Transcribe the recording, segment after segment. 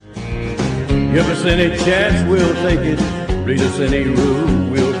Give us any chance, we'll take it. Read us any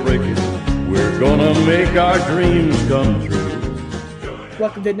rule, we'll break it. We're gonna make our dreams come true.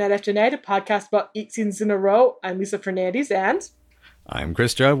 Welcome to Night After Night, a podcast about 8 seasons in a row. I'm Lisa Fernandez, and I'm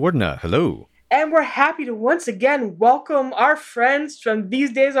Krista Wardena. Hello. And we're happy to once again welcome our friends from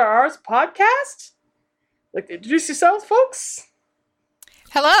These Days Are Ours podcast. Like to introduce yourselves, folks?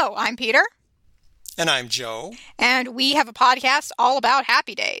 Hello, I'm Peter. And I'm Joe. And we have a podcast all about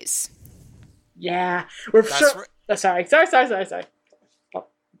happy days. Yeah. We're sure... Sorry. Oh,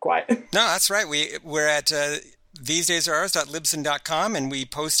 quiet. No, that's right. We're at thesedaysareours.libsyn.com, and we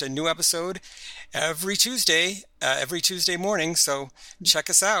post a new episode every Tuesday morning, so check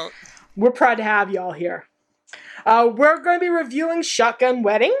us out. We're proud to have y'all here. We're going to be reviewing Shotgun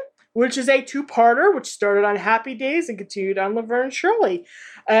Wedding, which is a two-parter, which started on Happy Days and continued on Laverne and Shirley.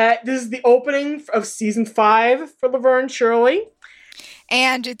 This is the opening of Season 5 for Laverne and Shirley.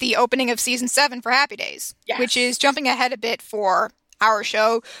 And the opening of Season 7 for Happy Days, yes. Which is jumping ahead a bit for our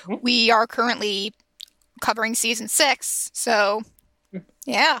show. Mm-hmm. We are currently covering Season 6, so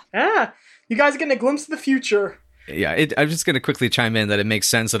yeah. Yeah, you guys are getting a glimpse of the future. Yeah, I'm just going to quickly chime in that it makes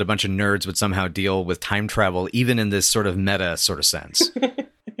sense that a bunch of nerds would somehow deal with time travel, even in this sort of meta sort of sense.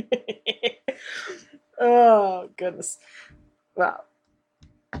 Oh, goodness. Well,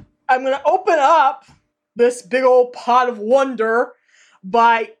 I'm going to open up this big old pot of wonder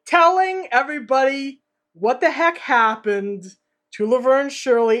by telling everybody what the heck happened to Laverne and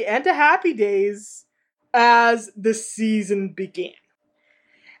Shirley and to Happy Days as the season began.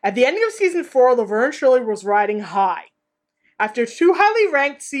 At the ending of Season 4, Laverne and Shirley was riding high. After 2 highly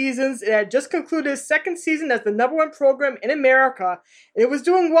ranked seasons, it had just concluded its second season as the #1 program in America, and it was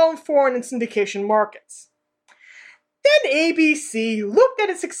doing well in foreign and syndication markets. Then ABC looked at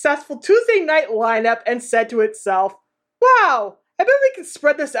its successful Tuesday night lineup and said to itself, "Wow, I bet we can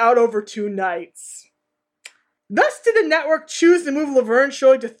spread this out over 2 nights." Thus did the network choose to move Laverne and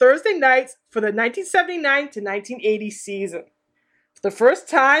Shirley to Thursday nights for the 1979 to 1980 season. For the first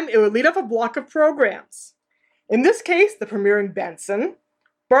time, it would lead off a block of programs. In this case, the premiering Benson,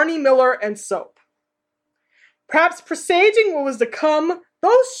 Barney Miller, and Soap. Perhaps presaging what was to come,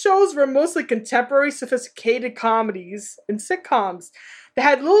 those shows were mostly contemporary, sophisticated comedies and sitcoms that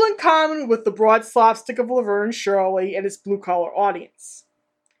had little in common with the broad slapstick of Laverne and Shirley and its blue-collar audience.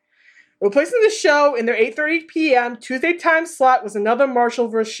 Replacing the show in their 8:30 p.m. Tuesday time slot was another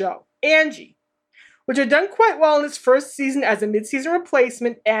Marshallverse show, Angie, which had done quite well in its first season as a mid-season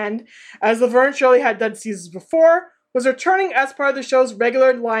replacement and, as Laverne and Shirley had done seasons before, was returning as part of the show's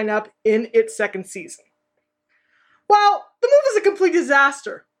regular lineup in its second season. Well, the move was a complete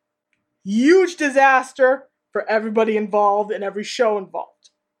disaster. Huge disaster for everybody involved and every show involved.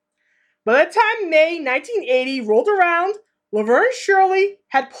 By the time May 1980 rolled around, Laverne and Shirley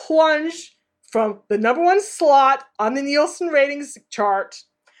had plunged from the #1 slot on the Nielsen ratings chart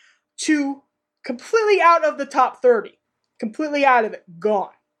to completely out of the top 30. Completely out of it.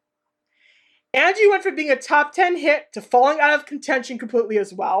 Gone. Angie went from being a top 10 hit to falling out of contention completely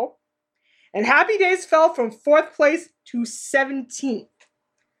as well. And Happy Days fell from 4th place to 17th.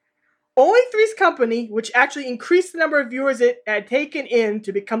 Only Three's Company, which actually increased the number of viewers it had taken in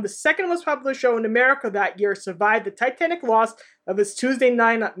to become the second most popular show in America that year, survived the titanic loss of its Tuesday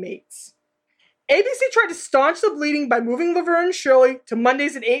lineup mates. ABC tried to staunch the bleeding by moving Laverne and Shirley to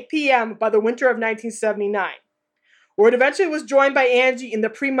Mondays at 8 p.m. by the winter of 1979, where it eventually was joined by Angie in the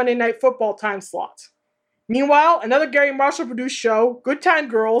pre-Monday Night Football time slot. Meanwhile, another Gary Marshall-produced show, Good Time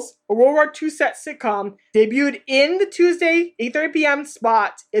Girls, a World War II set sitcom, debuted in the Tuesday 8:30 p.m.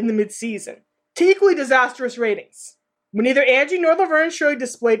 spot in the mid-season, to equally disastrous ratings. When neither Angie nor Laverne and Shirley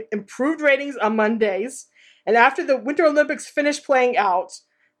displayed improved ratings on Mondays, and after the Winter Olympics finished playing out,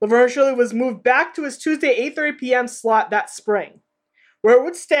 Laverne and Shirley was moved back to its Tuesday 8:30 p.m. slot that spring, where it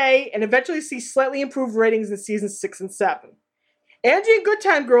would stay and eventually see slightly improved ratings in seasons 6 and 7. Angie and Good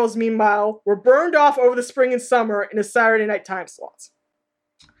Time Girls, meanwhile, were burned off over the spring and summer in the Saturday night time slots.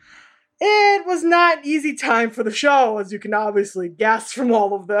 It was not an easy time for the show, as you can obviously guess from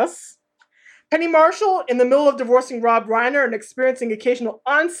all of this. Penny Marshall, in the middle of divorcing Rob Reiner and experiencing occasional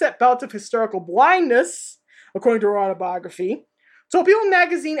onset bouts of hysterical blindness, according to her autobiography, told People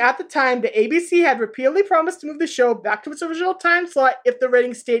magazine at the time that ABC had repeatedly promised to move the show back to its original time slot if the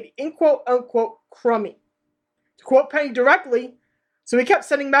ratings stayed in quote-unquote crummy. To quote Penny directly, so we kept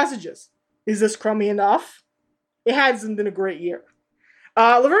sending messages. Is this crummy enough? It hasn't been a great year.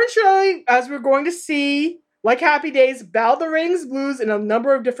 Laverne and Shirley, as we're going to see, like Happy Days, battled the ratings blues in a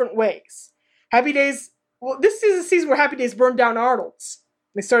number of different ways. Happy Days, well, this is a season where Happy Days burned down Arnold's.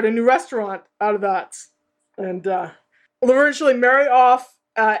 They started a new restaurant out of that. And Laverne and Shirley married off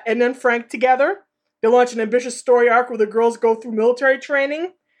and then Frank together. They launch an ambitious story arc where the girls go through military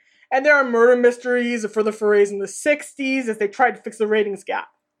training. And there are murder mysteries and further forays in the 60s as they try to fix the ratings gap.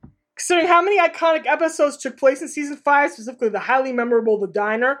 Considering how many iconic episodes took place in season 5, specifically the highly memorable The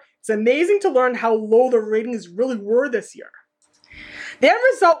Diner, it's amazing to learn how low the ratings really were this year. The end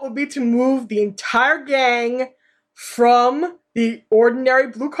result would be to move the entire gang from the ordinary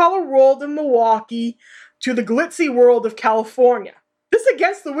blue-collar world of Milwaukee to the glitzy world of California. This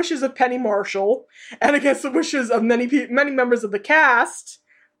against the wishes of Penny Marshall and against the wishes of many members of the cast,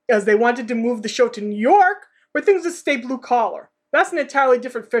 as they wanted to move the show to New York, where things would stay blue-collar. That's an entirely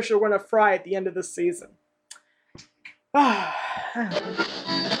different fish they're going to fry at the end of this season.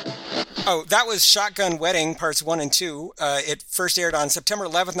 Oh, that was Shotgun Wedding, Parts 1 and 2. It first aired on September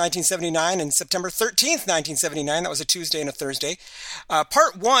 11th, 1979 and September 13th, 1979. That was a Tuesday and a Thursday.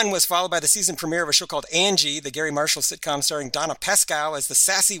 Part 1 was followed by the season premiere of a show called Angie, the Gary Marshall sitcom starring Donna Pescow as the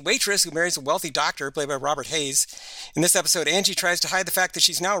sassy waitress who marries a wealthy doctor, played by Robert Hayes. In this episode, Angie tries to hide the fact that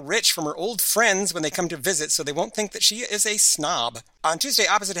she's now rich from her old friends when they come to visit so they won't think that she is a snob. On Tuesday,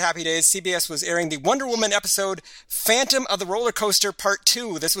 opposite Happy Days, CBS was airing the Wonder Woman episode Phantom of the Roller Coaster Part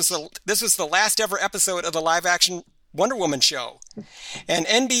 2. This was the last ever episode of the live-action Wonder Woman show. And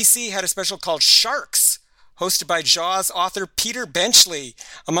NBC had a special called Sharks, hosted by Jaws author Peter Benchley.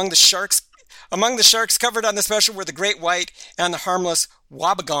 Among the sharks covered on the special were the great white and the harmless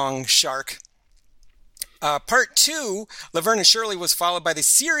Wabagong shark. Part 2, Laverne and Shirley, was followed by the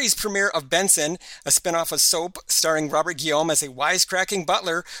series premiere of Benson, a spinoff of Soap starring Robert Guillaume as a wisecracking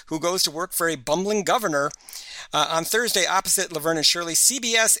butler who goes to work for a bumbling governor. On Thursday, opposite Laverne and Shirley,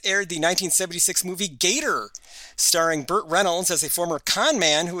 CBS aired the 1976 movie Gator, starring Burt Reynolds as a former con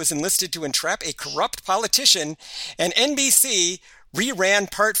man who was enlisted to entrap a corrupt politician, and NBC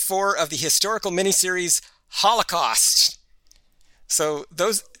reran Part 4 of the historical miniseries Holocaust. So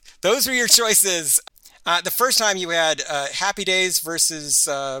those were your choices. The first time you had Happy Days versus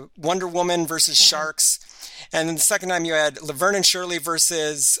Wonder Woman versus Sharks. And then the second time you had Laverne and Shirley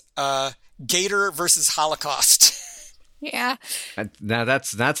versus Gator versus Holocaust. Yeah. Now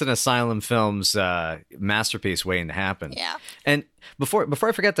that's an Asylum Films masterpiece waiting to happen. Yeah. And before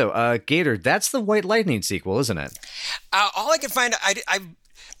I forget though, Gator, that's the White Lightning sequel, isn't it? All I could find, I'm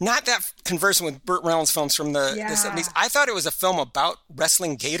not that conversant with Burt Reynolds films from the 70s. I thought it was a film about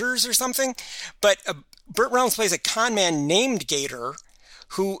wrestling gators or something, but Burt Reynolds plays a con man named Gator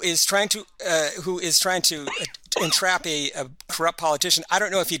who is trying to entrap a corrupt politician. I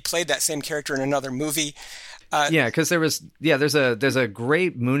don't know if he'd played that same character in another movie. Because there's a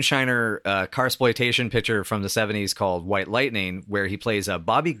great moonshiner carsploitation picture from the 70s called White Lightning where he plays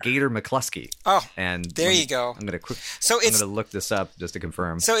Bobby Gator McCluskey. Oh, and there you go. I'm gonna look this up just to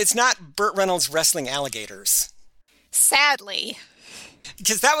confirm. So it's not Burt Reynolds wrestling alligators. Sadly.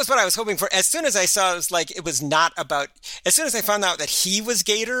 Because that was what I was hoping for. As soon as I saw it was not about. As soon as I found out that he was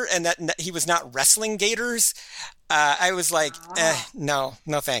Gator and that he was not wrestling gators, I was like, no,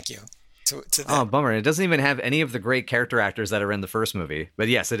 thank you. To that. Oh, bummer. It doesn't even have any of the great character actors that are in the first movie. But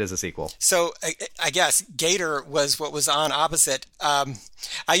yes, it is a sequel. So I guess Gator was what was on opposite. I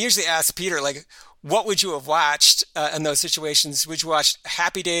usually ask Peter, what would you have watched in those situations? Would you watch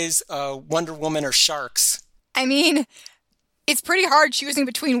Happy Days, Wonder Woman, or Sharks? I mean, it's pretty hard choosing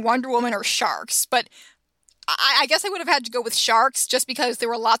between Wonder Woman or Sharks, but I guess I would have had to go with Sharks just because there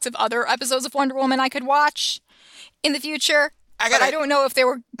were lots of other episodes of Wonder Woman I could watch in the future. But I don't know if they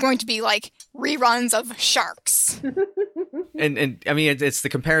were going to be reruns of Sharks. and I mean, it's the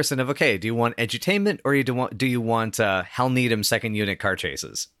comparison of, okay, do you want edutainment or do you want Hal Needham second unit car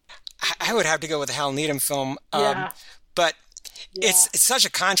chases? I would have to go with the Hal Needham film. But Yeah. It's such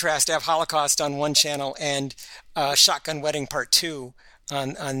a contrast to have Holocaust on one channel and Shotgun Wedding Part 2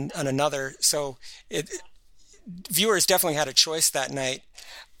 on another. So viewers definitely had a choice that night.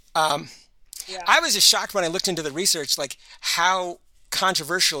 I was just shocked when I looked into the research, how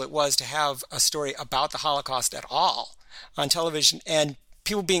controversial it was to have a story about the Holocaust at all on television, and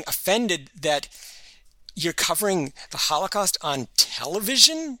people being offended that you're covering the Holocaust on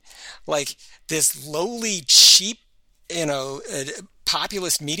television, this lowly, cheap,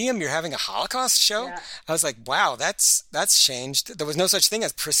 populist medium. You're having a Holocaust show. Yeah. I was like, wow, that's changed. There was no such thing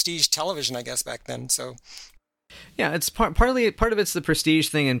as prestige television, I guess, back then. So. Yeah, it's part of it's the prestige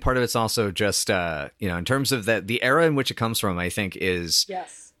thing, and part of it's also just in terms of the era in which it comes from. I think is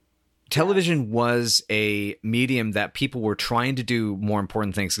television was a medium that people were trying to do more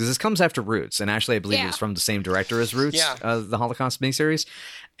important things, because this comes after Roots, and actually I believe it was from the same director as Roots, the Holocaust miniseries,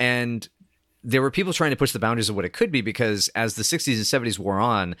 and there were people trying to push the boundaries of what it could be, because as the 60s and 70s wore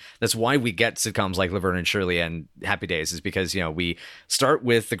on, that's why we get sitcoms like Laverne and Shirley and Happy Days, is because, we start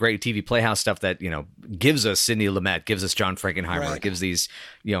with the great TV Playhouse stuff that, gives us Sidney Lumet, gives us John Frankenheimer, gives these,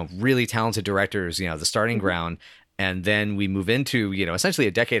 really talented directors, the starting ground. And then we move into, essentially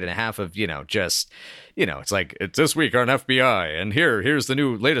a decade and a half of, it's like, it's this week on FBI, and here's the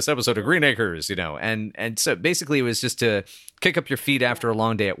new latest episode of Green Acres, and so basically it was just to kick up your feet after a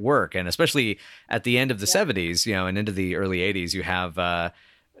long day at work. And especially at the end of the 70s, and into the early 80s, you have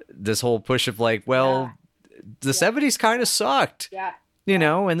this whole push of like, well, the 70s kind of sucked. Yeah.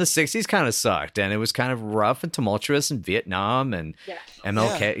 And the 60s kind of sucked, and it was kind of rough and tumultuous in Vietnam, and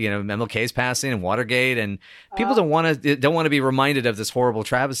MLK, MLK's passing, and Watergate, and people don't want to be reminded of this horrible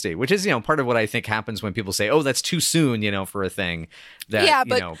travesty, which is, part of what I think happens when people say, oh, that's too soon, for a thing. That,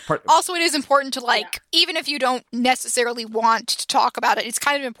 but also it is important to even if you don't necessarily want to talk about it, it's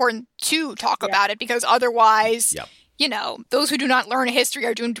kind of important to talk about it, because otherwise, those who do not learn history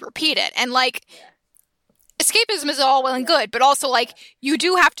are doomed to repeat it. And escapism is all well and good, but also you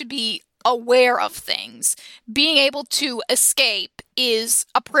do have to be aware of things. Being able to escape is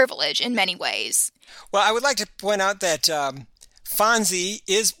a privilege in many ways. Well, I would like to point out that Fonzie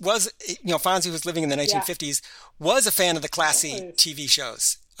Fonzie, who was living in the 1950s, was a fan of the classy TV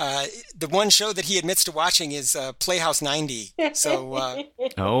shows. The one show that he admits to watching is Playhouse 90. So,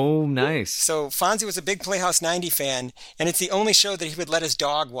 oh, nice. So Fonzie was a big Playhouse 90 fan, and it's the only show that he would let his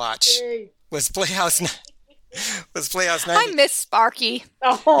dog watch. Was Playhouse 90. I miss Sparky.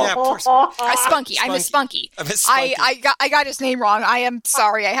 Oh. Yeah, poor Spunky. I miss Spunky. I got his name wrong. I am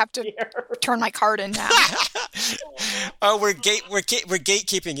sorry. I have to turn my card in now. Oh, we're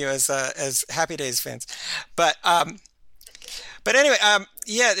gatekeeping you as Happy Days fans, but anyway,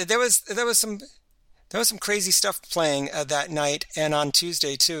 there was some crazy stuff playing that night and on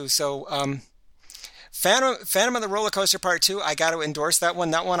Tuesday too. So Phantom of the Roller Coaster Part 2, I got to endorse that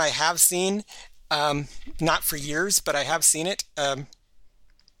one. That one I have seen. Not for years, but I have seen it.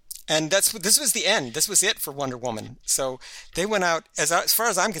 And this was the end. This was it for Wonder Woman. So they went out, as far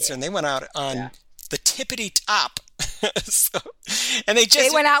as I'm concerned, they went out on the tippity top. They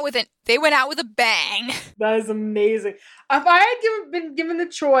went out with a bang. That is amazing. If I had been given the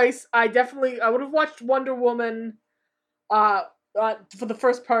choice, I would have watched Wonder Woman for the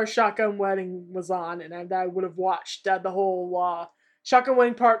first part of Shotgun Wedding was on, and I would have watched the whole Shotgun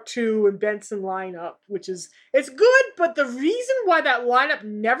Wedding Part 2 and Benson lineup, it's good, but the reason why that lineup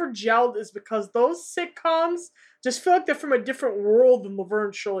never gelled is because those sitcoms just feel like they're from a different world than Laverne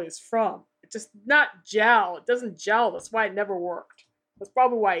and Shirley is from. It just not gel. It doesn't gel. That's why it never worked. That's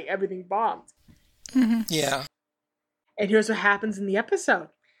probably why everything bombed. Mm-hmm. Yeah. And here's what happens in the episode.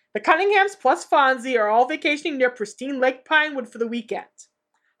 The Cunninghams plus Fonzie are all vacationing near pristine Lake Pinewood for the weekend.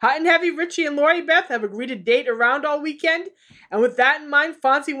 Hot and Heavy Richie and Lori Beth have agreed to date around all weekend, and with that in mind,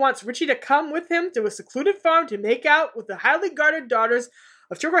 Fonzie wants Richie to come with him to a secluded farm to make out with the highly guarded daughters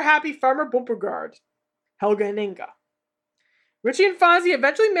of sugar-happy farmer Bumperguard, Helga and Inga. Richie and Fonzie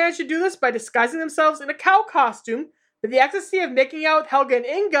eventually manage to do this by disguising themselves in a cow costume, but the ecstasy of making out with Helga and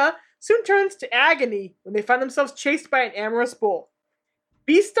Inga soon turns to agony when they find themselves chased by an amorous bull.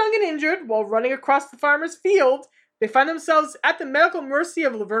 Bee-stung and injured while running across the farmer's field, they find themselves at the medical mercy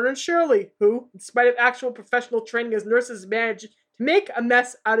of Laverne and Shirley, who, in spite of actual professional training as nurses, manage to make a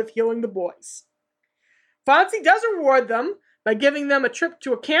mess out of healing the boys. Fonzie does reward them by giving them a trip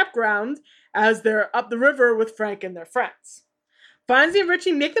to a campground as they're up the river with Frank and their friends. Fonzie and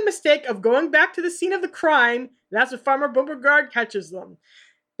Richie make the mistake of going back to the scene of the crime, and that's when Farmer Bumperguard catches them.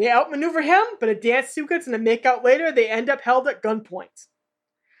 They outmaneuver him, but a dance sequence and a makeout later, they end up held at gunpoint.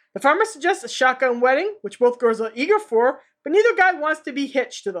 The farmer suggests a shotgun wedding, which both girls are eager for, but neither guy wants to be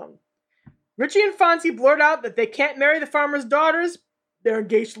hitched to them. Richie and Fonzie blurt out that they can't marry the farmer's daughters. They're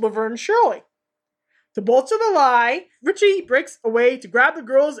engaged to Laverne and Shirley. To bolster the lie, Richie breaks away to grab the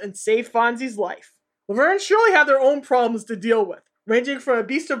girls and save Fonzie's life. Laverne and Shirley have their own problems to deal with, ranging from a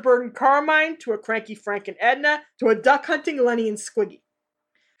beast of burden Carmine to a cranky Frank and Edna to a duck hunting Lenny and Squiggy.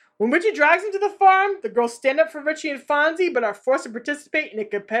 When Richie drags them to the farm, the girls stand up for Richie and Fonzie, but are forced to participate in a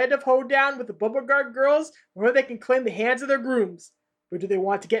competitive hoedown with the Bumperguard girls, where they can claim the hands of their grooms. But do they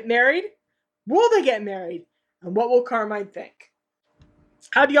want to get married? Will they get married? And what will Carmine think?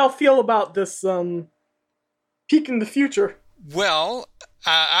 How do y'all feel about this peek in the future? Well,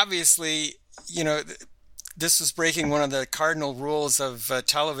 obviously, this was breaking one of the cardinal rules of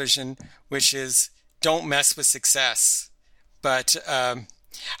television, which is don't mess with success. But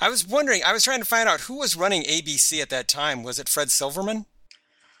I was trying to find out who was running ABC at that time. Was it Fred Silverman?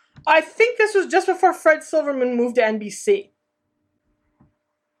 I think this was just before Fred Silverman moved to NBC.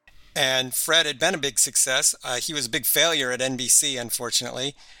 And Fred had been a big success. He was a big failure at NBC,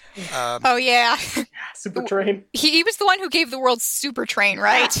 unfortunately. Oh, yeah. Super Train. He was the one who gave the world Super Train,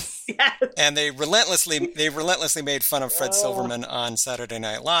 right? Yes. And they relentlessly made fun of Fred Silverman on Saturday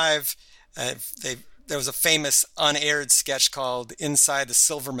Night Live. There was a famous unaired sketch called Inside the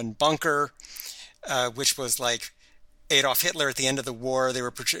Silverman Bunker, which was like Adolf Hitler at the end of the war. They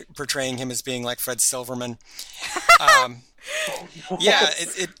were portraying him as being like Fred Silverman. Yeah,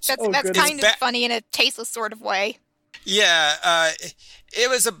 that's kind of funny in a tasteless sort of way. Yeah, it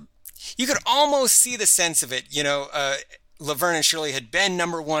was you could almost see the sense of it. Laverne and Shirley had been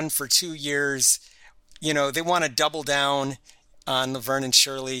number one for 2 years. They want to double down on Laverne and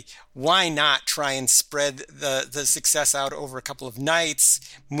Shirley. Why not try and spread the success out over a couple of nights,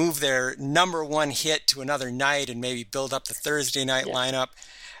 move their number one hit to another night, and maybe build up the Thursday night lineup?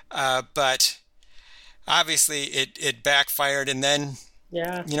 But obviously it backfired, and then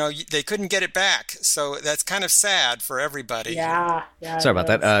they couldn't get it back. So that's kind of sad for everybody. Yeah. Sorry about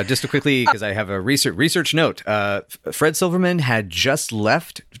that. Just to quickly, because I have a research note. Fred Silverman had just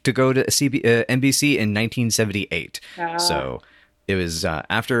left to go to NBC in 1978. So it was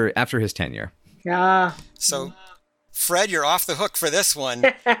after his tenure. Yeah. So, Fred, you're off the hook for this one.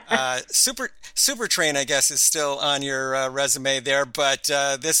 Super Train, I guess, is still on your resume there, but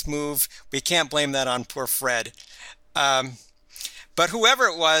this move, we can't blame that on poor Fred. But whoever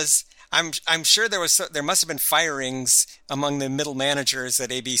it was, I'm sure there must have been firings among the middle managers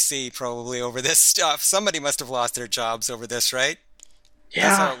at ABC probably over this stuff. Somebody must have lost their jobs over this, right? Yeah.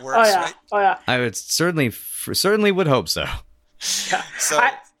 That's how it works, right? Oh yeah. I would certainly would hope so. Yeah. So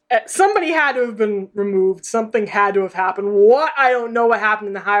somebody had to have been removed. Something had to have happened. I don't know what happened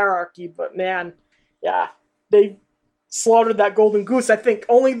in the hierarchy, but man, yeah, they slaughtered that golden goose. I think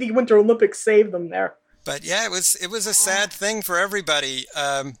only the Winter Olympics saved them there. But yeah, it was a sad thing for everybody.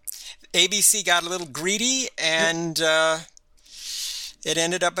 ABC got a little greedy, and it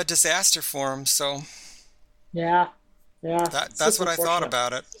ended up a disaster for them. So yeah. That's what I thought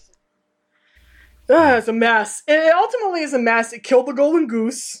about it. It's a mess. It ultimately is a mess. It killed the golden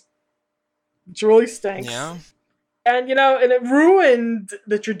goose, which really stinks. Yeah. And, and it ruined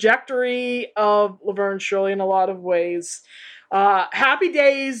the trajectory of Laverne and Shirley in a lot of ways. Happy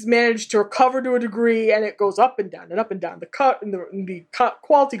Days managed to recover to a degree, and it goes up and down and up and down. The cut and the cut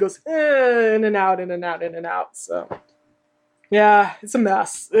quality goes in and out, in and out, in and out. So, yeah, it's a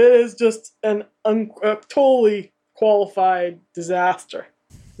mess. It is just a totally qualified disaster.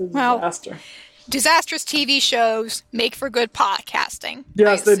 Disaster. Disastrous TV shows make for good podcasting.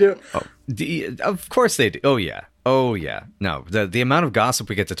 Yes, they do. Of course they do. Oh yeah. No, the amount of gossip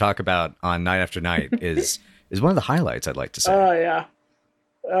we get to talk about on Night After Night is one of the highlights, I'd like to say. Oh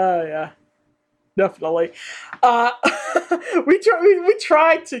yeah, definitely. We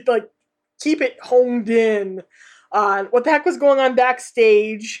tried to keep it honed in on what the heck was going on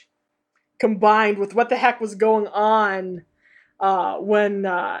backstage, combined with what the heck was going on when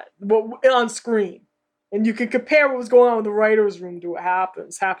on screen, and you can compare what was going on in the writers' room to what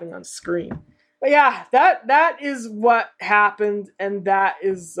happening on screen. But yeah, that is what happened, and that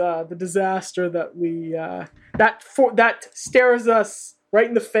is the disaster that we that stares us right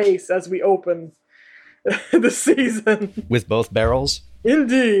in the face as we open the season with both barrels.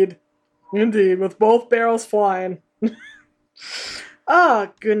 Indeed, with both barrels flying.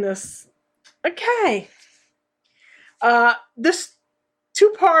 Oh goodness. Okay. This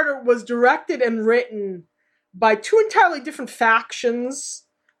two-parter was directed and written by two entirely different factions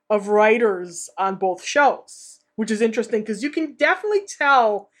of writers on both shows, which is interesting because you can definitely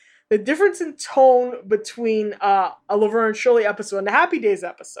tell the difference in tone between a Laverne and Shirley episode and a Happy Days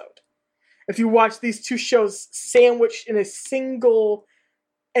episode. If you watch these two shows sandwiched in a single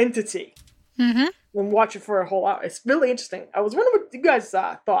entity and watch it for a whole hour, it's really interesting. I was wondering what you guys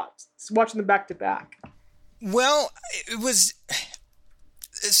thought watching them back to back. Well, it was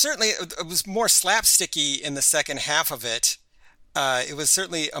more slapsticky in the second half of it. It was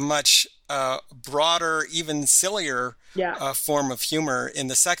certainly a much broader, even sillier form of humor in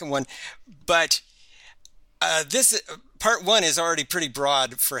the second one. But this part one is already pretty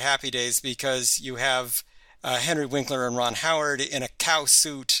broad for Happy Days because you have Henry Winkler and Ron Howard in a cow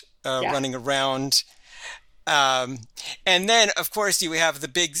suit running around. And then, of course, you have the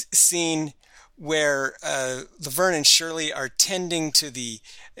big scene where Laverne and Shirley are tending to the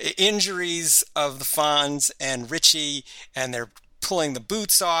injuries of the Fonz and Richie, and they're pulling the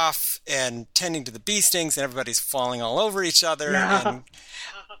boots off and tending to the bee stings, and everybody's falling all over each other. Yeah.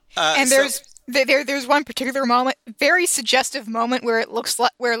 And there's one particular moment, very suggestive moment, where it looks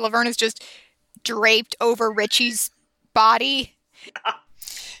like where Laverne is just draped over Richie's body.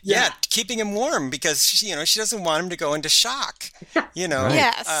 Yeah, keeping him warm because she doesn't want him to go into shock. Right.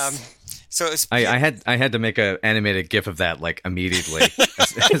 Yes. So it's, I had to make an animated GIF of that like immediately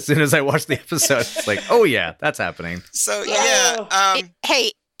as soon as I watched the episode. It's like, oh yeah, that's happening. So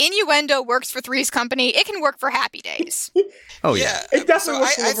hey, innuendo works for Three's Company. It can work for Happy Days. Oh yeah, it definitely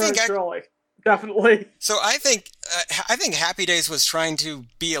works for Laverne and Shirley. Definitely. So I think Happy Days was trying to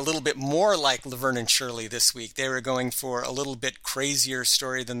be a little bit more like Laverne and Shirley this week. They were going for a little bit crazier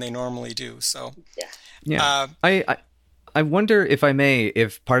story than they normally do. So yeah. I wonder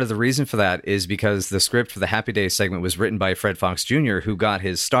if part of the reason for that is because the script for the Happy Days segment was written by Fred Fox Jr., who got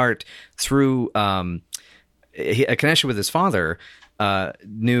his start through a connection with his father.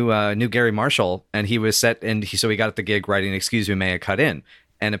 Knew Gary Marshall, and he was set, and so he got the gig writing "Excuse Me, May I Cut In?"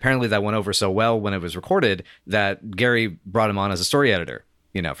 And apparently that went over so well when it was recorded that Gary brought him on as a story editor,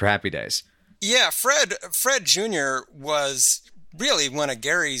 for Happy Days. Yeah, Fred Jr. was really one of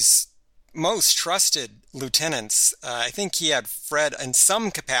Gary's most trusted lieutenants. I think he had Fred in some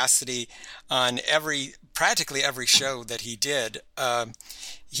capacity on practically every show that he did.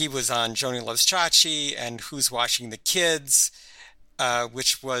 He was on Joni Loves Chachi and Who's Watching the Kids,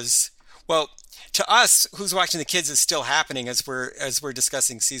 which was, well, to us, Who's Watching the Kids is still happening as we're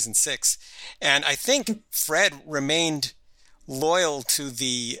discussing season 6. And I think Fred remained loyal to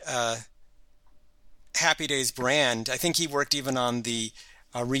the Happy Days brand. I think he worked even on the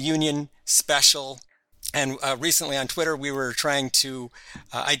reunion special. And recently on Twitter, we were trying to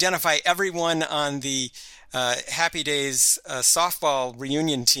identify everyone on the Happy Days softball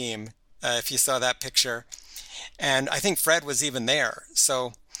reunion team, if you saw that picture. And I think Fred was even there.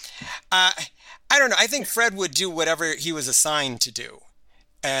 So I don't know. I think Fred would do whatever he was assigned to do.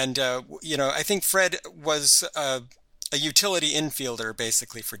 And, I think Fred was a utility infielder,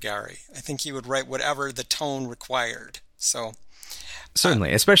 basically, for Gary. I think he would write whatever the tone required. So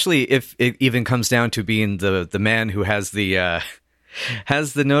certainly, especially if it even comes down to being the man who has the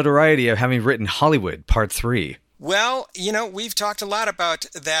notoriety of having written Hollywood Part 3. Well, we've talked a lot about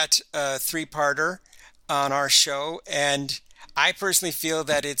that 3-parter on our show, and I personally feel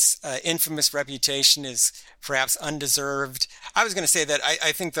that its infamous reputation is perhaps undeserved. I was going to say that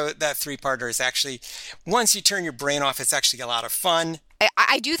I think that 3-parter is actually, once you turn your brain off, it's actually a lot of fun.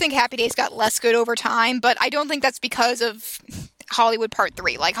 I do think Happy Days got less good over time, but I don't think that's because of Hollywood Part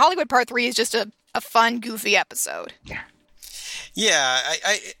 3. Like, Hollywood Part 3 is just a fun, goofy episode. Yeah,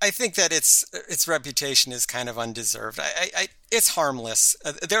 I think that its reputation is kind of undeserved. It's harmless.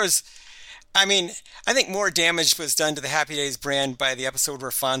 I think more damage was done to the Happy Days brand by the episode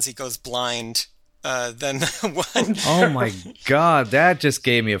where Fonzie goes blind than the one. Oh my God, that just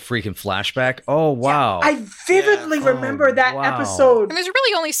gave me a freaking flashback. Oh, wow. Yeah, I vividly remember that episode. And there's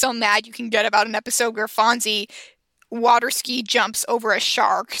really only so mad you can get about an episode where Fonzie water ski jumps over a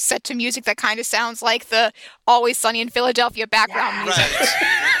shark set to music that kind of sounds like the Always Sunny in Philadelphia background music.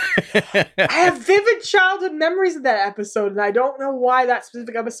 Right. I have vivid childhood memories of that episode, and I don't know why that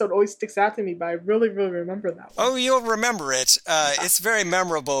specific episode always sticks out to me, but I really, really remember that one. Oh, you'll remember it. It's very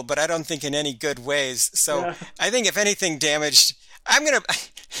memorable, but I don't think in any good ways. So I think if anything damaged, I'm gonna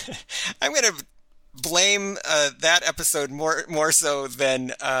blame that episode more so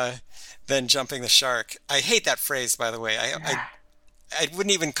than jumping the shark. I hate that phrase, by the way. I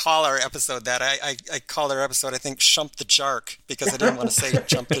wouldn't even call our episode that. I called our episode, I think, Shump the Shark, because I didn't want to say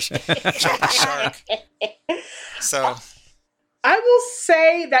jump the shark. So I will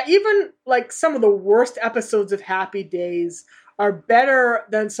say that even like some of the worst episodes of Happy Days are better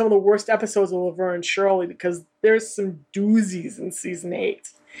than some of the worst episodes of Laverne and Shirley, because there's some doozies in season 8.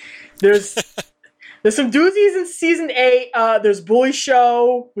 There's some doozies in season 8. There's Bully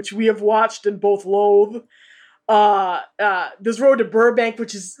Show, which we have watched and both loathe. There's Road to Burbank,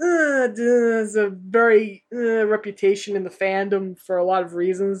 which is a very reputation in the fandom for a lot of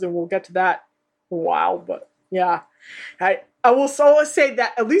reasons, and we'll get to that in a while. But yeah, I will always say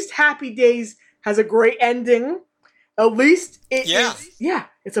that at least Happy Days has a great ending. At least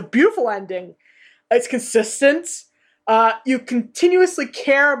it's a beautiful ending. It's consistent. You continuously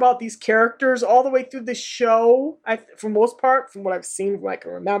care about these characters all the way through the show, for the most part, from what I've seen, from what I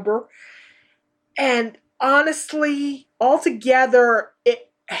can remember. And honestly, altogether,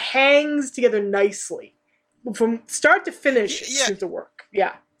 it hangs together nicely. From start to finish, it seems to work.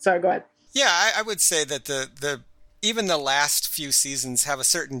 Yeah. Sorry, go ahead. Yeah, I would say that even the last few seasons have a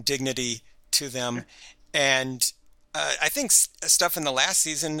certain dignity to them. And I think stuff in the last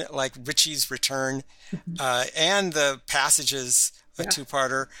season, like Richie's return and the Passages, a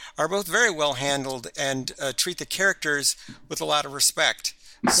 2-parter, are both very well handled and treat the characters with a lot of respect.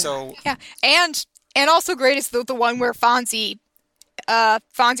 So and also great is the one where Fonzie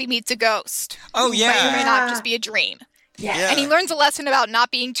Fonzie meets a ghost. Oh, yeah. May or may not just be a dream. Yeah. And he learns a lesson about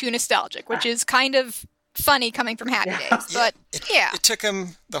not being too nostalgic, which is kind of funny coming from Happy Days. But, It took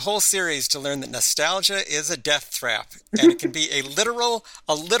him the whole series to learn that nostalgia is a death trap. And it can be a literal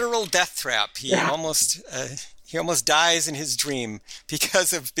death trap. He almost dies in his dream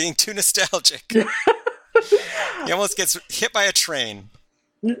because of being too nostalgic. He almost gets hit by a train.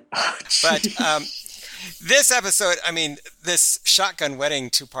 But this episode, I mean, this shotgun wedding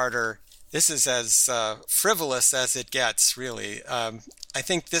two-parter, this is as frivolous as it gets, really. I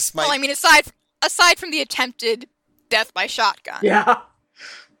think this might... Well, I mean, aside from the attempted death by shotgun. Yeah.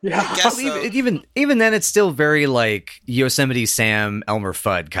 I guess so. Even then, it's still very like Yosemite Sam, Elmer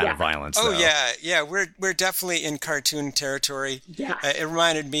Fudd kind of violence. Oh, though. yeah. We're definitely in cartoon territory. Yeah. It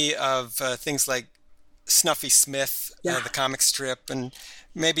reminded me of things like Snuffy Smith, the comic strip, and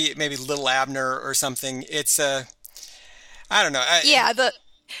maybe Little Abner or something. It's I don't know.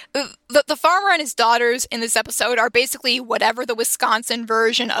 The farmer and his daughters in this episode are basically whatever the Wisconsin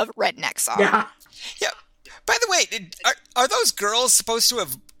version of rednecks are. Yeah. Yeah. By the way, are those girls supposed to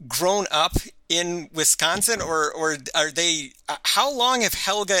have grown up in Wisconsin, or are they? How long have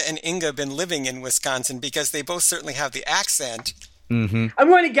Helga and Inga been living in Wisconsin? Because they both certainly have the accent. Mm-hmm. I'm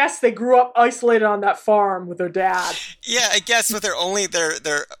going to guess they grew up isolated on that farm with their dad. Yeah, I guess with they're only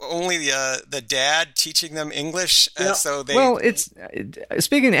the dad teaching them English. So they. Well, it's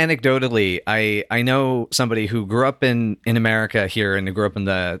speaking anecdotally. I know somebody who grew up in America here and grew up in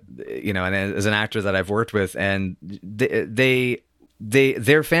the and as an actor that I've worked with, and their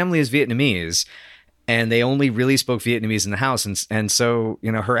family is Vietnamese. And they only really spoke Vietnamese in the house, and so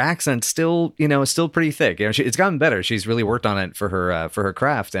her accent still is still pretty thick. It's gotten better. She's really worked on it for her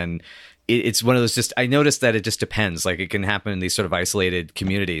craft, and it's one of those. Just I noticed that it just depends. Like it can happen in these sort of isolated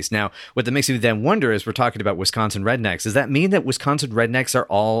communities. Now, what that makes me then wonder is we're talking about Wisconsin rednecks. Does that mean that Wisconsin rednecks are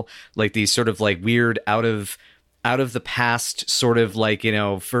all like these sort of like weird out of the past sort of like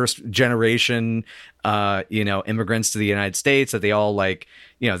first generation immigrants to the United States, that they all like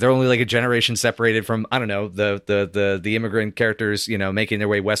they're only like a generation separated from, I don't know, the immigrant characters, making their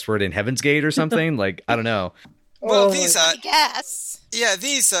way westward in Heaven's Gate or something? Like, I don't know. Well, these I guess. Yeah,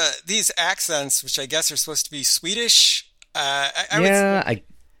 these accents, which I guess are supposed to be Swedish, are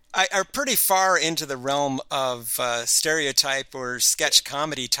pretty far into the realm of stereotype or sketch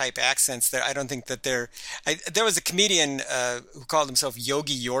comedy type accents. There, I don't think that they're. There was a comedian who called himself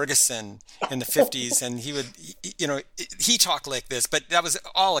Yogi Jorgensen in the 50s, and he talked like this, but that was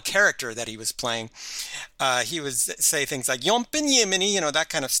all a character that he was playing. He would say things like "Yompin Yimini," that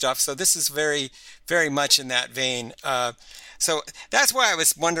kind of stuff. So this is very, very much in that vein. So that's why I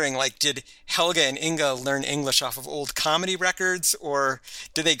was wondering, like, did Helga and Inga learn English off of old comedy records, or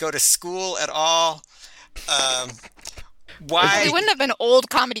did they go to school at all? Why? They wouldn't have been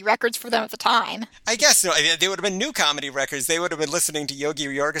old comedy records for them at the time. I guess no. They would have been new comedy records. They would have been listening to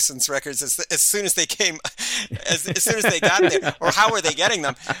Yogi Jorgensen's records as soon as they came, as soon as they got there. Or how were they getting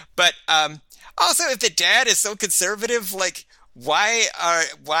them? But also, if the dad is so conservative, like, why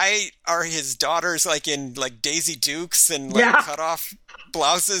are his daughters like in like Daisy Dukes and like cut off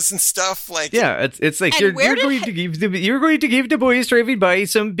blouses and stuff? Like, it's like you're going to give the boys driving by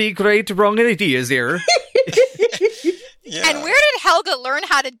some big right wrong ideas there. And where did Helga learn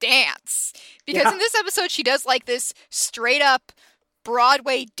how to dance? Because in this episode she does like this straight up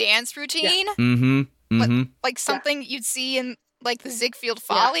Broadway dance routine. Like something you'd see in like the Ziegfeld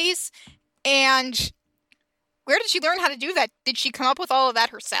Follies. And where did she learn how to do that? Did she come up with all of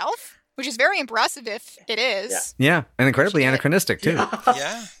that herself? Which is very impressive if it is. Yeah, and incredibly anachronistic, too.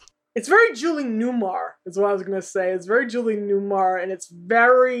 Yeah. It's very Julie Newmar, is what I was going to say. It's very Julie Newmar, and it's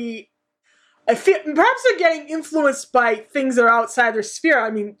very... perhaps they're getting influenced by things that are outside their sphere. I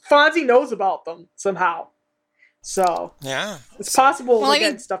mean, Fonzie knows about them somehow. So, it's possible. Well, I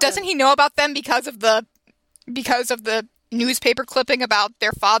mean, doesn't he know about them because of the newspaper clipping about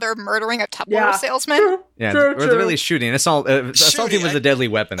their father murdering a Tupperware salesman? Or they're really shooting. Assaulting with a deadly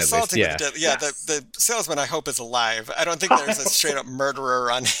weapon, at least. The salesman, I hope, is alive. I don't think there's a straight-up murderer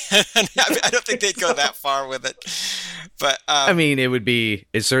on hand. I don't think they'd go that far with it. But I mean,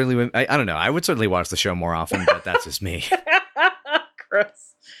 it certainly, I don't know. I would certainly watch the show more often, but that's just me.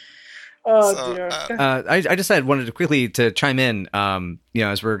 Chris. Oh, dear. I just wanted to quickly to chime in,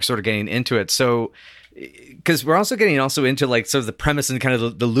 as we're sort of getting into it. So, because we're also getting into like sort of the premise and kind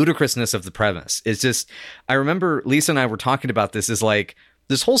of the ludicrousness of the premise. It's just, I remember Lisa and I were talking about this, is like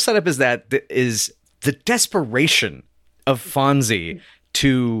this whole setup is the desperation of Fonzie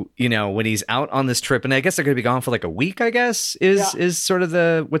to, when he's out on this trip, and I guess they're going to be gone for like a week, I guess is sort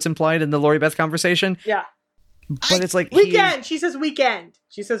of what's implied in the Lori Beth conversation. Yeah. But it's like weekend. She says weekend.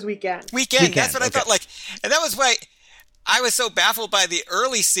 Weekend. That's what I thought. Like, and that was why I was so baffled by the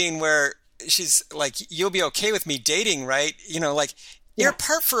early scene where she's like, "You'll be okay with me dating, right?" You know, like you're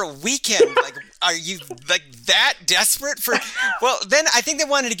apart for a weekend. Like, are you like that desperate for? Well, then I think they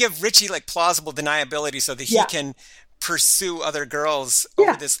wanted to give Richie like plausible deniability so that he can pursue other girls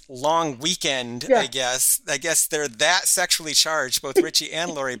over this long weekend. I guess they're that sexually charged, both Richie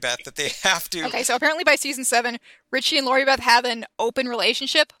and Lori Beth, that they have to. Okay, so apparently by season 7, Richie and Lori Beth have an open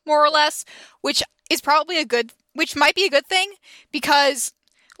relationship, more or less, which might be a good thing, because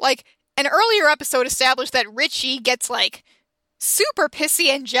like an earlier episode established that Richie gets like super pissy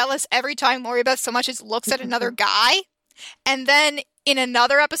and jealous every time Lori Beth so much as looks at another guy, and then in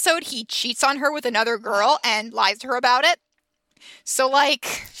another episode, he cheats on her with another girl and lies to her about it. So,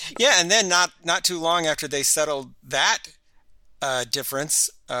 like... Yeah, and then not too long after they settled that difference,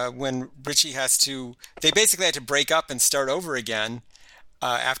 when Richie they basically had to break up and start over again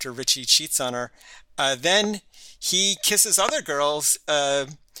after Richie cheats on her. Then he kisses other girls,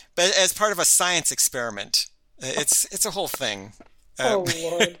 but as part of a science experiment. It's a whole thing. Oh,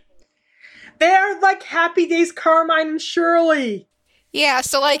 Lord. They're like Happy Days Carmine and Shirley. Yeah,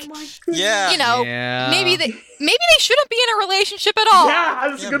 so like, you know, maybe they shouldn't be in a relationship at all. Yeah,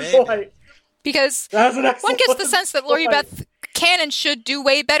 that's a good point. Because one gets the sense that Lori Beth can and should do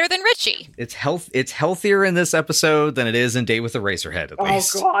way better than Richie. It's healthier in this episode than it is in Date with Eraserhead, at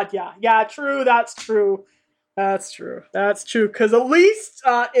least. Oh, God, yeah, true, that's true. That's true, because at least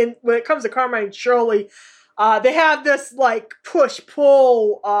when it comes to Carmine and Shirley, they have this, like,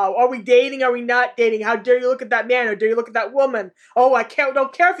 push-pull. Are we dating? Are we not dating? How dare you look at that man, or dare you look at that woman? Oh,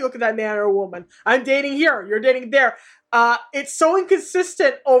 don't care if you look at that man or woman. I'm dating here. You're dating there. It's so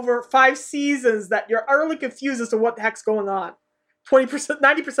inconsistent over 5 seasons that you're utterly confused as to what the heck's going on. 20%,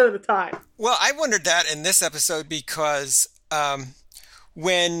 90% of the time. Well, I wondered that in this episode because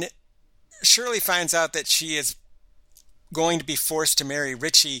when Shirley finds out that she is going to be forced to marry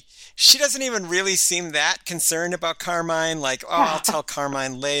Richie, she doesn't even really seem that concerned about Carmine. Like, I'll tell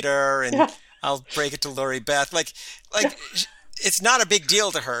Carmine later, and I'll break it to Lori Beth. Like it's not a big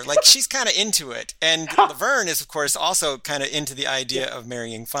deal to her. Like, she's kind of into it. And Laverne is, of course, also kind of into the idea of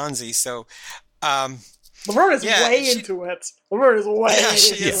marrying Fonzie. So, Laverne is way into it. Laverne is way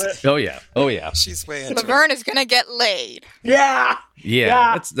into it. Oh yeah. She's way into it. Laverne is gonna get laid. Yeah.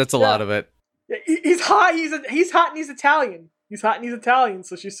 That's a lot of it. He's hot. He's hot and he's Italian.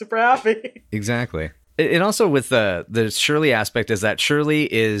 So she's super happy. Exactly. And also with the Shirley aspect is that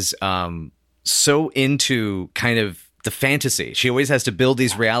Shirley is so into kind of the fantasy. She always has to build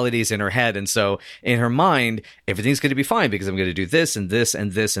these realities in her head. And so in her mind, everything's going to be fine because I'm going to do this and this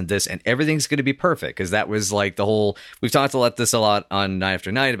and this and this, and everything's going to be perfect. Because that was like we've talked about this a lot on Night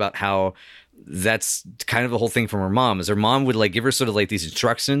After Night about how that's kind of the whole thing from her mom, is her mom would like give her sort of like these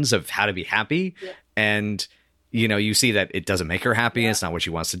instructions of how to be happy. Yeah. And, you know, you see that it doesn't make her happy. And it's not what she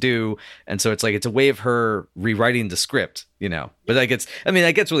wants to do. And so it's like, it's a way of her rewriting the script, you know, but like,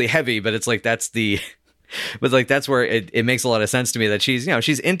 that gets really heavy, but it's like, that's where it makes a lot of sense to me that she's, you know,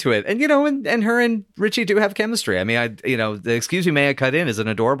 she's into it. And, you know, and her and Richie do have chemistry. I mean, the Excuse Me, May I Cut In is an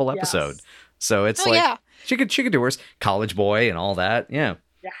adorable episode. Yes. So it's she could do worse. College boy and all that. Yeah.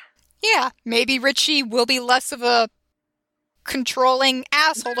 Yeah, maybe Richie will be less of a controlling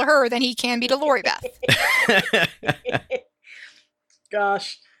asshole to her than he can be to Lori Beth.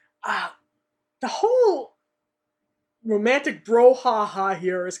 Gosh. The whole romantic brouhaha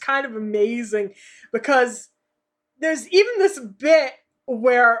here is kind of amazing because there's even this bit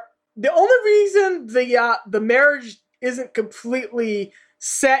where the only reason the marriage isn't completely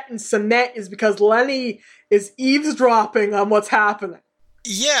set in cement is because Lenny is eavesdropping on what's happening.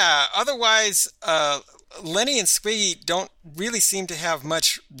 Yeah, otherwise, Lenny and Squiggy don't really seem to have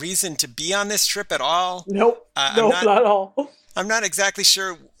much reason to be on this trip at all. Nope, not at all. I'm not exactly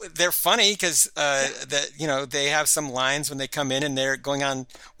sure. They're funny because they have some lines when they come in and they're going on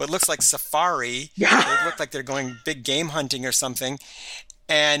what looks like safari. Yeah. They look like they're going big game hunting or something.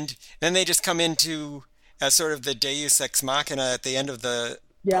 And then they just come into sort of the Deus Ex Machina at the end of the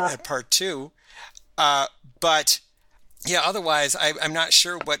part 2. But... yeah, otherwise, I'm not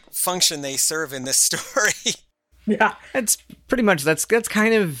sure what function they serve in this story. Yeah. It's pretty much, that's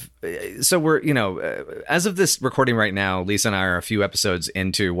kind of, so we're, you know, as of this recording right now, Lisa and I are a few episodes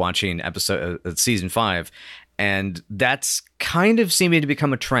into watching season 5, and that's kind of seeming to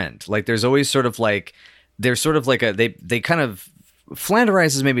become a trend. Like, there's always sort of like, they kind of,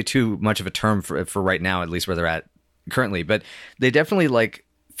 flanderize is maybe too much of a term for right now, at least where they're at currently, but they definitely like,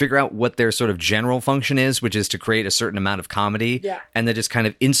 figure out what their sort of general function is, which is to create a certain amount of comedy, and then just kind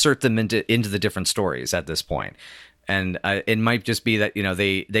of insert them into the different stories at this point. And it might just be that,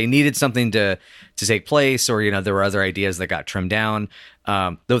 they needed something to take place, or, there were other ideas that got trimmed down.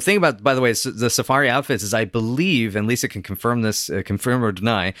 The thing about, by the way, the safari outfits is, I believe, and Lisa can confirm or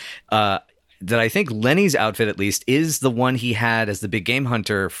deny, that I think Lenny's outfit, at least, is the one he had as the big game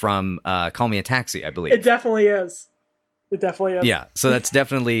hunter from Call Me a Taxi, I believe. It definitely is. Yeah, so that's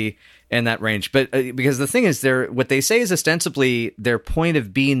definitely in that range. But because the thing is, what they say is ostensibly their point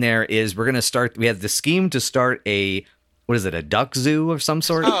of being there is we have the scheme to start a duck zoo of some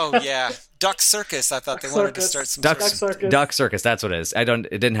sort? Oh, yeah. Duck circus. I thought they wanted to start some Duck circus, that's what it is. It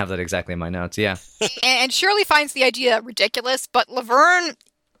didn't have that exactly in my notes, yeah. And Shirley finds the idea ridiculous, but Laverne,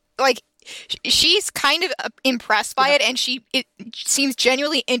 she's kind of impressed by it, and it seems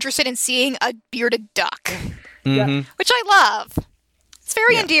genuinely interested in seeing a bearded duck, which I love. It's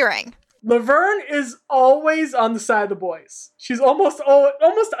very endearing. Laverne is always on the side of the boys. She's almost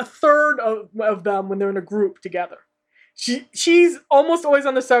a third of them when they're in a group together. She's almost always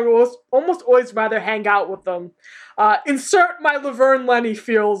on the side. Almost always rather hang out with them. Insert my Laverne Lenny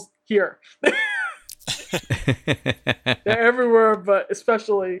feels here. They're everywhere, but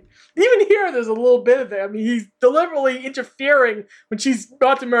especially even here, there's a little bit of it. I mean, he's deliberately interfering when she's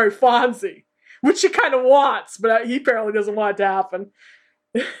about to marry Fonzie, which she kind of wants, but he apparently doesn't want it to happen.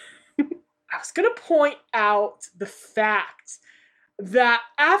 I was going to point out the fact that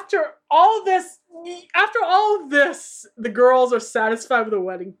after all of this, the girls are satisfied with the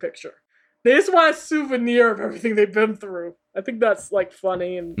wedding picture. They just want a souvenir of everything they've been through. I think that's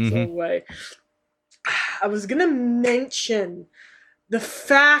funny in some way. I was going to mention the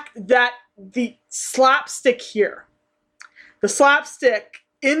fact that the slapstick here,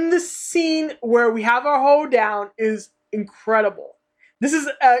 in the scene where we have our hoedown, is incredible. This is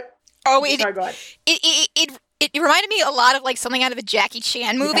sorry, go ahead. It reminded me a lot of something out of a Jackie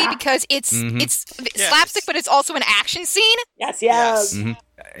Chan movie because it's slapstick, but it's also an action scene. Yes.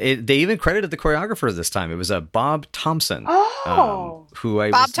 Mm-hmm. They even credited the choreographer this time. It was Bob Thompson. Oh,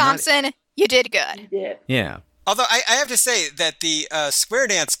 Bob Thompson, you did good. You did. Yeah. Although I have to say that the square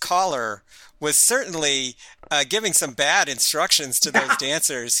dance caller was certainly giving some bad instructions to those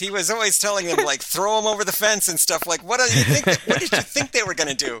dancers. He was always telling them throw them over the fence and stuff. What did you think they were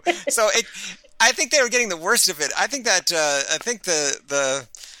going to do? So I think they were getting the worst of it. I think that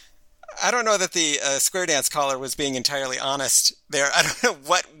I don't know that the square dance caller was being entirely honest there. I don't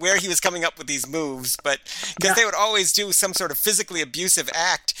know where he was coming up with these moves, but because they would always do some sort of physically abusive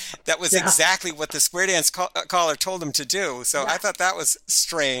act that was exactly what the square dance caller told them to do. So I thought that was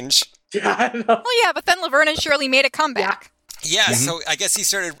strange. Yeah, but then Laverne and Shirley made a comeback. Yeah, so I guess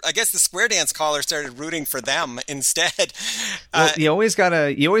the square dance caller started rooting for them instead. Well, you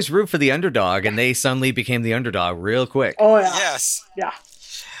always root for the underdog, and they suddenly became the underdog real quick. Oh yeah. Yes. Yeah.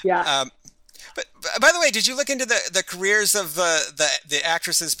 Yeah. But by the way, did you look into the careers of the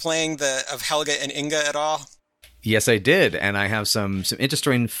actresses playing of Helga and Inga at all? Yes, I did, and I have some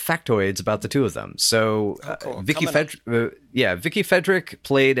interesting factoids about the two of them. So, cool. Vicky Fedrick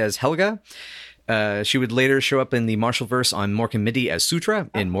played as Helga. She would later show up in the Marshallverse on Mork and Mindy as Sutra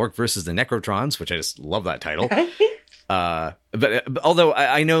in Mork versus the Necrotrons, which I just love that title. But although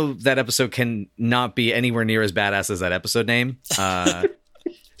I know that episode can not be anywhere near as badass as that episode name.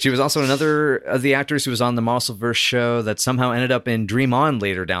 She was also another of the actors who was on the Marshallverse show that somehow ended up in Dream On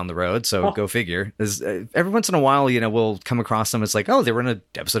later down the road. So go figure. Every once in a while, we'll come across them. It's they were in an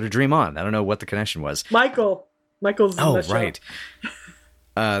episode of Dream On. I don't know what the connection was. Michael's in the show. Right.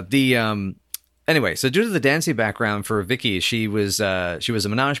 Anyway, so due to the dancing background for Vicky, she was a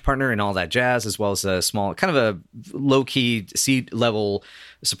menage partner and all that jazz, as well as a small, kind of a low-key C-level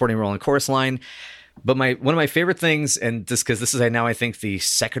supporting role in chorus line. But one of my favorite things, and because this is now I think the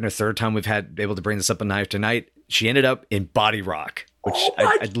second or third time we've had able to bring this up on Knife Tonight, she ended up in Body Rock, which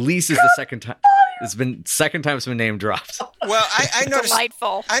at least is the second time. Second time it's been name dropped. Well, I noticed.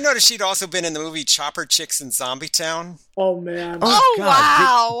 Delightful. I noticed she'd also been in the movie Chopper Chicks in Zombie Town. Oh man! Oh God.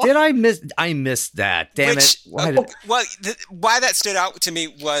 Wow! Did I miss? I missed that. Damn it! Why that stood out to me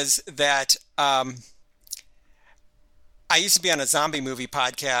was that I used to be on a zombie movie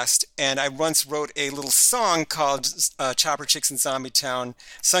podcast, and I once wrote a little song called Chopper Chicks in Zombie Town,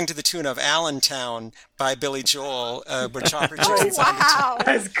 sung to the tune of Allentown by Billy Joel, where Chopper Chicks in Zombie Town.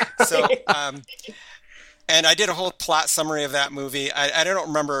 That's great. So, and I did a whole plot summary of that movie. I don't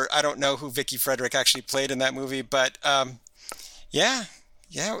remember, I don't know who Vicky Frederick actually played in that movie, but it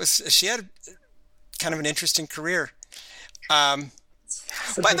was, she had kind of an interesting career.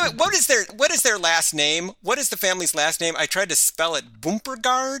 By the way, what is their last name? What is the family's last name? I tried to spell it.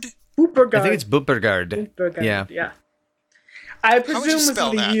 Bumpergard? Bumpergard. I think it's Bumpergard. Yeah. I presume it's with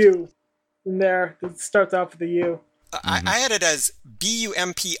a U in there. It starts off with a U. I had it as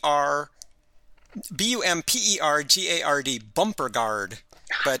Bumpergard, Bumpergard.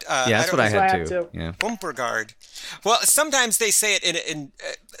 But that's what I had too. Yeah. Bumpergard. Well, sometimes they say it in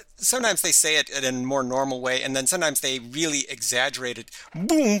a more normal way, and then sometimes they really exaggerate it.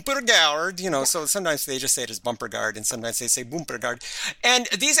 Bumpergard, so sometimes they just say it as Bumpergard, and sometimes they say Bumpergard. And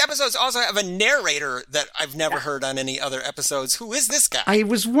these episodes also have a narrator that I've never heard on any other episodes. Who is this guy? I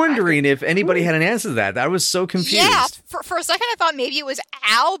was wondering if anybody had an answer to that. I was so confused. Yeah, for a second I thought maybe it was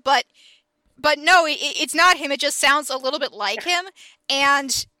Al, but no, it's not him. It just sounds a little bit like him.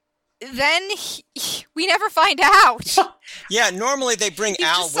 And then we never find out. Yeah, normally they bring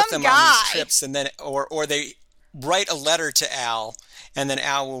Al with them on these trips, and then or they write a letter to Al, and then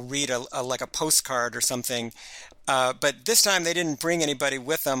Al will read like a postcard or something. But this time they didn't bring anybody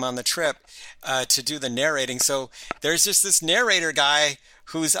with them on the trip to do the narrating. So there's just this narrator guy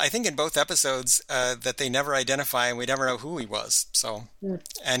who's, I think, in both episodes that they never identify, and we never know who he was. So,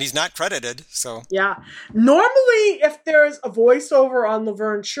 and he's not credited. So yeah, normally if there's a voiceover on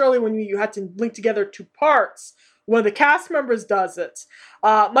Laverne and Shirley, when you had to link together two parts, one of the cast members does it.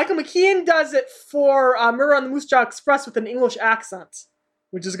 Michael McKean does it for Murder on the Moose Jaw Express with an English accent,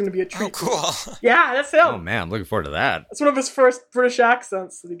 which is going to be a treat. Oh, cool. Yeah, that's him. Oh, man, I'm looking forward to that. It's one of his first British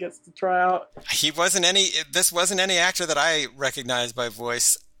accents that he gets to try out. This wasn't any actor that I recognized by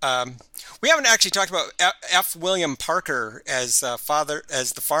voice. We haven't actually talked about F. William Parker as the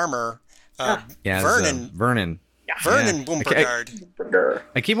farmer. Vernon. Vernon. Vernon Bumpergard.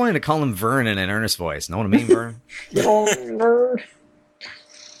 I keep wanting to call him Vern in an earnest voice. Know what I mean, Vern?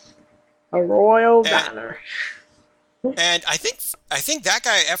 A royal banner. And I think that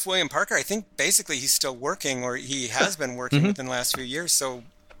guy, F. William Parker, I think basically he's still working, or he has been working within the last few years. So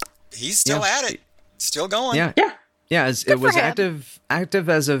he's still at it, still going. Yeah. It was active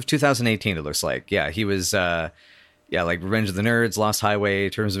as of 2018. It looks like. Yeah, he was. Like Revenge of the Nerds, Lost Highway,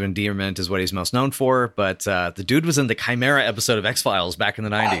 Terms of Endearment is what he's most known for. But the dude was in the Chimera episode of X-Files back in the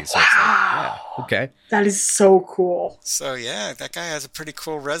 90s. So wow. Okay. That is so cool. So yeah, that guy has a pretty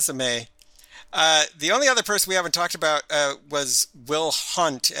cool resume. The only other person we haven't talked about was Will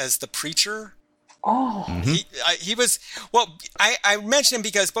Hunt as the preacher. Oh. He was... Well, I mentioned him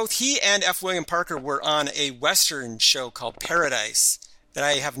because both he and F. William Parker were on a Western show called Paradise that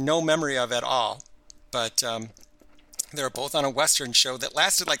I have no memory of at all. But they were both on a Western show that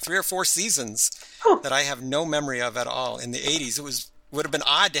lasted like 3 or 4 seasons that I have no memory of at all in the 80s. It would have been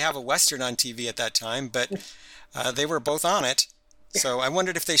odd to have a Western on TV at that time, but they were both on it. So I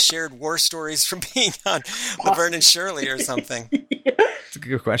wondered if they shared war stories from being on Laverne and Shirley or something. It's a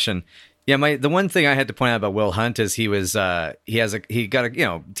good question. Yeah, the one thing I had to point out about Will Hunt is he got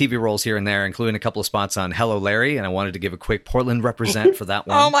TV roles here and there, including a couple of spots on Hello Larry, and I wanted to give a quick Portland represent for that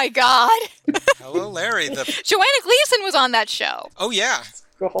one. Oh my God! Hello Larry. Joanna Gleason was on that show. Oh yeah,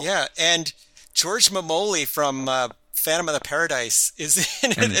 cool. Yeah, and George Mamoli from Phantom of the Paradise is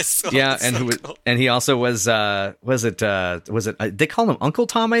in it as well. Yeah, and cool. And he also was it they call him Uncle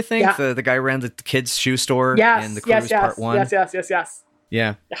Tom, I think, the guy who ran the kids' shoe store in The Cruise Part 1.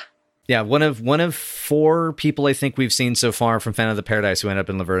 Yes. Yeah, one of 4 people I think we've seen so far from Phantom of the Paradise who end up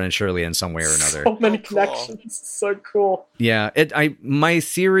in Laverne and Shirley in some way or another. So many connections. So cool. Yeah, my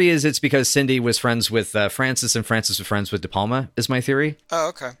theory is it's because Cindy was friends with Francis, and Francis was friends with De Palma, is my theory. Oh,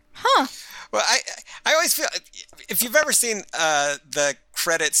 okay. Huh. Well, I always feel, if you've ever seen the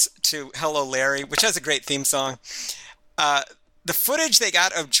credits to Hello Larry, which has a great theme song, the footage they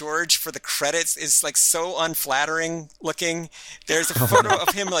got of George for the credits is like so unflattering looking. There's a photo of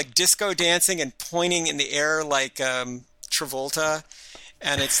him like disco dancing and pointing in the air like Travolta.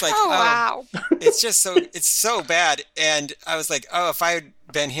 And it's like, wow. It's so bad. And I was like, if I had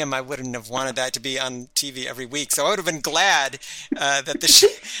been him, I wouldn't have wanted that to be on TV every week. So I would have been glad that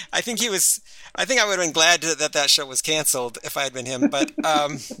I think I would have been glad that show was canceled if I had been him. But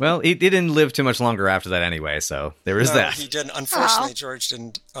well, he didn't live too much longer after that anyway. So there is that. He didn't. Unfortunately, George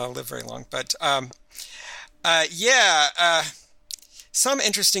didn't live very long. But some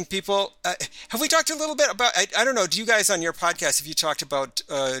interesting people. Have we talked a little bit about? I don't know. Do you guys on your podcast have you talked about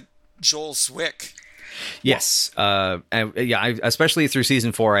Joel Zwick? Yes. Especially through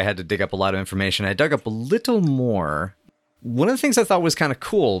season 4, I had to dig up a lot of information. I dug up a little more. One of the things I thought was kind of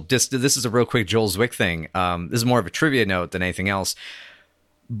cool, this is a real quick Joel Zwick thing. This is more of a trivia note than anything else.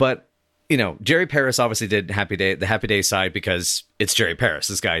 But, Jerry Paris obviously did the Happy Days side because it's Jerry Paris.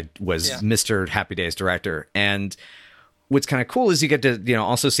 This guy was Mr. Happy Days director. And what's kind of cool is you get to,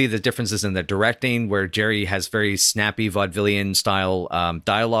 also see the differences in the directing, where Jerry has very snappy vaudevillian style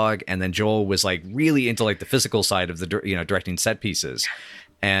dialogue, and then Joel was like really into like the physical side of the directing set pieces.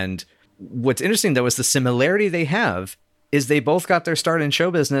 And what's interesting though is the similarity they have is they both got their start in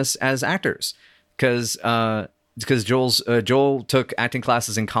show business as actors, because Joel took acting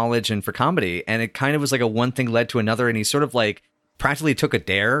classes in college and for comedy, and it kind of was like a one thing led to another, and he sort of like practically took a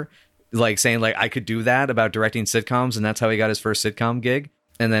dare, like saying like I could do that about directing sitcoms, and that's how he got his first sitcom gig.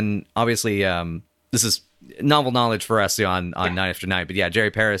 And then obviously this is novel knowledge for us on Night After Night, but yeah,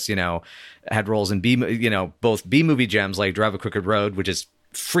 Jerry Paris had roles in both B movie gems like Drive a Crooked Road, which is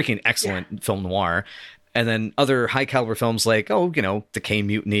freaking excellent film noir, and then other high caliber films like The K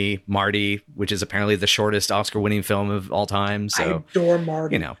Mutiny, Marty, which is apparently the shortest Oscar winning film of all time. So I adore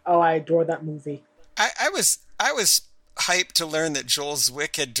Marty. I adore that movie. I was hyped to learn that Joel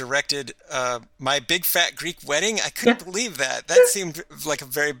Zwick had directed My Big Fat Greek Wedding. I couldn't believe that. That seemed like a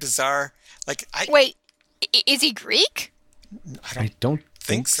very bizarre. Wait, is he Greek? I don't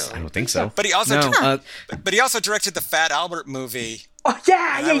think so. I don't think so. But he also but he also directed the Fat Albert movie. Oh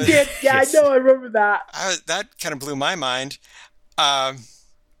yeah, he did. Yeah, yes. I know. I remember that. That kind of blew my mind.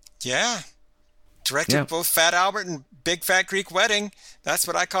 Directed both Fat Albert and Big Fat Greek Wedding. That's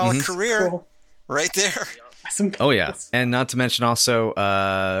what I call a career, right there. Oh yeah, and not to mention also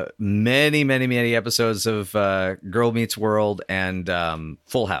many episodes of Girl Meets World and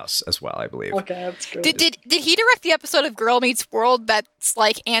Full House as well, I believe. Okay, that's good. Did he direct the episode of Girl Meets World that's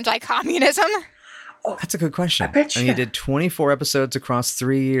like anti-communism? Oh, that's a good question. I bet you. And he did 24 episodes across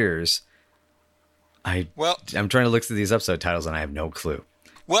 3 years. I'm trying to look through these episode titles and I have no clue.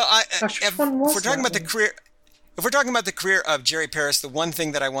 Well, if we're talking about the career of Jerry Paris, the one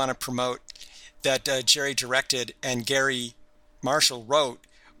thing that I want to promote that Jerry directed and Gary Marshall wrote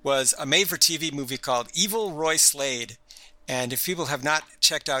was a made-for-TV movie called Evil Roy Slade. And if people have not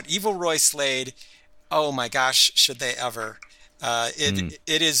checked out Evil Roy Slade, oh my gosh, should they ever? It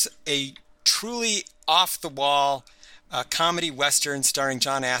is a truly off-the-wall comedy western starring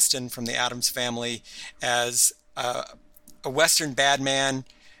John Astin from the Addams Family as a western bad man,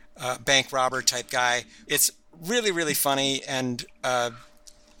 bank robber type guy. It's really, really funny, and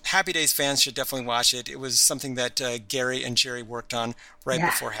Happy Days fans should definitely watch it. It was something that Gary and Jerry worked on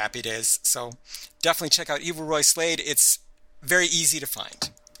before Happy Days. So definitely check out Evil Roy Slade. It's very easy to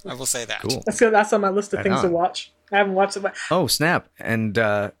find. I will say that. Cool. That's good. That's on my list of things to watch. I haven't watched it. But... Oh, snap. And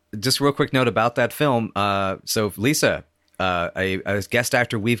just a real quick note about that film. So Lisa, a guest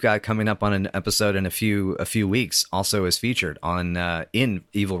actor we've got coming up on an episode in a few weeks also is featured on in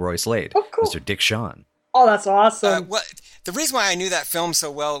Evil Roy Slade. Oh, cool. Mr. Dick Shawn. Oh, that's awesome. The reason why I knew that film so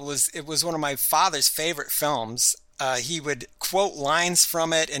well was it was one of my father's favorite films. He would quote lines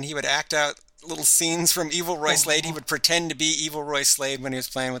from it, and he would act out little scenes from Evil Roy Slade. He would pretend to be Evil Roy Slade when he was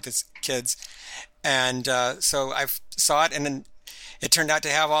playing with his kids. And so I saw it, and then it turned out to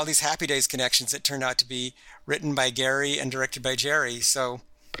have all these Happy Days connections. It turned out to be written by Gary and directed by Jerry. So,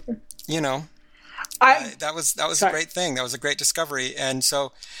 that was a great thing. That was a great discovery. And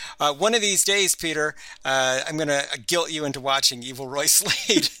so one of these days, Peter, I'm going to guilt you into watching Evil Roy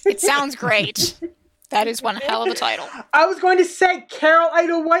Slade. It sounds great. That is one hell of a title. I was going to say Carol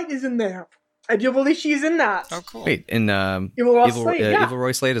Ida White is in there. I do believe she's in that. Oh, cool. Wait, in Evil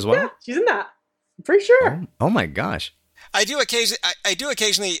Roy Slade as well? Yeah, she's in that. I'm pretty sure. Oh my gosh. I do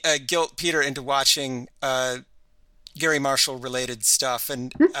occasionally guilt Peter into watching Gary Marshall related stuff,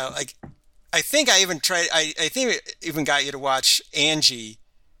 and I think I even got you to watch Angie,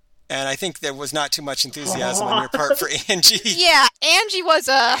 and I think there was not too much enthusiasm on your part for Angie. Yeah, Angie was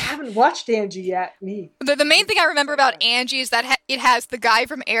I haven't watched Angie yet. Me. The main thing I remember about Angie is that it has the guy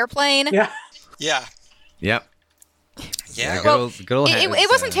from Airplane. Yeah. Yeah. Yep. Yeah. Well, good old it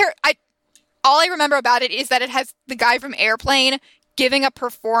wasn't terrible. All I remember about it is that it has the guy from Airplane giving a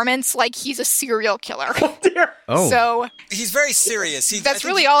performance like he's a serial killer. Oh, dear. Oh. So he's very serious. That's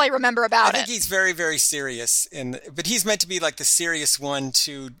really all I remember about it. I think he's very, very serious, but he's meant to be like the serious one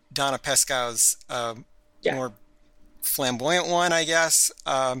to Donna Pescow's more flamboyant one, I guess.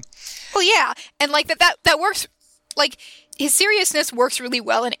 Well, yeah, and like that works. Like his seriousness works really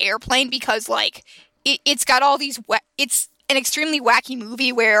well in Airplane because like it's got all these. It's an extremely wacky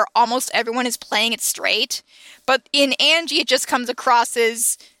movie where almost everyone is playing it straight. But in Angie, it just comes across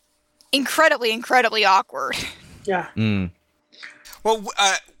as incredibly, incredibly awkward. Yeah. Mm. Well,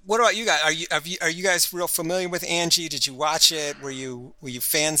 what about you guys? Are you guys real familiar with Angie? Did you watch it? Were you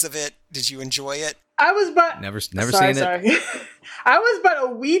fans of it? Did you enjoy it? I was but never seen it. I was but a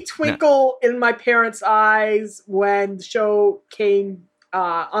wee twinkle in my parents' eyes when the show came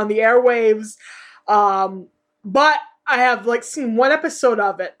on the airwaves. But I have like seen one episode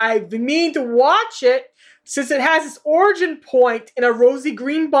of it. I've been meaning to watch it since it has its origin point in a Rosie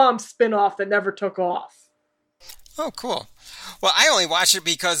Greenbaum spinoff that never took off. Oh, cool. Well, I only watched it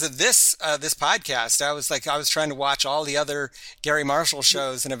because of this podcast. I was trying to watch all the other Gary Marshall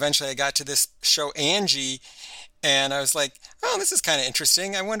shows, and eventually I got to this show, Angie, and I was like, oh, this is kind of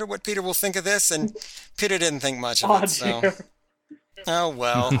interesting. I wonder what Peter will think of this, and Peter didn't think much of it. So. Oh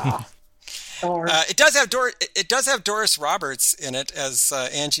well. It does have Doris Roberts in it as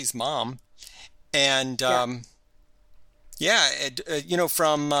Angie's mom, and from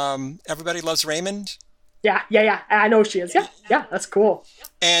Everybody Loves Raymond. Yeah. I know she is. Yeah, that's cool.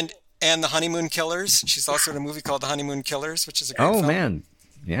 And The Honeymoon Killers. She's also in a movie called The Honeymoon Killers, which is a great film. Oh, man.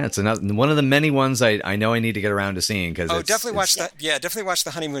 Yeah, it's one of the many ones I know I need to get around to seeing. Definitely watch that. Yeah, definitely watch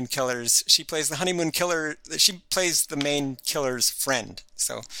The Honeymoon Killers. She plays the honeymoon killer. She plays the main killer's friend.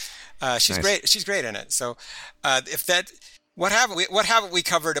 So she's nice. Great. She's great in it. So what haven't we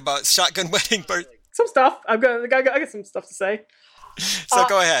covered about Shotgun Wedding? Some stuff. I got some stuff to say. So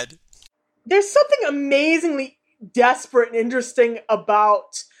go ahead. There's something amazingly desperate and interesting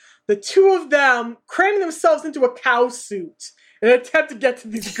about the two of them cramming themselves into a cow suit in an attempt to get to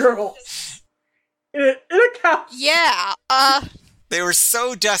these girls. In a cow suit. Yeah. They were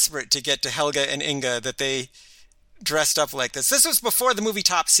so desperate to get to Helga and Inga that they dressed up like this. This was before the movie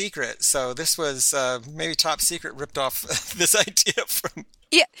Top Secret, so this was maybe Top Secret ripped off this idea from...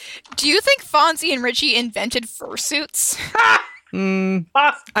 Yeah. Do you think Fonzie and Richie invented fursuits?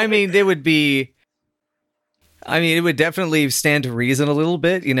 I mean, it would definitely stand to reason a little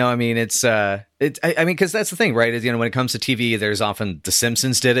bit. Because that's the thing, right? Is, when it comes to TV, there's often The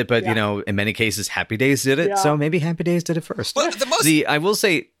Simpsons did it, but, in many cases, Happy Days did it. Yeah. So maybe Happy Days did it first. Well, I was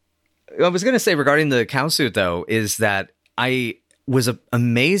going to say regarding the cow suit, though, is that I was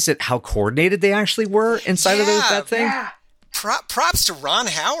amazed at how coordinated they actually were inside of that thing. Yeah. Props to Ron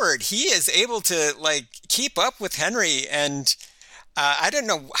Howard. He is able to, keep up with Henry, and... I didn't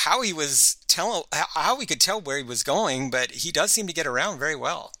know how he could tell where he was going, but he does seem to get around very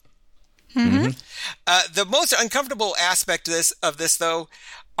well. Mm-hmm. The most uncomfortable aspect of this, though,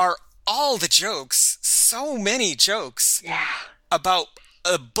 are all the jokes. So many jokes about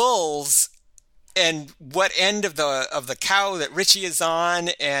bulls and what end of the cow that Richie is on,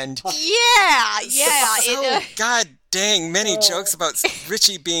 and God dang, many jokes about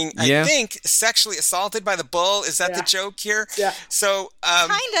Richie being, I think, sexually assaulted by the bull. Is that the joke here? Yeah. So,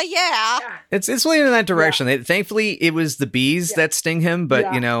 kinda, yeah. It's leaning in that direction. Yeah. Thankfully, it was the bees that sting him, but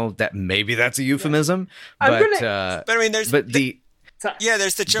that maybe that's a euphemism. But I mean, there's the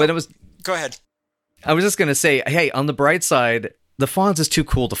joke. But it was. Go ahead. I was just gonna say, hey, on the bright side, the Fonz is too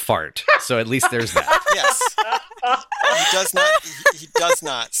cool to fart, so at least there's that. Yes, he does not. He does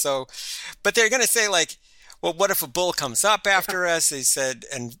not. So, but they're gonna say well, what if a bull comes up after us? He said,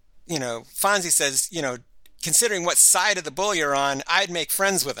 and Fonzie says, considering what side of the bull you're on, I'd make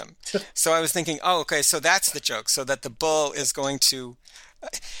friends with him. So I was thinking, oh, okay, so that's the joke. So that the bull is going to.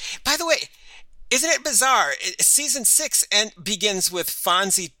 By the way, isn't it bizarre? Season 6 begins with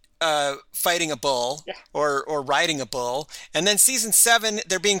Fonzie fighting a bull or riding a bull, and then season 7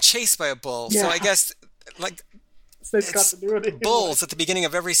 they're being chased by a bull. So I guess it's bulls at the beginning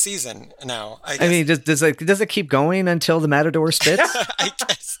of every season now. I mean, does it keep going until the Matador spits? I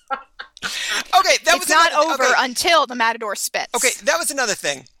guess. Okay, it's not over until the Matador spits. Okay, that was another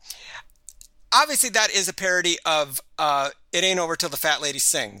thing. Obviously, that is a parody of "It Ain't Over Till the Fat Lady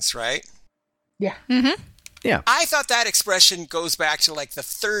Sings," right? Yeah. Mm-hmm. Yeah. I thought that expression goes back to the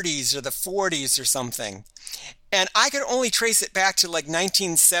 30s or the 40s or something, and I could only trace it back to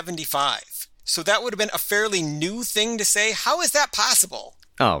 1975. So that would have been a fairly new thing to say. How is that possible?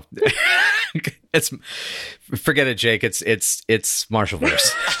 Oh, forget it, Jake. It's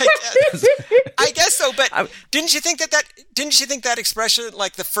Marshallverse. I guess so. But didn't you think that expression,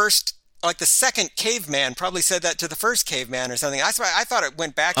 the second caveman probably said that to the first caveman or something? That's why I thought it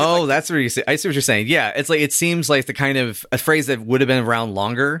went back. To that's what you say. I see what you're saying. Yeah, it's it seems like the kind of a phrase that would have been around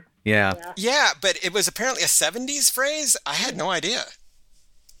longer. Yeah. Yeah, but it was apparently a 70s phrase. I had no idea.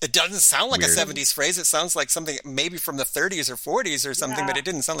 It doesn't sound like weird. A 70s phrase. It sounds like something maybe from the 30s or 40s or something, but it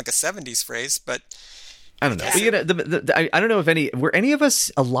didn't sound like a 70s phrase. But I don't know. I don't know if were any of us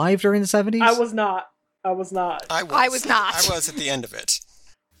alive during the 70s? I was not. I was not. I was at the end of it.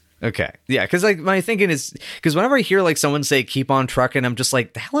 Okay. Yeah, because like my thinking is because whenever I hear like someone say "keep on trucking," I'm just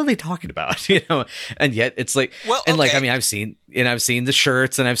like, the hell are they talking about? And yet it's like, like I mean, I've seen the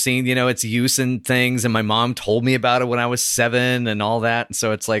shirts and I've seen its use in things, and my mom told me about it when I was 7 and all that. And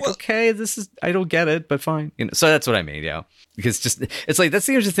so it's like, okay, I don't get it, but fine. So that's what I mean. Yeah, because just it's like that's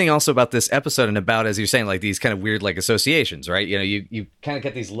the interesting thing also about this episode and about, as you're saying, like these kind of weird like associations, right? You kind of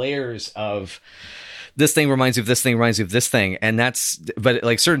get these layers of. This thing reminds you of this thing, reminds you of this thing. And but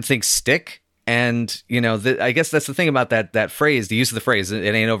like certain things stick. And, I guess that's the thing about that phrase, the use of the phrase,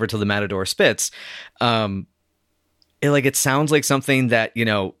 it ain't over till the matador spits. It sounds like something that,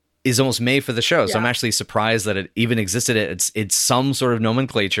 is almost made for the show. So I'm actually surprised that it even existed. It's some sort of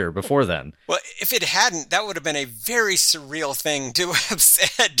nomenclature before then. Well, if it hadn't, that would have been a very surreal thing to have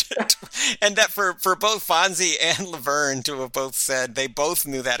said. And that for both Fonzie and Laverne to have both said, they both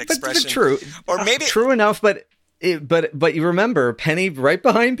knew that expression. But true. Or maybe true enough, but you remember Penny, right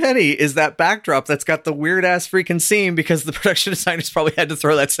behind Penny is that backdrop that's got the weird ass freaking scene because the production designers probably had to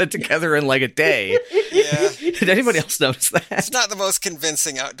throw that set together in like a day. Yeah. Did anybody else notice that? It's not the most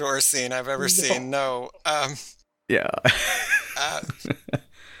convincing outdoor scene I've ever seen. No. Yeah.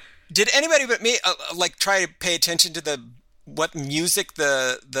 Did anybody but me try to pay attention to what music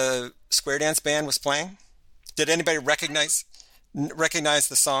the square dance band was playing? Did anybody recognize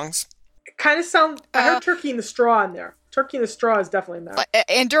the songs? It kind of sounds. I heard Turkey in the Straw in there. Turkey in the Straw is definitely in there.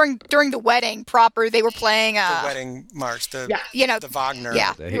 And during the wedding proper, they were playing the wedding march, the Wagner,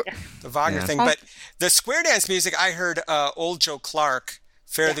 the Wagner thing. But the square dance music, I heard Old Joe Clark,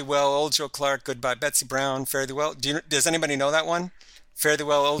 Fare Thee Well, Old Joe Clark, Goodbye Betsy Brown, Fare Thee Well. Does anybody know that one? Fare Thee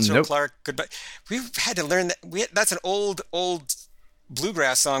Well, Old Joe Clark, Goodbye. We had to learn that. That's an old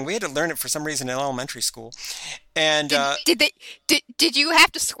bluegrass song. We had to learn it for some reason in elementary school. And did you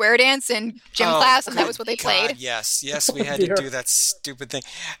have to square dance in gym class, and that was what they played? Yes, we had to do that stupid thing.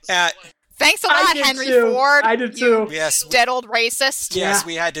 Thanks a lot, Henry Ford. I did too. Yes, dead old racist. Yes,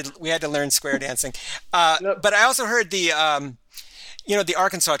 we had to learn square dancing. But I also heard the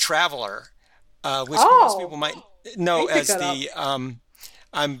Arkansas Traveler, which most people might know as the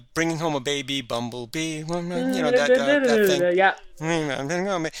I'm bringing home a baby bumblebee. That thing. Yeah.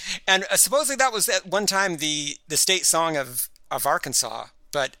 And supposedly that was at one time the state song of Arkansas.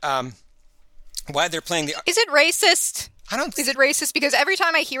 But why they're playing the... Is it racist? Is it racist? Because every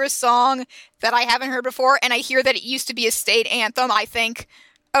time I hear a song that I haven't heard before and I hear that it used to be a state anthem, I think...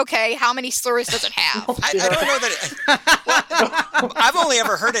 Okay, how many slurs does it have? I don't know that. I've only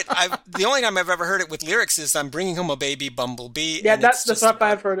ever heard it. The only time I've ever heard it with lyrics is "I'm bringing home a baby bumblebee." Yeah, that's what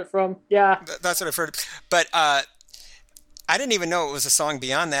I've heard it from. Yeah, that's what I've heard. But I didn't even know it was a song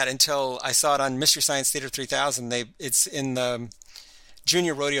beyond that until I saw it on Mystery Science Theater 3000. It's in the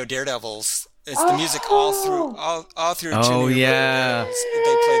Junior Rodeo Daredevils. It's the music all through. Oh yeah, they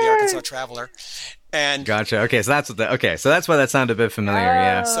play the Arkansas Traveler. And gotcha. Okay, so that's why that sounded a bit familiar.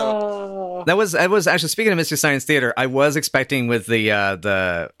 Yeah. So I was actually, speaking of Mystery Science Theater, I was expecting with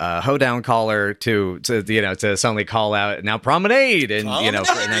the hoedown caller to suddenly call out now promenade and and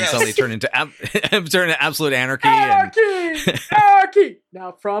then suddenly turn into absolute anarchy. Anarchy.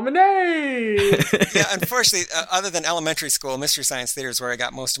 Now promenade. Yeah, unfortunately, other than elementary school, Mystery Science Theater is where I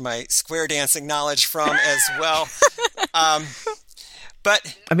got most of my square dancing knowledge from as well.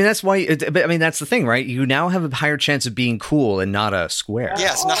 But I mean, that's why. But I mean, that's the thing, right? You now have a higher chance of being cool and not a square.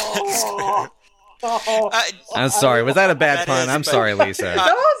 Yes, not a square. I'm sorry. Was that a bad pun? I'm sorry, Lisa.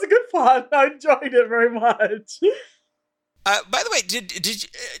 That was a good pun. I enjoyed it very much. By the way, did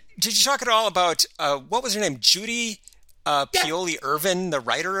you talk at all about what was her name? Judy Pioli Irvin, the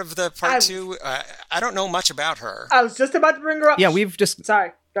writer of the part 2. I don't know much about her. I was just about to bring her up. Yeah, we've just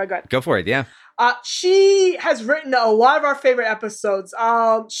sorry. Go ahead. Go for it. Yeah. She has written a lot of our favorite episodes.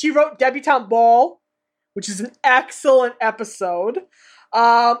 She wrote Debutante Ball, which is an excellent episode.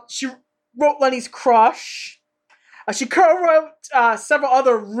 She wrote Lenny's Crush. She co-wrote several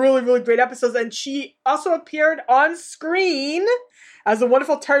other really, really great episodes, and she also appeared on screen as the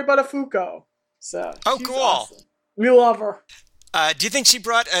wonderful Terry Buttafuoco. So, cool! Awesome. We love her. Do you think she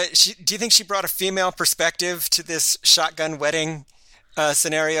brought a female perspective to this shotgun wedding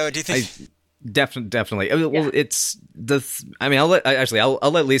scenario? Do you think? Definitely. Well, it's I'll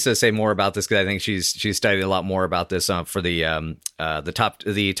let Lisa say more about this because I think she's studied a lot more about this for the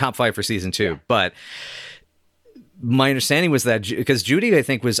top 5 for season 2. Yeah. But my understanding was that because Judy, I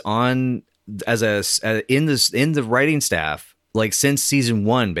think, was on as in the writing staff like since season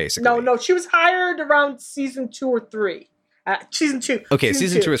 1, basically. No, she was hired around season 2 or 3. Season 2. Okay,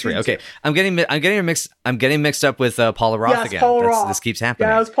 season 2 or 3. Okay, I'm getting mixed up with Paula Roth again. Paula Roth. This keeps happening.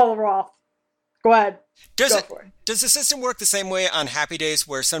 Yeah, it was Paula Roth. Go ahead. Does the system work the same way on Happy Days,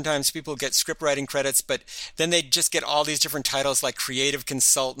 where sometimes people get script writing credits, but then they just get all these different titles like creative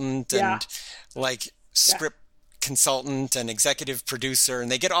consultant and like script consultant and executive producer,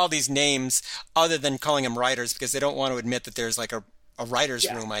 and they get all these names other than calling them writers because they don't want to admit that there's like a writer's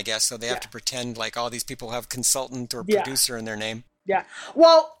room, I guess. So they have to pretend like all these people have consultant or producer in their name. Yeah.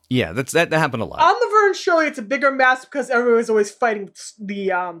 Well. Yeah, that happened a lot. On Laverne and Shirley, it's a bigger mess because everyone was always fighting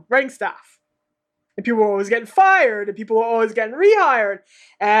the writing staff. And people were always getting fired, and people were always getting rehired.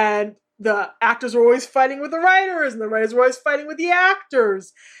 And the actors were always fighting with the writers, and the writers were always fighting with the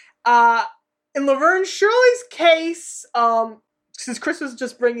actors. In Laverne and Shirley's case, since Chris was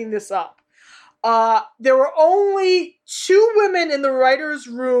just bringing this up, there were only 2 women in the writer's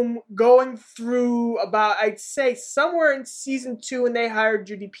room going through about, I'd say, somewhere in season 2, and they hired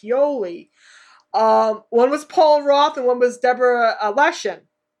Judy Pioli. One was Paul Roth, and one was Deborah Leshin.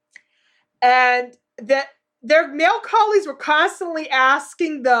 And that their male colleagues were constantly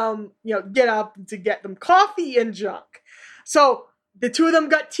asking them, get up to get them coffee and junk. So the 2 of them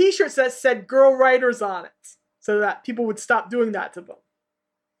got T-shirts that said "Girl Writers" on it, so that people would stop doing that to them.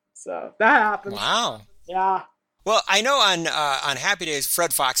 So that happened. Wow. Yeah. Well, I know on Happy Days,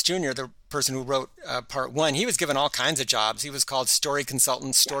 Fred Fox Jr., the person who wrote part 1, he was given all kinds of jobs. He was called story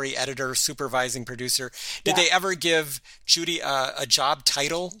consultant, story editor, supervising producer. Did they ever give Judy a job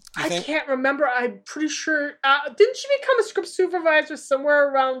title, do you think? Can't remember. I'm pretty sure. Didn't she become a script supervisor somewhere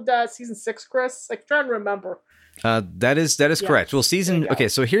around season 6, Chris? I'm trying to remember. That is correct. Well,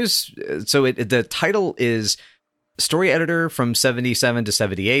 the title is story editor from 77 to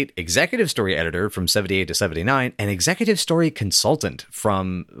 78, executive story editor from 78 to 79, and executive story consultant for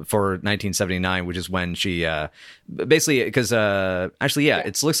 1979, which is when she basically, because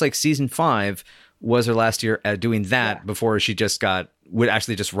it looks like season 5 was her last year doing that before she would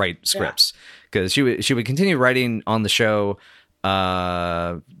actually just write scripts, because she would continue writing on the show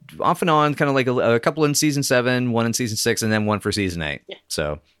off and on, kind of like a couple in season 7, one in season 6, and then one for season 8.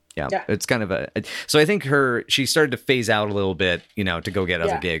 So it's kind of so I think she started to phase out a little bit, to go get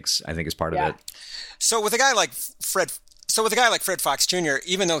other gigs, I think is part of it. So with a guy like Fred Fox Jr.,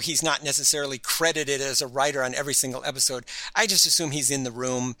 even though he's not necessarily credited as a writer on every single episode, I just assume he's in the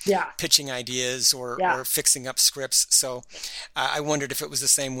room pitching ideas or fixing up scripts. So I wondered if it was the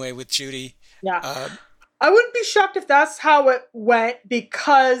same way with Judy. Yeah. I wouldn't be shocked if that's how it went,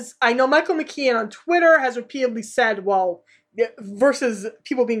 because I know Michael McKean on Twitter has repeatedly said, well, versus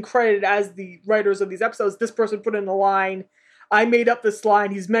people being credited as the writers of these episodes, this person put in a line, I made up this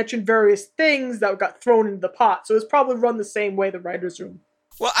line, he's mentioned various things that got thrown into the pot. So it's probably run the same way, the writer's room.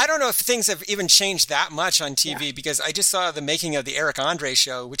 Well, I don't know if things have even changed that much on TV, because I just saw the making of the Eric Andre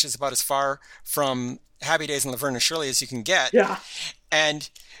show, which is about as far from Happy Days and Laverne and Shirley as you can get. Yeah. And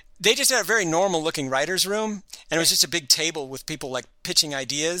they just had a very normal looking writer's room, and it was just a big table with people like pitching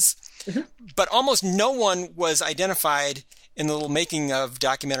ideas. Mm-hmm. But almost no one was identified in the little making of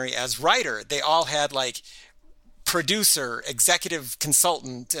documentary as writer. They all had like producer, executive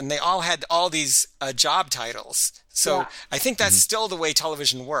consultant, and they all had all these job titles. So I think that's still the way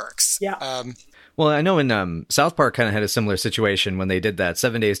television works. Yeah. Well, I know in South Park kind of had a similar situation when they did that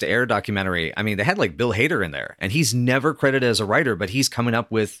 7 Days to Air documentary. I mean, they had like Bill Hader in there, and he's never credited as a writer, but he's coming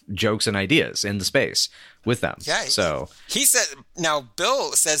up with jokes and ideas in the space with them. Yeah. So he said, now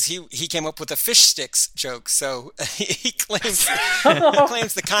Bill says he came up with a fish sticks joke. So he claims the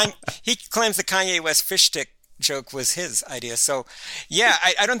Kanye West fish stick joke was his idea. So yeah,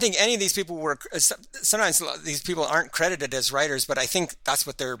 I don't think any of these people were, sometimes these people aren't credited as writers, but I think that's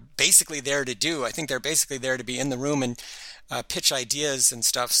what they're basically there to do. I think they're basically there to be in the room and pitch ideas and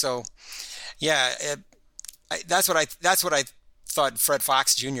stuff. So yeah, that's what I thought Fred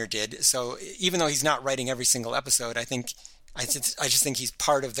Fox Jr. did. So even though he's not writing every single episode, I just think he's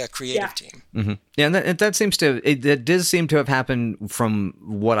part of the creative team. Mm-hmm. Yeah, and that does seem to have happened from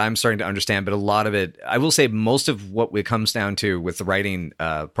what I'm starting to understand. But a lot of it, I will say, most of what it comes down to with the writing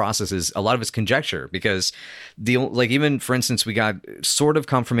process is a lot of it's conjecture. Because even for instance, we got sort of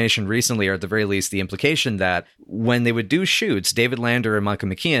confirmation recently, or at the very least, the implication that when they would do shoots, David Lander and Michael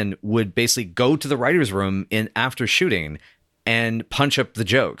McKean would basically go to the writer's room after shooting and punch up the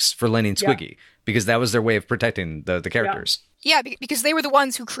jokes for Lenny and Squiggy. Because that was their way of protecting the characters. Yeah, because they were the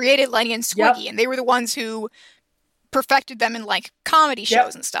ones who created Lenny and Squiggy, and they were the ones who perfected them in, like, comedy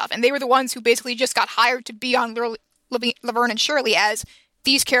shows and stuff. And they were the ones who basically just got hired to be on Laverne and Shirley as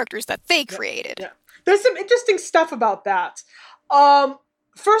these characters that they created. Yeah. There's some interesting stuff about that.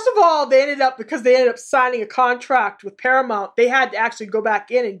 First of all, because they ended up signing a contract with Paramount, they had to actually go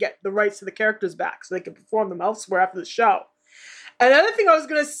back in and get the rights to the characters back so they could perform them elsewhere after the show. Another thing I was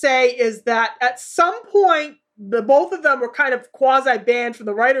going to say is that at some point, the both of them were kind of quasi-banned from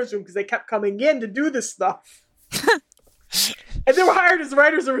the writer's room because they kept coming in to do this stuff. And they were hired as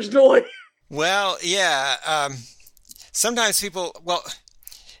writers originally. Well, yeah. Sometimes people,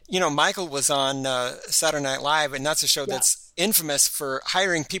 Michael was on Saturday Night Live, and that's a show that's infamous for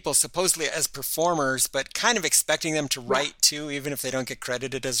hiring people supposedly as performers, but kind of expecting them to write too, even if they don't get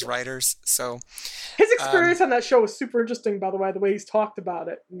credited as writers. So his experience on that show was super interesting, by the way he's talked about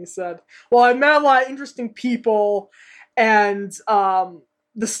it. And he said, well, I met a lot of interesting people, and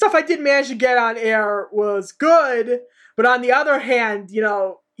the stuff I did manage to get on air was good, but on the other hand,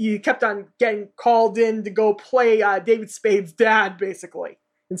 you kept on getting called in to go play David Spade's dad, basically,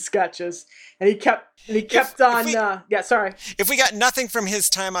 in sketches, and he kept on. Sorry. If we got nothing from his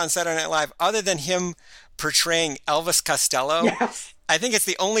time on Saturday Night Live other than him portraying Elvis Costello, I think it's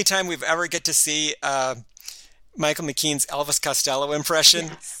the only time we've ever get to see Michael McKean's Elvis Costello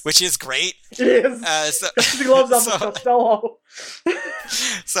impression, which is great. It is. He loves Elvis Costello.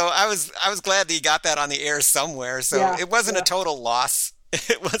 So I was glad that he got that on the air somewhere. So it wasn't a total loss.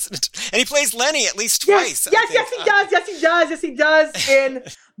 It wasn't, and he plays Lenny at least twice. Yes, he does. In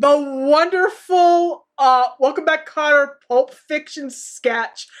the wonderful Welcome Back, Kotter Pulp Fiction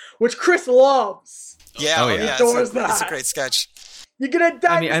sketch, which Chris loves. Yeah, adores that. It's a great sketch. You're gonna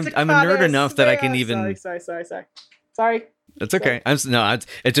die. I mean, I'm a nerd enough that I can even. Sorry. It's okay.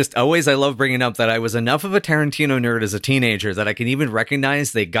 It's just always I love bringing up that I was enough of a Tarantino nerd as a teenager that I can even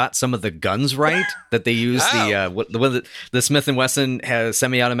recognize they got some of the guns right that they used. The Smith & Wesson has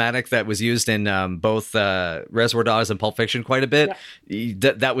semi-automatic that was used in both Reservoir Dogs and Pulp Fiction quite a bit.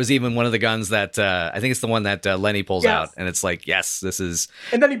 Yeah. That was even one of the guns that I think it's the one that Lenny pulls out, and it's like, yes, this is.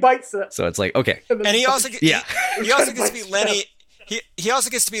 And then he bites it. So it's like, okay. And he also gets to be Lenny. He also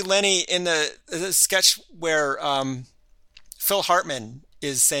gets to be Lenny in the sketch where Phil Hartman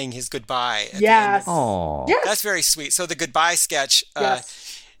is saying his goodbye. Yes. Oh, that's very sweet. So the goodbye sketch, I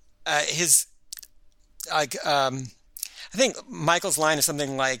think Michael's line is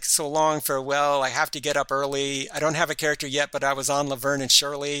something like, "So long, farewell. I have to get up early. I don't have a character yet, but I was on Laverne and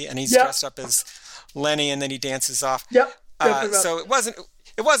Shirley," and he's dressed up as Lenny, and then he dances off. Yep. So it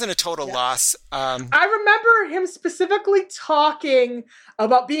wasn't a total loss. I remember him specifically talking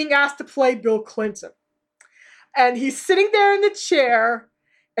about being asked to play Bill Clinton. And he's sitting there in the chair,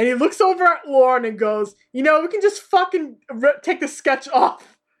 and he looks over at Lauren and goes, we can just fucking take the sketch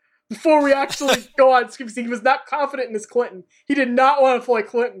off before we actually go on screen. He was not confident in his Clinton. He did not want to play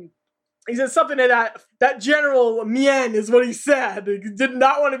Clinton. He said something to that General Mien is what he said. He did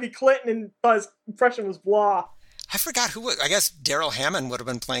not want to be Clinton, and thought his impression was blah. I forgot who. I guess Daryl Hammond would have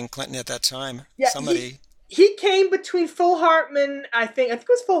been playing Clinton at that time. Yeah, somebody. He came between Phil Hartman, I think it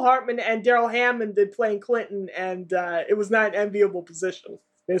was Phil Hartman and Daryl Hammond did playing Clinton, and it was not an enviable position,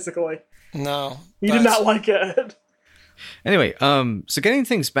 basically. No. He did not like it. Anyway, so getting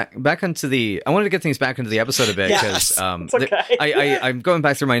things back onto I wanted to get things back into the episode a bit because I'm going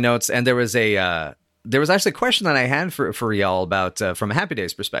back through my notes, and there was actually a question that I had for y'all about from a Happy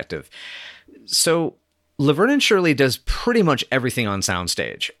Days perspective. So Laverne and Shirley does pretty much everything on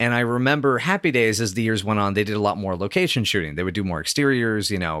soundstage. And I remember Happy Days, as the years went on, they did a lot more location shooting. They would do more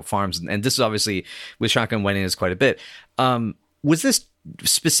exteriors, farms. And this is obviously with Shotgun Wedding is quite a bit. Was this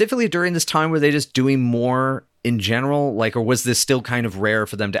specifically during this time where they just doing more in general? Or was this still kind of rare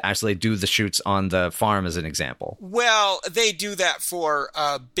for them to actually do the shoots on the farm as an example? Well, they do that for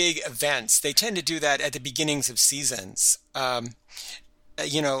big events. They tend to do that at the beginnings of seasons.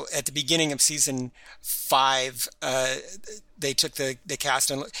 At the beginning of season 5, they took the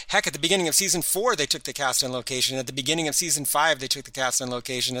cast on. Heck, at the beginning of season 4, they took the cast on location. At the beginning of season 5, they took the cast on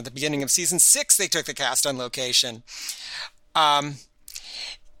location. At the beginning of season 6, they took the cast on location.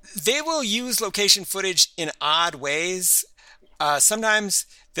 They will use location footage in odd ways. Sometimes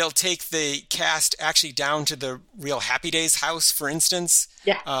they'll take the cast actually down to the real Happy Days house, for instance,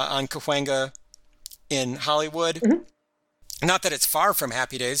 on Cahuenga in Hollywood. Mm-hmm. Not that it's far from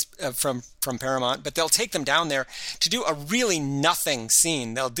Happy Days from Paramount, but they'll take them down there to do a really nothing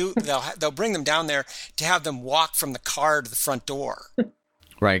scene. They'll bring them down there to have them walk from the car to the front door.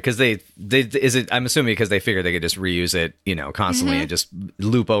 Right, because I'm assuming because they figure they could just reuse it, constantly and just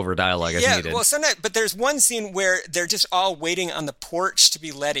loop over dialogue as needed. Yeah, well, sometimes, but there's one scene where they're just all waiting on the porch to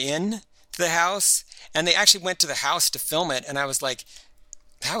be let in to the house, and they actually went to the house to film it, and I was like,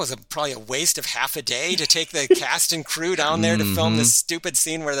 that was probably a waste of half a day to take the cast and crew down there to film this stupid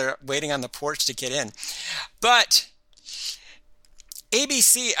scene where they're waiting on the porch to get in. But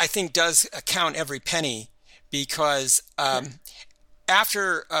ABC, I think, does count every penny because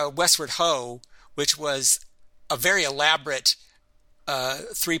after Westward Ho, which was a very elaborate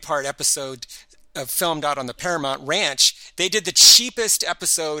 3-part episode filmed out on the Paramount Ranch. They did the cheapest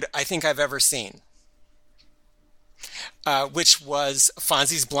episode I think I've ever seen, which was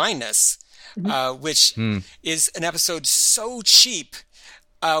Fonzie's blindness, which is an episode so cheap,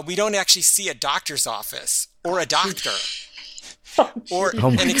 we don't actually see a doctor's office or a doctor. Or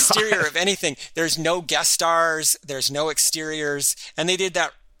an exterior of anything. There's no guest stars. There's no exteriors, and they did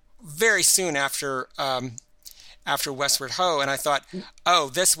that very soon after Westward Ho. And I thought, oh,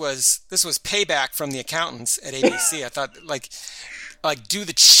 this was payback from the accountants at ABC. I thought like do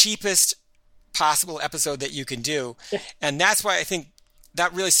the cheapest possible episode that you can do, and that's why I think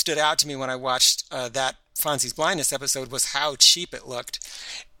that really stood out to me when I watched that Fonzie's blindness episode, was how cheap it looked,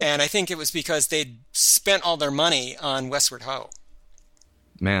 and I think it was because they'd spent all their money on Westward Ho.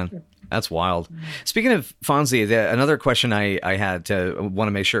 Man, that's wild. Speaking of Fonzie, another question I had to want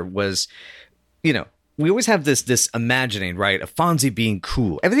to make sure was, we always have this imagining, right, of Fonzie being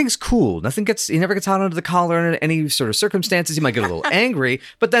cool. Everything's cool. He never gets hot under the collar under any sort of circumstances. He might get a little angry,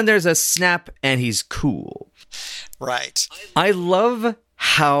 but then there's a snap and he's cool. Right. I love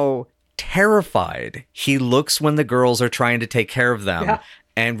how terrified he looks when the girls are trying to take care of them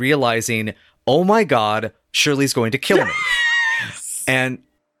and realizing, oh my God, Shirley's going to kill me. And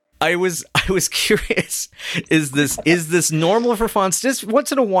I was curious, is this normal for Fonzie? Just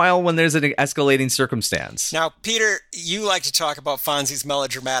once in a while when there's an escalating circumstance. Now, Peter, you like to talk about Fonzie's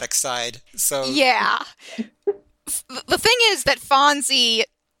melodramatic side, so yeah. The thing is that Fonzie,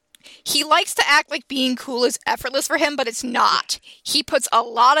 he likes to act like being cool is effortless for him, but it's not. He puts a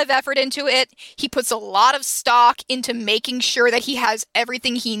lot of effort into it. He puts a lot of stock into making sure that he has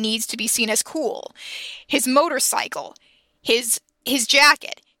everything he needs to be seen as cool. His motorcycle, his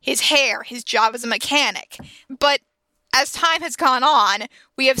jacket, his hair, his job as a mechanic. But as time has gone on,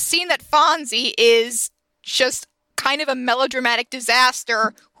 we have seen that Fonzie is just kind of a melodramatic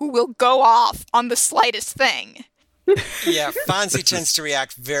disaster who will go off on the slightest thing. Yeah, Fonzie tends to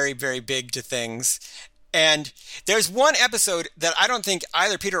react very, very big to things. And there's one episode that I don't think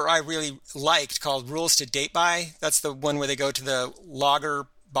either Peter or I really liked called Rules to Date By. That's the one where they go to the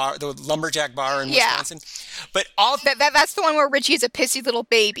bar, the lumberjack bar in Wisconsin. But that's the one where Richie is a pissy little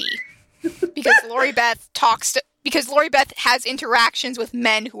baby because Lori Beth has interactions with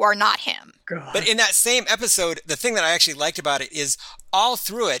men who are not him. God. But in that same episode, the thing that I actually liked about it is all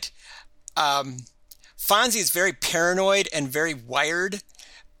through it, Fonzie is very paranoid and very wired,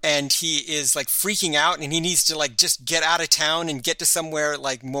 and he is like freaking out, and he needs to like just get out of town and get to somewhere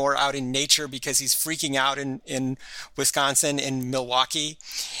like more out in nature because he's freaking out in Wisconsin, in Milwaukee.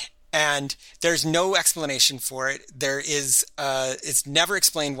 And there's no explanation for it. It's never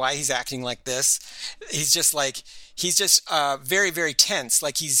explained why he's acting like this. He's just very, very tense.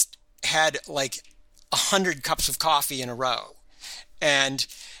 Like he's had like 100 cups of coffee in a row. And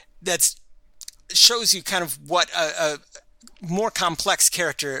that shows you kind of what a more complex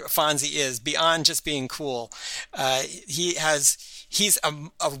character Fonzie is beyond just being cool. He's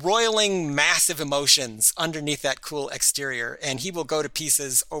a roiling mass of emotions underneath that cool exterior, and he will go to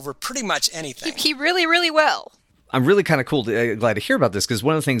pieces over pretty much anything. He really, really will. I'm really kind of glad to hear about this, because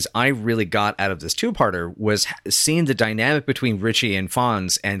one of the things I really got out of this two-parter was seeing the dynamic between Richie and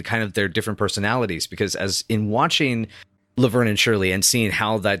Fonz and kind of their different personalities, because as in watching Laverne and Shirley and seeing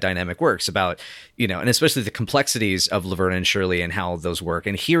how that dynamic works about, and especially the complexities of Laverne and Shirley and how those work,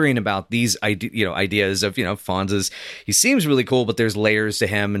 and hearing about these ideas of, Fonz he seems really cool, but there's layers to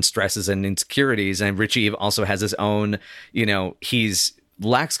him and stresses and insecurities. And Richie also has his own, he's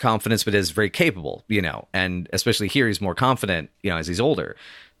lacks confidence, but is very capable, and especially here, he's more confident, as he's older.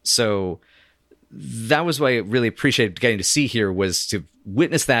 So that was what I really appreciated getting to see here, was to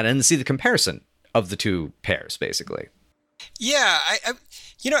witness that and see the comparison of the two pairs, basically. Yeah, I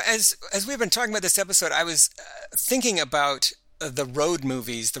as we've been talking about this episode, I was thinking about the road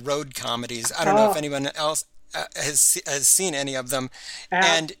movies, the road comedies. I don't know if anyone else has seen any of them.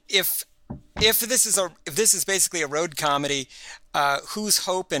 And if this is basically a road comedy, who's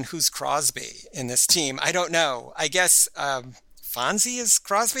Hope and who's Crosby in this team? I don't know. I guess Fonzie is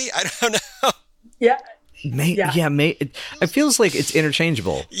Crosby. I don't know. Yeah. It feels like it's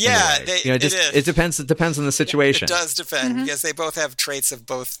interchangeable. Yeah, it is. It depends. It depends on the situation. It does depend, because they both have traits of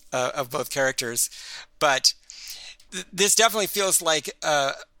both characters. But this definitely feels like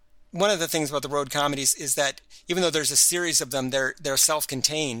one of the things about the road comedies is that even though there's a series of them, they're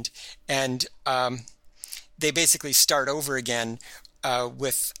self-contained, and they basically start over again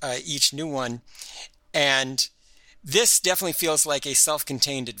with each new one. And this definitely feels like a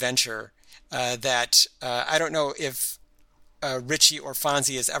self-contained adventure. That I don't know if Richie or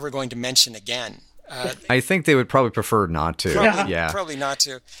Fonzie is ever going to mention again. I think they would probably prefer not to. Probably not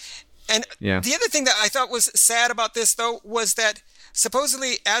to. And the other thing that I thought was sad about this, though, was that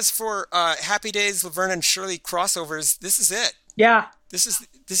supposedly, as for Happy Days, Laverne and Shirley crossovers, this is it. Yeah. This is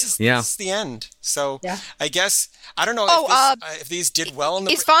the end. So I guess I don't know if these did well in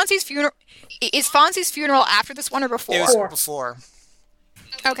the. Is Fonzie's funeral after this one or before? It was before.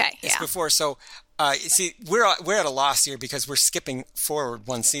 Okay, it's before. So you see, we're at a loss here because we're skipping forward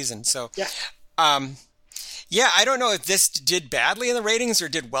one season. So I don't know if this did badly in the ratings or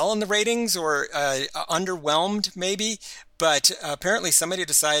did well in the ratings or underwhelmed maybe, but apparently somebody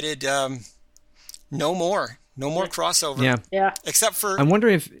decided no more crossover. Yeah. Except for I'm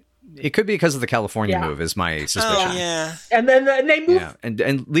wondering if it could be because of the California move is my suspicion. Oh, yeah. And then they move. Yeah.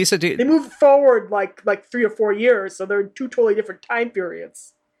 And Lisa, they move forward like 3 or 4 years, so they're in 2 totally different time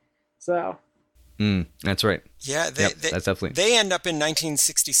periods. So. That's right. Yeah, that's definitely. They end up in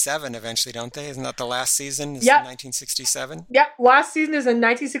 1967 eventually, don't they? Isn't that the last season? Is 1967? Yep, last season is in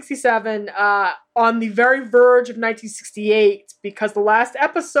 1967, on the very verge of 1968, because the last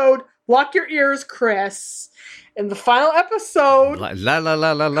episode, block your ears, Chris. In the final episode, Carmine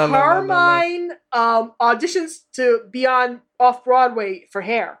auditions to be on off-Broadway for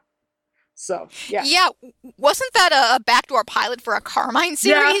Hair. So, yeah. Yeah, wasn't that a backdoor pilot for a Carmine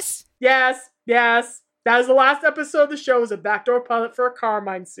series? Yes. That is the last episode of the show. Is a backdoor pilot for a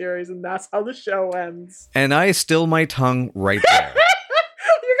Carmine series, and that's how the show ends. And I still my tongue right there.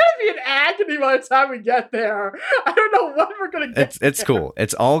 You're going to be in agony by the time we get there. I don't know what we're going to get. It's cool.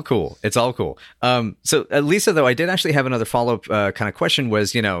 It's all cool. So Lisa, though, I did actually have another follow-up kind of question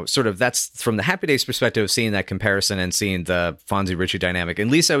was, sort of that's from the Happy Days perspective, seeing that comparison and seeing the Fonzie-Richie dynamic.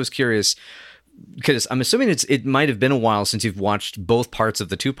 And Lisa, I was curious, because I'm assuming it might have been a while since you've watched both parts of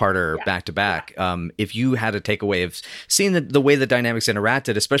the 2-parter back to back. If you had a takeaway of seeing the way the dynamics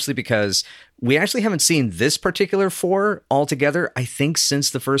interacted, especially because we actually haven't seen this particular 4 all together, I think, since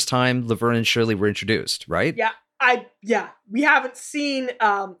the first time Laverne and Shirley were introduced, right? We haven't seen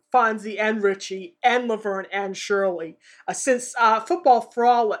Fonzie and Richie and Laverne and Shirley since Football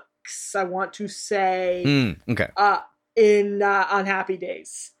Frolics, I want to say, on Happy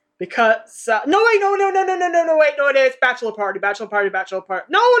Days. Because it's Bachelor Party.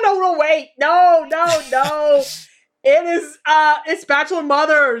 No, it is it's Bachelor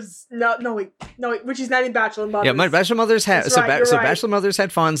Mothers. No, wait, Richie's not in Bachelor Mothers. Yeah, my Bachelor Mothers had Bachelor Mothers had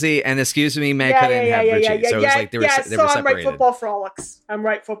Fonzie, and Excuse Me, Meg couldn't have Richie. So it was like they were separated. I'm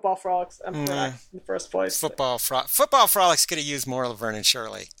right, Football Frolics. I'm correct in the first place. Football Frolics could have used more Laverne and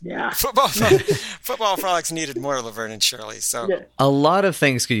Shirley. Yeah. Football Frolics needed more Laverne and Shirley. So a lot of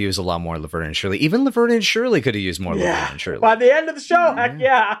things could use a lot more Laverne and Shirley. Even Laverne and Shirley could have used more Laverne and Shirley. By the end of the show, heck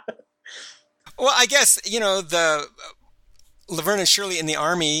yeah. Well, I guess, the Laverne and Shirley in the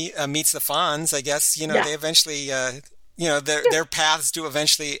Army meets the Fonz. I guess, they eventually, their paths do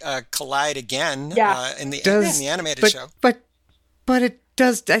eventually collide again in the animated show. But it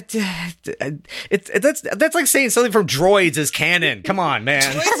does. That's like saying something from Droids is canon. Come on, man.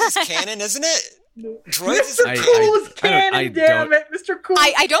 Droids is canon, isn't it? Mr. Cool is canon, damn it. Mr. Cool.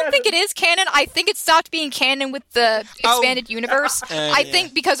 I don't think it is canon. I think it stopped being canon with the expanded universe. I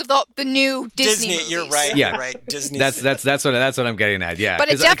think because of the new Disney movies. You're right. Yeah. You're right. Disney. That's what I'm getting at. Yeah.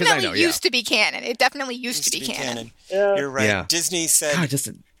 But it definitely used to be canon. It definitely used to be canon. You're right. Yeah. Disney said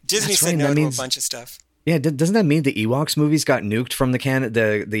no to a bunch of stuff. Yeah, doesn't that mean the Ewoks movies got nuked from the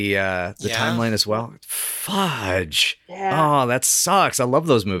timeline as well? Fudge. Yeah. Oh, that sucks. I love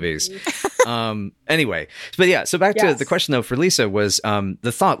those movies. Anyway, but so back to the question though for Lisa was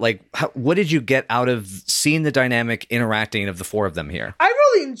the thought, like, what did you get out of seeing the dynamic interacting of the 4 of them here? I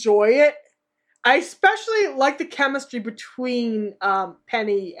really enjoy it. I especially like the chemistry between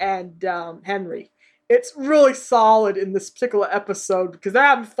Penny and Henry. It's really solid in this particular episode because they're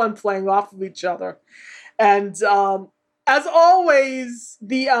having fun playing off of each other. And as always,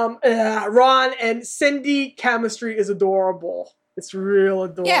 the Ron and Cindy chemistry is adorable. It's real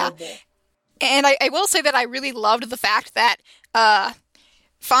adorable. Yeah. And I will say that I really loved the fact that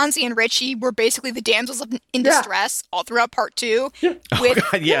Fonzie and Richie were basically the damsels in distress all throughout part 2.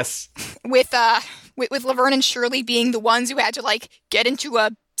 God, yes. With Laverne and Shirley being the ones who had to get into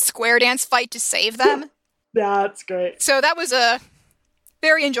a square dance fight to save them. That's great. So that was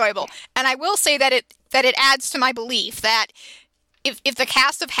very enjoyable. And I will say that it adds to my belief that if the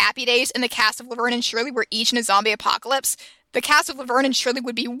cast of Happy Days and the cast of Laverne and Shirley were each in a zombie apocalypse, the cast of Laverne and Shirley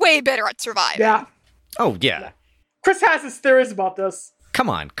would be way better at surviving. Yeah. Oh, yeah. Chris has his theories about this. Come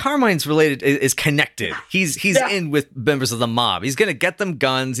on, Carmine's is connected. He's in with members of the mob. He's gonna get them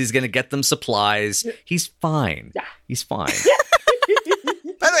guns. He's gonna get them supplies. He's fine. Yeah. He's fine.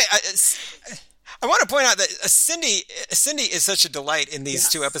 By the way, I point out that Cindy is such a delight in these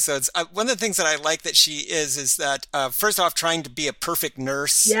two episodes. One of the things that I like that she is that first off, trying to be a perfect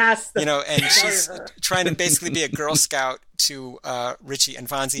nurse. Yes. And she's trying to basically be a Girl Scout to Richie and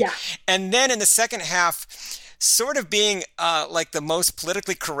Fonzie. Yeah. And then in the second half, sort of being like the most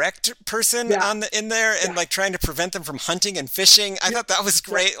politically correct person in there, and like trying to prevent them from hunting and fishing. I thought that was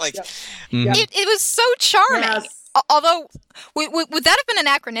great. Like, it was so charming. Yes. Although, would that have been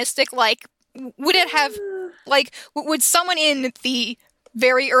anachronistic? Like, would it have, like, would someone in the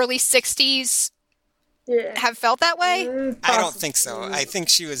very early 60s have felt that way? I don't think so. I think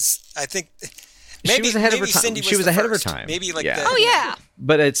she was, Maybe, she was ahead of her time. She was ahead of her time. Maybe like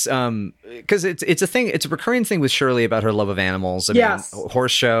But it's because it's a thing. It's a recurring thing with Shirley about her love of animals. I mean,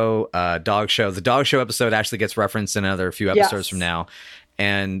 horse show, dog show. The dog show episode actually gets referenced in another few episodes from now,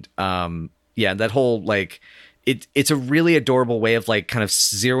 and that whole like. It's a really adorable way of like kind of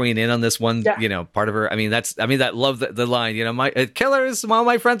zeroing in on this one, part of her. I mean, that love the line, my killers. All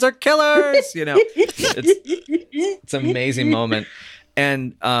my friends are killers. It's an amazing moment.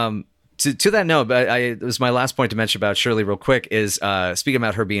 And to that note, but it was my last point to mention about Shirley real quick is speaking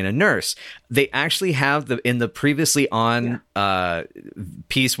about her being a nurse. They actually have in the previously on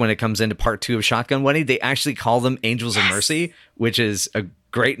piece when it comes into part 2 of Shotgun Wedding, they actually call them Angels of Mercy, which is a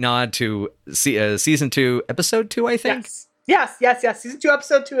great nod to season 2, episode 2, I think. Yes. Season 2,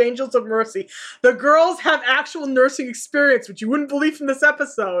 episode 2, Angels of Mercy. The girls have actual nursing experience, which you wouldn't believe from this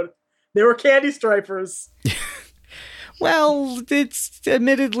episode. They were candy stripers. Well, it's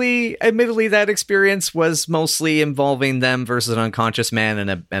admittedly that experience was mostly involving them versus an unconscious man and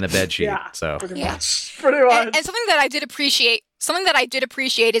a bed sheet. Yeah, so pretty much. And something that I did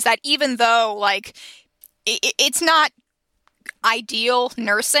appreciate is that even though like it's not ideal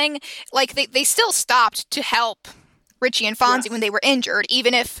nursing, like they still stopped to help Richie and Fonzie when they were injured,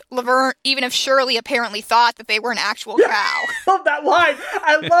 even if Shirley apparently thought that they were an actual cow. I love that line.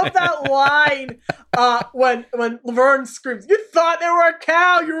 I love that line when Laverne screams, "You thought they were a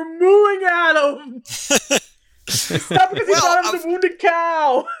cow! You were mooing at him!" Not because he thought it was a wounded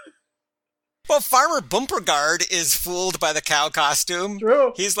cow. Well, Farmer Bumperguard is fooled by the cow costume.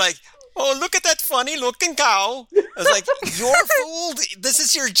 True. He's like, "Oh, look at that funny-looking cow." I was like, "You're fooled. This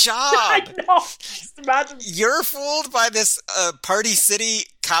is your job." I know. Just imagine. You're fooled by this Party City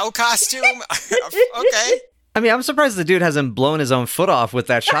cow costume? Okay. I mean, I'm surprised the dude hasn't blown his own foot off with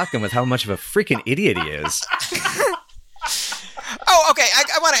that shotgun with how much of a freaking idiot he is. Oh, okay.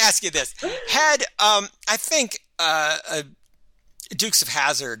 I want to ask you this. Had, I think Dukes of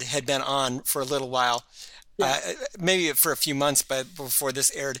Hazzard had been on for a little while, maybe for a few months before this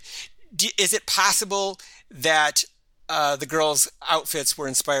aired. Is it possible that the girls' outfits were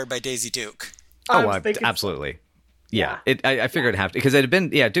inspired by Daisy Duke? Absolutely. Yeah, I figured it'd have to, because it had been,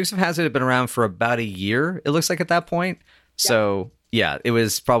 Dukes of Hazzard had been around for about a year, it looks like, at that point. So, it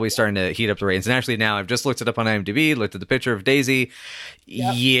was probably starting to heat up the ratings. And actually now I've just looked it up on IMDb, looked at the picture of Daisy.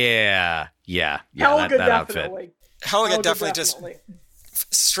 Yep. That outfit. Helga definitely just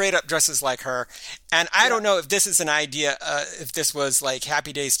straight up dresses like her. And I don't know if this is an idea, if this was like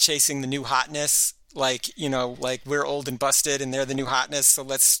Happy Days chasing the new hotness, like, like we're old and busted and they're the new hotness. So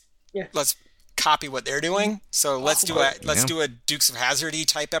let's copy what they're doing. So let's do a Dukes of Hazzard-y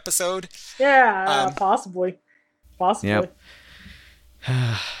type episode. Yeah, possibly. Yep.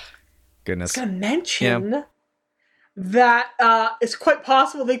 Goodness. I was gonna mention that it's quite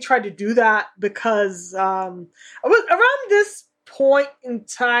possible they tried to do that because around this point in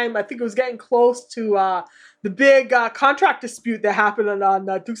time, I think it was getting close to the big contract dispute that happened on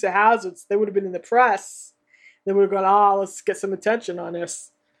Dukes of Hazzard. They would have been in the press. They would have gone, let's get some attention on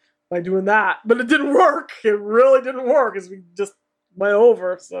this by doing that. But it didn't work. It really didn't work as we just went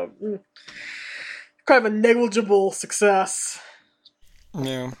over. So kind of a negligible success.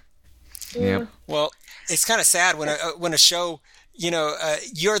 Yeah. Yeah. Well, it's kind of sad when a show,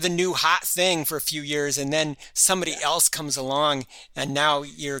 you're the new hot thing for a few years, and then somebody else comes along, and now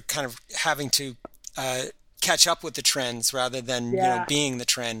you're kind of having to catch up with the trends rather than being the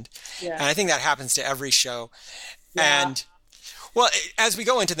trend. Yeah. And I think that happens to every show. Yeah. And well, as we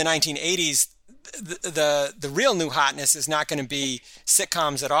go into the 1980s, the real new hotness is not going to be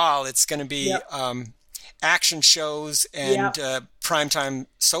sitcoms at all. It's going to be action shows and primetime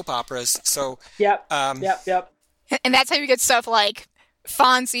soap operas. So Yep. And that's how you get stuff like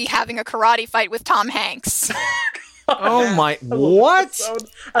Fonzie having a karate fight with Tom Hanks. Oh my! What?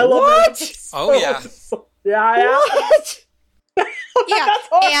 I love that episode. Oh yeah. Yeah. What? Yeah,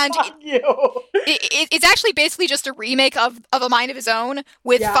 and it's actually basically just a remake of A Mind of His Own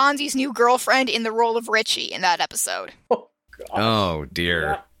with Fonzie's new girlfriend in the role of Richie in that episode. Oh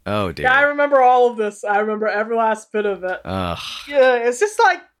dear. Oh dear. Yeah, I remember all of this. I remember every last bit of it. Ugh. Yeah, it's just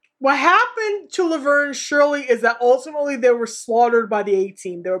like what happened to Laverne and Shirley is that ultimately they were slaughtered by the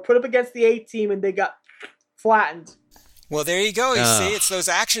A-Team. They were put up against the A-Team and they got flattened. Well, there you go. You see, it's those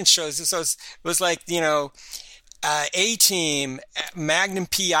action shows. It was like, A-Team, Magnum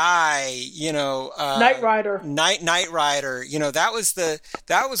P.I., Knight Rider. Knight Rider. That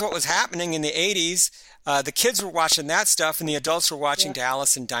was what was happening in the 80s. The kids were watching that stuff, and the adults were watching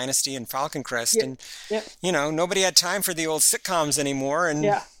Dallas and Dynasty and Falcon Crest. And, nobody had time for the old sitcoms anymore.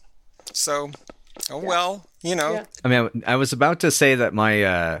 And so, well, Yeah. I mean, I was about to say that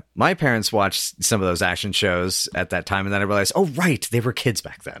my parents watched some of those action shows at that time, and then I realized, oh, right, they were kids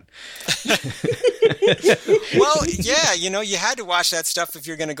back then. Well, yeah, you had to watch that stuff if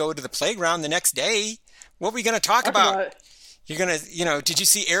you're going to go to the playground the next day. What were we going to talk about? You're going to, did you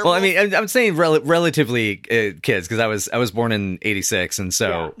see Airwolf? Well, I mean, I'm saying relatively kids, because I was born in 86, and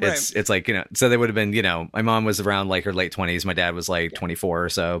so it's like, so they would have been, my mom was around like her late 20s, my dad was like 24 or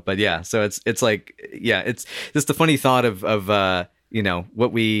so, but yeah, so it's like, it's just the funny thought of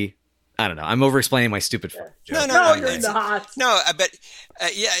what we, I don't know, I'm over explaining my stupid joke. No, you're not. No, but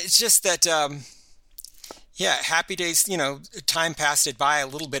it's just that, Happy Days, time passed it by a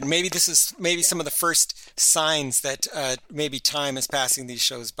little bit. Maybe this is some of the first signs that maybe time is passing these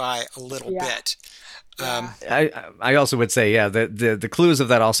shows by a little bit. I also would say, the clues of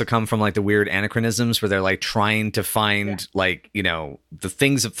that also come from like the weird anachronisms where they're like trying to find like, the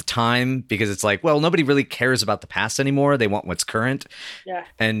things of the time, because it's like, well, nobody really cares about the past anymore. They want what's current. Yeah.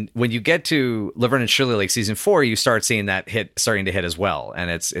 And when you get to Laverne and Shirley, like season 4, you start seeing that starting to hit as well.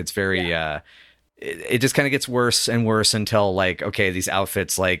 And it's very, it just kind of gets worse and worse until like, okay, these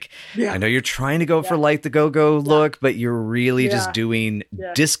outfits, like, I know you're trying to go for like the go-go look, but you're really just doing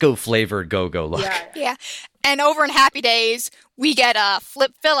disco flavored go-go look. Yeah. And over in Happy Days, we get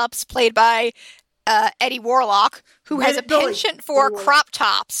Flip Phillips, played by Eddie Warlock, who has a penchant for crop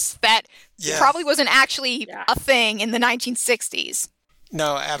tops that probably wasn't actually a thing in the 1960s.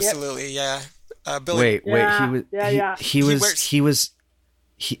 No, absolutely. Billy. Wait, he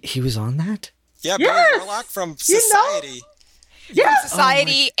was on that? Yeah, Billy Warlock from Society.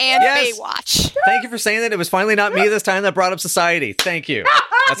 Society and Baywatch. Thank you for saying that. It was finally not me this time that brought up Society. Thank you.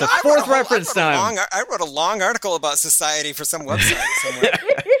 That's a fourth reference time. I wrote a long article about Society for some website somewhere.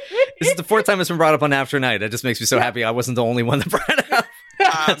 This is the fourth time it's been brought up on After Night. It just makes me so happy I wasn't the only one that brought it up.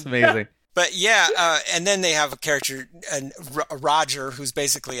 That's amazing. But and then they have a character, Roger, who's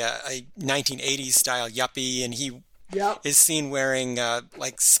basically a 1980s style yuppie, and he is seen wearing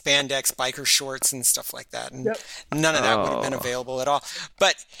like spandex biker shorts and stuff like that, and none of that would have been available at all.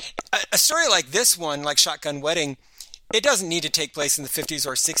 But a story like this one, like Shotgun Wedding, it doesn't need to take place in the 50s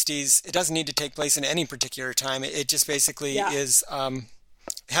or 60s. It doesn't need to take place in any particular time. It just basically is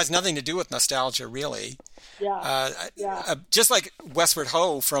has nothing to do with nostalgia, really. Just like Westward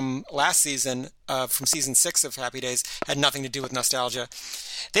Ho from last season, from season 6 of Happy Days, had nothing to do with nostalgia.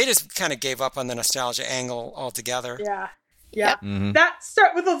 They just kind of gave up on the nostalgia angle altogether. Mm-hmm. That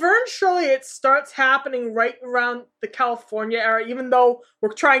start with Laverne and Shirley. It starts happening right around the California era. Even though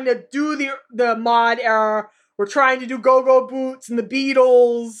we're trying to do the mod era, we're trying to do Go-Go Boots and the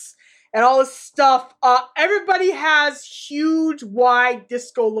Beatles and all this stuff. Everybody has huge, wide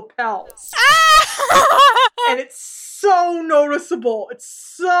disco lapels. And it's so noticeable. It's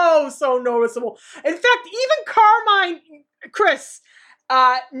so noticeable. In fact, even Carmine, Chris,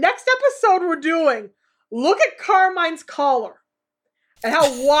 next episode we're doing, look at Carmine's collar and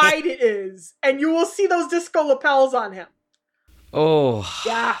how wide it is. And you will see those disco lapels on him. Oh.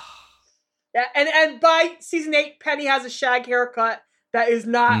 Yeah. And by season 8, Penny has a shag haircut that is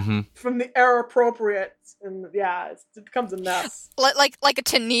not from the era appropriate. And it becomes a mess. Like a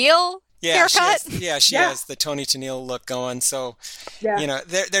Tennille haircut? She has the Tony Tennille look going. So,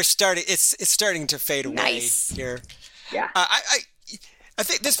 they're starting, it's starting to fade away here. Yeah. I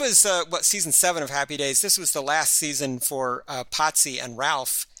think this was, season 7 of Happy Days. This was the last season for Potsy and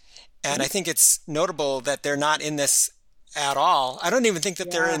Ralph. And I think it's notable that they're not in this at all. I don't even think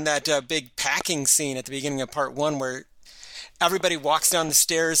that they're in that big packing scene at the beginning of part 1 where everybody walks down the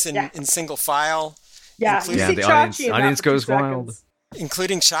stairs in single file. Yeah, the audience goes wild.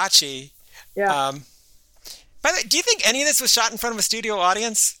 Including Chachi. Yeah. By the way, do you think any of this was shot in front of a studio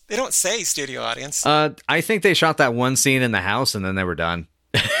audience? They don't say studio audience. I think they shot that one scene in the house and then they were done.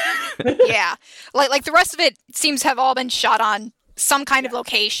 Yeah. Like the rest of it seems to have all been shot on some kind of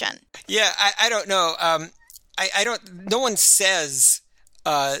location. Yeah, I don't know. No one says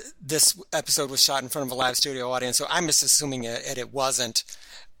this episode was shot in front of a live studio audience, so I'm just assuming it wasn't.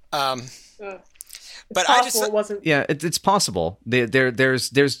 But it wasn't. Yeah, it's possible.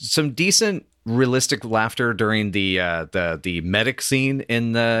 There's some decent realistic laughter during the medic scene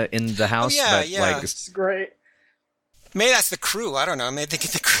in the house. Oh, yeah. It's great. Maybe that's the crew. I don't know. Maybe they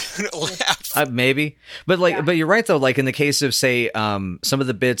get the crew to laugh. Maybe, but but you're right though. Like in the case of say some of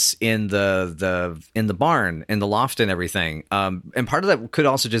the bits in the barn, in the loft, and everything. And part of that could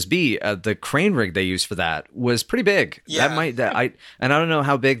also just be the crane rig they used for that was pretty big. Yeah. I don't know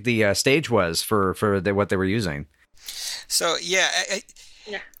how big the stage was for what they were using. So yeah.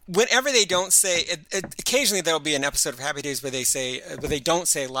 Whenever they don't say, occasionally there'll be an episode of Happy Days where they don't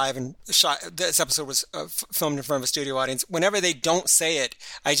say live and shot. This episode was filmed in front of a studio audience. Whenever they don't say it,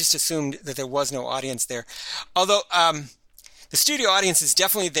 I just assumed that there was no audience there. Although the studio audience is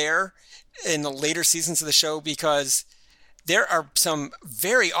definitely there in the later seasons of the show, because there are some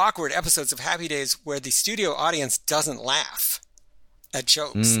very awkward episodes of Happy Days where the studio audience doesn't laugh at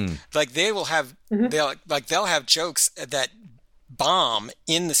jokes. Like they will have they'll have jokes that bomb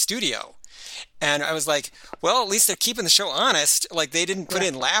in the studio, and I was like, well, at least they're keeping the show honest. Like they didn't put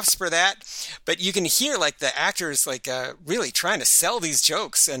in laughs for that, but you can hear like the actors like really trying to sell these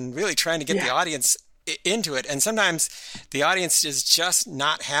jokes and really trying to get the audience into it, and sometimes the audience is just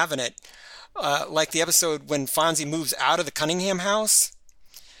not having it. Like the episode when Fonzie moves out of the Cunningham house,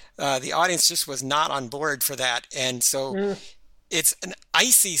 the audience just was not on board for that, and so it's an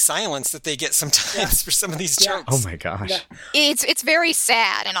icy silence that they get sometimes for some of these jokes. Oh my gosh. Yeah. It's very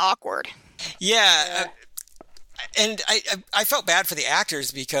sad and awkward. Yeah. And I felt bad for the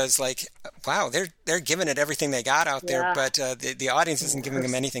actors because like, wow, they're giving it everything they got out there, but the audience isn't giving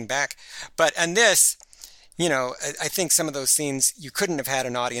them anything back. But and this, you know, I think some of those scenes you couldn't have had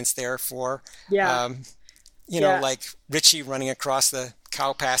an audience there for. Yeah. You know, like Richie running across the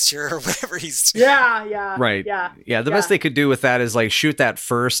cow pasture or whatever he's right. The best they could do with that is like shoot that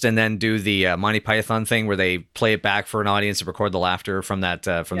first and then do the Monty Python thing where they play it back for an audience and record the laughter from that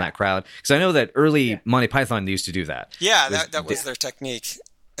that crowd, because I know that early Monty Python used to do that. That was their technique,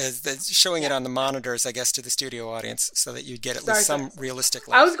 is showing it on the monitors, I guess, to the studio audience so that you'd get at least some realistic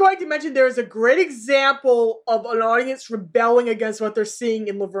laugh. I was going to mention there's a great example of an audience rebelling against what they're seeing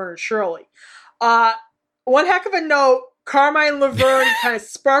in Laverne and Shirley. One heck of a note, Carmine and Laverne kind of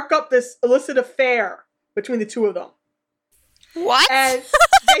spark up this illicit affair between the two of them. What? And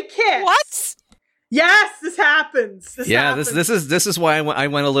they kiss. What? Yes, this happens. This is why I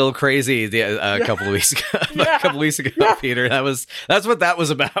went a little crazy a couple of weeks ago. A couple of weeks ago, Peter. That's what that was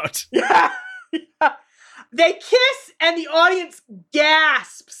about. Yeah. They kiss, and the audience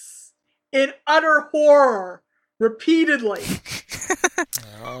gasps in utter horror repeatedly.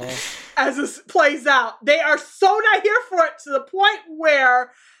 As this plays out, they are so not here for it, to the point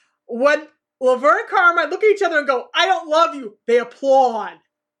where when Laverne and Carmine look at each other and go, "I don't love you," they applaud.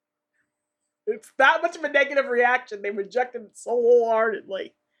 It's that much of a negative reaction. They rejected it so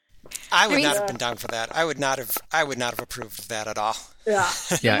wholeheartedly. I would not have been down for that. I would not have approved of that at all.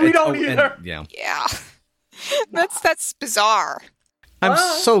 Yeah. We don't either. Yeah. That's bizarre. I'm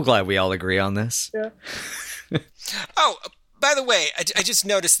so glad we all agree on this. Yeah. Oh, by the way, I just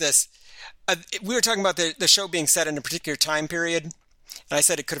noticed this. We were talking about the show being set in a particular time period, and I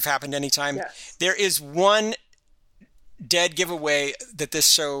said it could have happened any time. Yes. There is one dead giveaway that this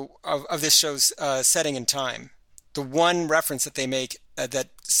show of this show's setting in time. The one reference that they make that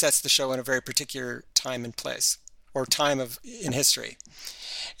sets the show in a very particular time and place, or time in history,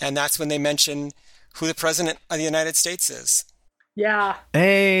 and that's when they mention who the president of the United States is. Yeah.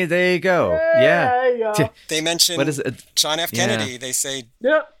 Hey, there you go. They mention John F. Kennedy. They say,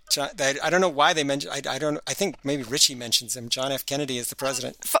 I don't know why they mention. I think maybe Richie mentions him. John F. Kennedy is the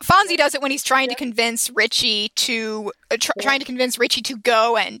president. Fonzie does it when he's trying to convince Richie to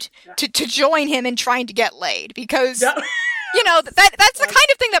go and to join him in trying to get laid, because you know that's the kind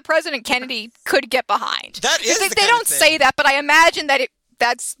of thing that President Kennedy could get behind. That is. They don't say that, but I imagine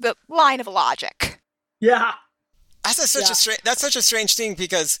that's the line of logic. Yeah. That's such a strange thing,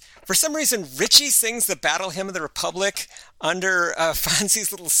 because for some reason Richie sings the Battle Hymn of the Republic under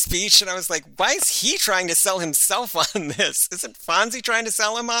Fonzie's little speech, and I was like, why is he trying to sell himself on this? Isn't Fonzie trying to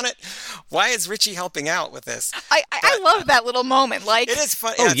sell him on it? Why is Richie helping out with this? I love that little moment. Like, it is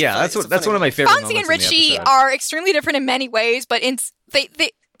fun. That's one of my favorite Fonzie and Richie are extremely different in many ways, but they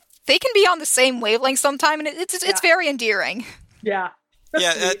can be on the same wavelength sometime, and it's very endearing. Yeah.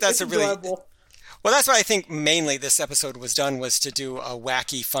 That's a really enjoyable. Well, that's what I think mainly this episode was done, was to do a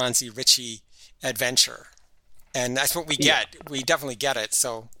wacky Fonzie Richie adventure. And that's what we get. We definitely get it.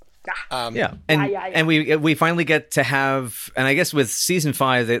 So And we finally get to have, and I guess with season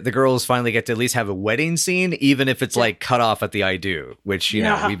 5, the girls finally get to at least have a wedding scene, even if it's like cut off at the I do, which you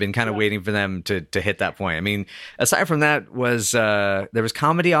know we've been kind of waiting for them to hit that point. I mean, aside from that, was there was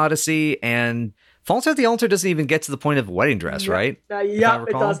Comedy Odyssey, and Falls at the Altar doesn't even get to the point of wedding dress, right? It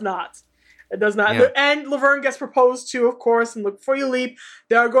does not. It does not. Yeah. And Laverne gets proposed to, of course, and Look Before You Leap.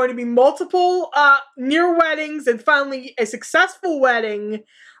 There are going to be multiple near weddings, and finally a successful wedding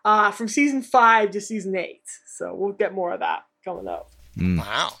from season 5 to season 8. So we'll get more of that coming up.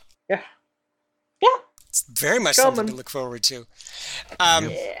 Wow. Yeah. It's very much something to look forward to.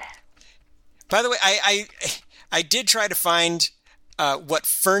 By the way, I did try to find what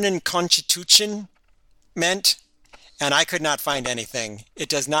Fernen Constitution meant. And I could not find anything. It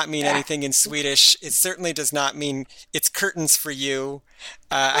does not mean anything in Swedish. It certainly does not mean it's curtains for you.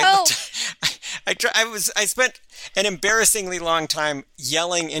 I spent an embarrassingly long time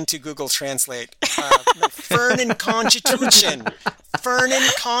yelling into Google Translate. Fernen Constitution. Fernen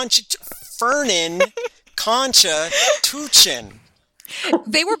Constitution.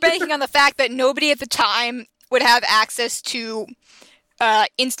 They were banking on the fact that nobody at the time would have access to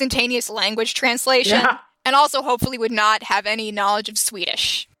instantaneous language translation. Yeah. And also, hopefully, would not have any knowledge of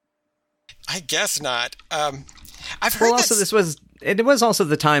Swedish. I guess not. I've heard. Well, also, it was also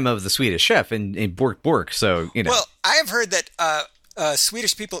the time of the Swedish Chef in Bork Bork. So you know. Well, I have heard that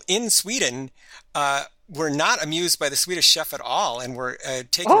Swedish people in Sweden were not amused by the Swedish Chef at all, and were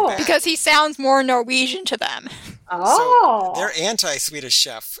taken aback because he sounds more Norwegian to them. So they're anti-Swedish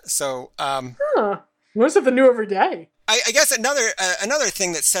Chef. So what's something new every day? I guess another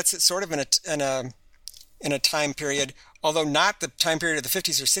thing that sets it sort of in a time period, although not the time period of the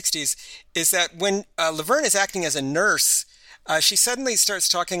 50s or 60s, is that when Laverne is acting as a nurse, she suddenly starts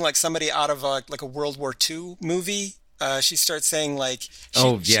talking like somebody out of a World War II movie. She starts saying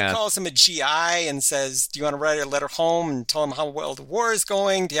she calls him a GI and says, "Do you want to write a letter home and tell him how well the war is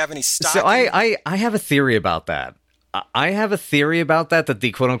going? Do you have any stock?" So I have a theory about that. I have a theory about that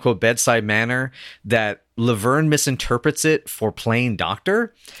the quote unquote bedside manner, that Laverne misinterprets it for playing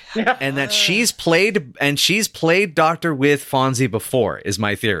doctor, and that she's played doctor with Fonzie before, is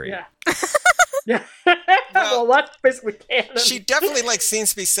my theory. Yeah. Well, that's basically canon. She definitely seems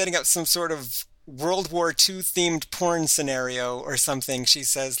to be setting up some sort of World War II themed porn scenario or something. She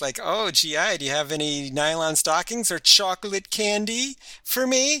says "Oh, GI, do you have any nylon stockings or chocolate candy for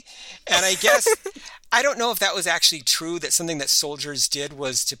me?" And I guess I don't know if that was actually true, that something that soldiers did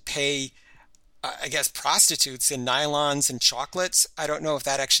was to pay, I guess, prostitutes in nylons and chocolates. I don't know if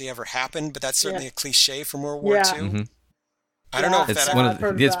that actually ever happened, but that's certainly a cliche from World War II. Mm-hmm. I don't know if it's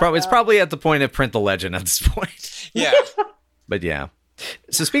probably at the point of print the legend at this point. Yeah. But yeah.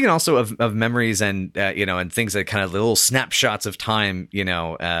 So speaking also of memories and and things that kind of little snapshots of time, and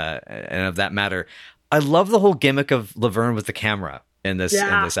of that matter, I love the whole gimmick of Laverne with the camera in this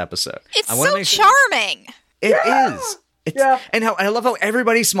episode. It's so charming. It is. And I love how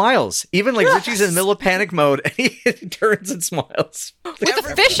everybody smiles. Even Richie's in the middle of panic mode, and he turns and smiles with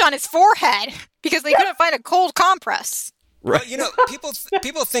a fish on his forehead because they couldn't find a cold compress. Right. Well,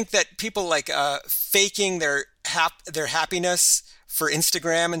 people think that people faking their happiness for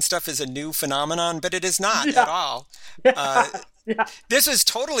Instagram and stuff is a new phenomenon, but it is not at all. This is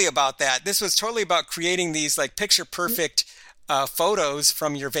totally about that. This was totally about creating these picture perfect photos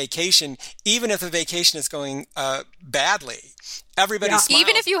from your vacation, even if the vacation is going badly. Everybody smiles.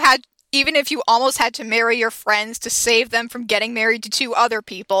 Even if you almost had to marry your friends to save them from getting married to 2 other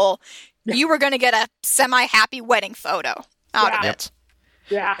people, you were going to get a semi-happy wedding photo out of it.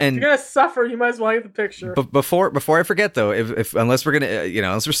 Yeah, and if you're gonna suffer, you might as well get the picture. But before I forget, though, if unless we're gonna,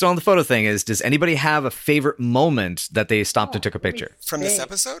 unless we're still on the photo thing, does anybody have a favorite moment that they stopped and took a picture from this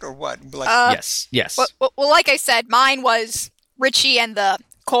episode, or what? Yes. Well, like I said, mine was Richie and the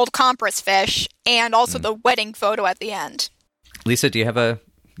cold compress fish, and also the wedding photo at the end. Lisa, do you have a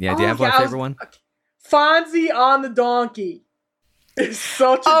favorite one? Fonzie on the donkey. It's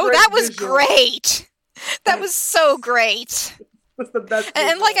such a great that was visual. Great. That was so great. That's the best.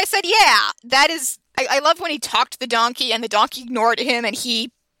 And like I said, that is. I love when he talked to the donkey and the donkey ignored him, and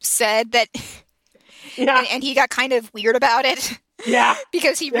he said that. Yeah. And he got kind of weird about it. Yeah.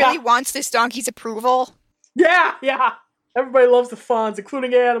 Because he really wants this donkey's approval. Yeah. Everybody loves the Fonz,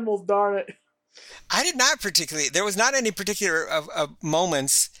 including animals. Darn it. I did not particularly. There was not any particular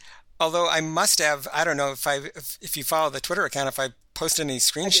moments. Although I must have. I don't know if you follow the Twitter account. If I posted any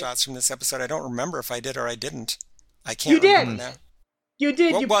screenshots from this episode, I don't remember if I did or I didn't. I can't remember now. You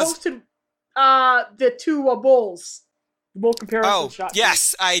did. You posted the 2 bulls. bowl comparison shot.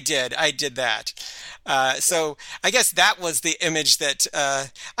 Yes, I did that. So I guess that was the image that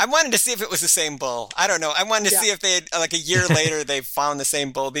I wanted to see if it was the same bull. I don't know. I wanted to see if they had, like a year later, they found the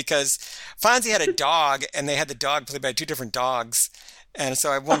same bull, because Fonzie had a dog, and they had the dog played by two different dogs. And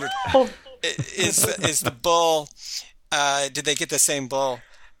so I wondered, is the bull, did they get the same bull?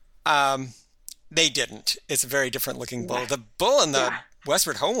 They didn't. It's a very different looking bull. The bull in the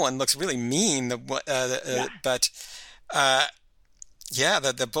Westward Ho one looks really mean, but the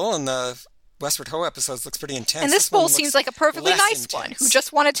bull in the Westward Ho episodes looks pretty intense. And this bull seems like a perfectly nice intense one who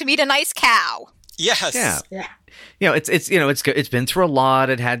just wanted to meet a nice cow. Yes. Yeah. It's been through a lot.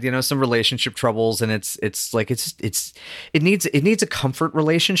 It had, some relationship troubles, and it needs a comfort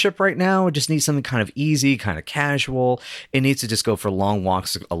relationship right now. It just needs something kind of easy, kind of casual. It needs to just go for long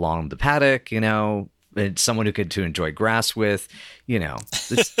walks along the paddock, and someone who could to enjoy grass with, have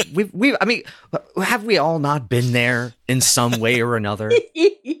we all not been there in some way or another?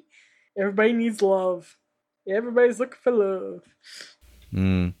 Everybody needs love. Everybody's looking for love.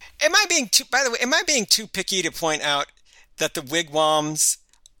 Am I being too picky to point out that the wigwams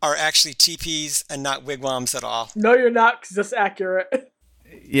are actually teepees and not wigwams at all? No, you're not, because that's accurate.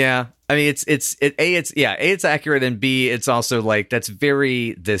 Yeah, I mean, it's accurate, and B, it's also like that's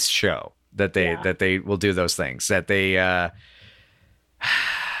very this show that they will do those things that they. I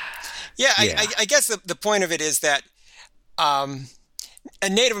guess the point of it is that a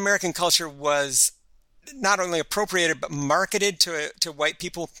Native American culture was not only appropriated but marketed to white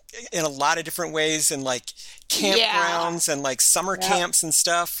people in a lot of different ways, and like campgrounds and like summer camps and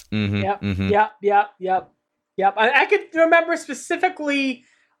stuff. Mm-hmm, Yep. I could remember specifically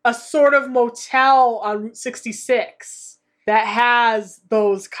a sort of motel on Route 66 that has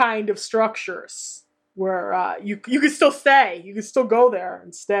those kind of structures where you could still stay. You could still go there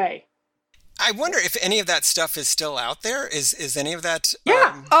and stay. I wonder if any of that stuff is still out there. Is any of that?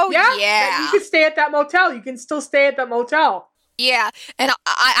 Yeah. You can stay at that motel. You can still stay at that motel. Yeah, and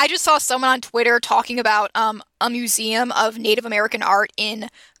I just saw someone on Twitter talking about a museum of Native American art in,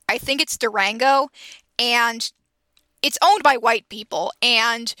 I think it's Durango, and it's owned by white people,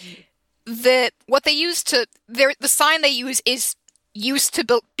 and the sign they use is used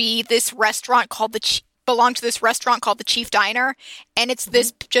to be this restaurant called belonged to this restaurant called the Chief Diner, and it's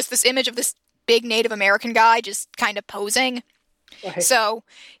this image of this big Native American guy just kind of posing. Okay. So,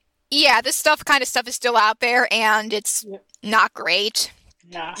 yeah, this kind of stuff is still out there, and it's not great.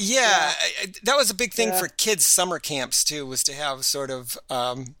 Yeah, that was a big thing for kids' summer camps, too, was to have sort of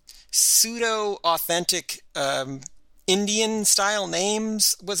pseudo-authentic Indian-style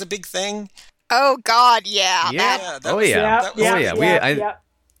names was a big thing. Oh, God, yeah.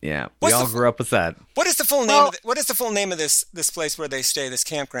 We all grew up with that. What is the full name? What is the full name of this place where they stay? This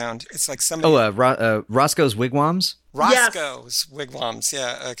campground? It's like somebody. Roscoe's Wigwams. Roscoe's Wigwams.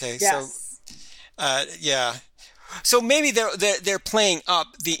 Yeah. Okay. Yes. So, So maybe they're playing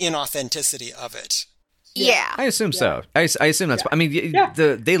up the inauthenticity of it. Yeah, I assume so. I assume that's. I mean,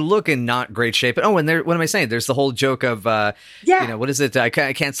 they look in not great shape. And what am I saying? There's the whole joke of, what is it? I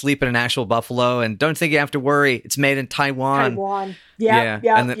can't sleep in an actual buffalo, and don't think you have to worry. It's made in Taiwan. Yeah.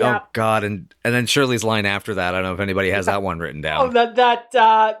 And then, oh God, and then Shirley's line after that. I don't know if anybody has that one written down. Oh, that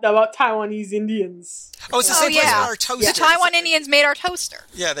about Taiwanese Indians. Oh, it's the same place as our toaster. The Taiwan Indians made our toaster.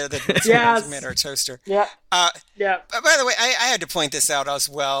 Yeah, they're the ones who made our toaster. Yeah. By the way, I had to point this out as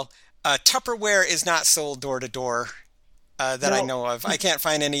well. Tupperware is not sold door to door that I know of. I can't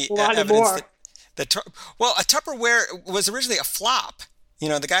find any evidence that a Tupperware was originally a flop.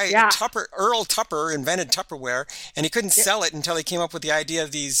 The guy Earl Tupper invented Tupperware, and he couldn't sell it until he came up with the idea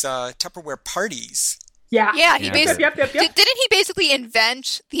of these Tupperware parties. Yeah. He basically didn't he basically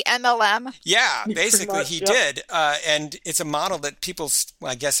invent the MLM? Yeah, basically he did, and it's a model that people,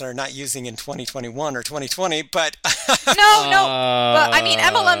 I guess, are not using in 2021 or 2020. But no. But I mean,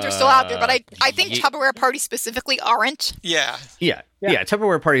 MLMs are still out there, but I think Tupperware parties specifically aren't. Yeah.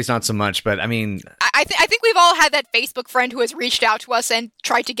 Tupperware parties not so much, but I mean, I think we've all had that Facebook friend who has reached out to us and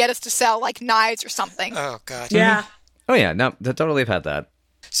tried to get us to sell like knives or something. Oh God. Yeah. Oh yeah, no, totally have had that.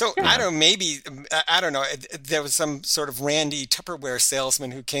 So, I don't know, there was some sort of randy Tupperware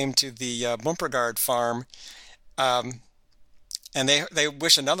salesman who came to the Bumpergard farm, and they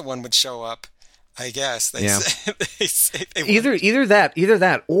wish another one would show up. I guess either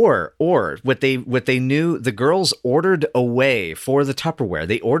that or what they knew, the girls ordered away for the Tupperware.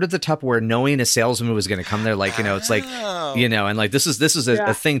 They ordered the Tupperware knowing a salesman was going to come there. Like, it's like, and like this is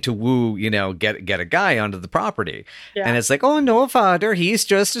a thing to woo, get a guy onto the property. Yeah. And it's like, oh no, father, he's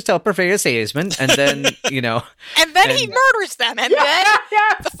just a Tupperware salesman. And then, and then he murders them. And then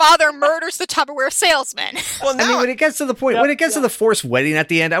the father murders the Tupperware salesman. Well, I mean, when it gets to the point, when it gets to the forced wedding at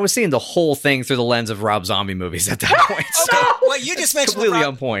the end, I was seeing the whole thing through the lens of Rob Zombie movies at that point. So well, you just mentioned completely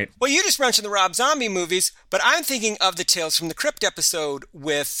on point. Well, you just mentioned the Rob Zombie movies, but I'm thinking of the Tales from the Crypt episode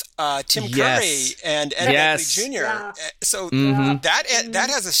with Tim Curry and Ed Begley Jr. Yeah. So that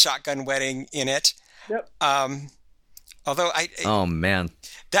has a shotgun wedding in it. Yep. Although oh man,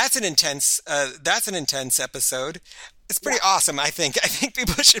 that's an intense episode. It's pretty awesome. I think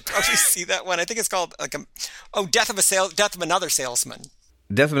people should probably see that one. I think it's called Death of Another Salesman.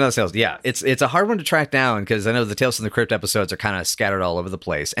 Death of Another Salesman. Yeah, it's a hard one to track down because I know the Tales from the Crypt episodes are kind of scattered all over the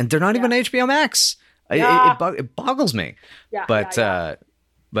place, and they're not even HBO Max. It boggles me. Yeah, but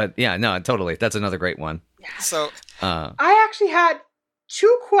no, totally. That's another great one. Yeah. So I actually had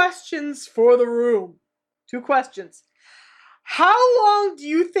 2 questions for the room. 2 questions. How long do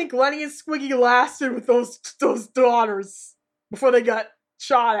you think Lenny and Squiggy lasted with those daughters before they got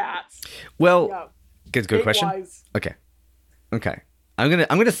shot at? Well, good question. Okay. I'm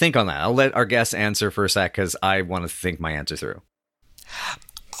gonna think on that. I'll let our guests answer for a sec because I want to think my answer through.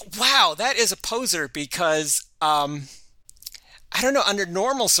 Wow, that is a poser because I don't know. Under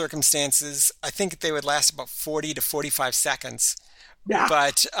normal circumstances, I think they would last about 40 to 45 seconds. Yeah.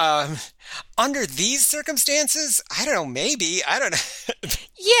 But under these circumstances, I don't know, maybe. I don't know.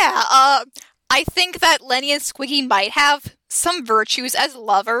 Yeah, I think that Lenny and Squiggy might have some virtues as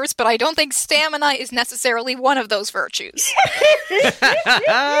lovers, but I don't think stamina is necessarily one of those virtues.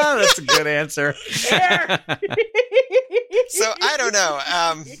 That's a good answer. So I don't know.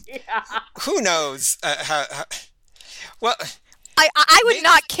 Who knows? Well, I would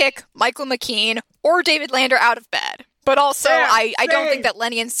not kick Michael McKean or David Lander out of bed. But also, I don't think that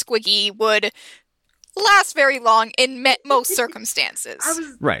Lenny and Squiggy would last very long in most circumstances.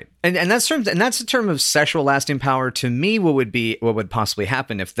 Right. And that's a term of sexual lasting power. To me, what would possibly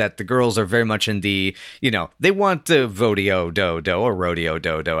happen if that the girls are very much in the, they want the rodeo do or rodeo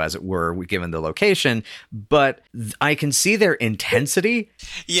do, as it were, given the location, but I can see their intensity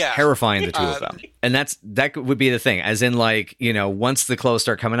terrifying the two of them. And that would be the thing, as in like, once the clothes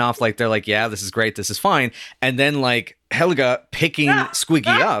start coming off, like they're like, yeah, this is great, this is fine. And then like Helga picking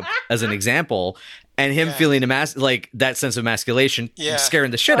Squiggy up as an example, and him feeling like that sense of emasculation,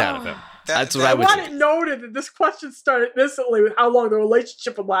 scaring the shit out of him. That's what I would say. I want it noted that this question started instantly with how long the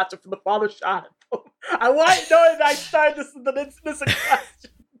relationship would last after the father shot him. I want it noted that I started this with an innocent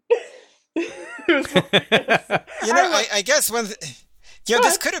question. I guess when...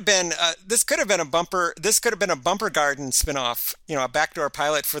 this could have been a bumper. This could have been a Bumper Garden spinoff. A backdoor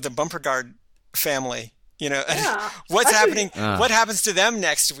pilot for the Bumper Guard family. What's happening? What happens to them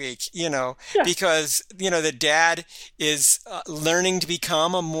next week? Because the dad is learning to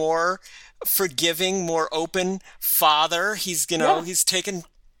become a more forgiving, more open father. He's he's taken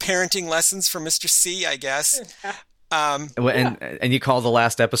parenting lessons from Mr. C, I guess. And you call the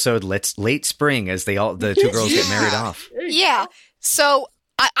last episode "Late Spring" as the two girls get married off. Yeah. So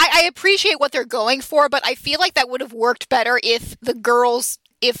I appreciate what they're going for, but I feel like that would have worked better if the girls,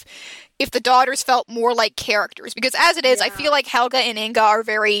 if the daughters felt more like characters. Because as it is, I feel like Helga and Inga are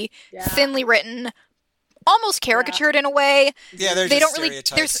very thinly written, almost caricatured in a way. Yeah, they don't really.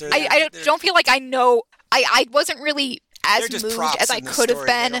 I don't feel like I know. I wasn't really as moved as I could have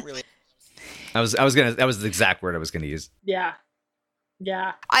been. Really... That was the exact word I was gonna use. Yeah.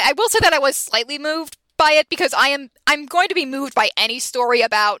 I will say that I was slightly moved by it because I'm going to be moved by any story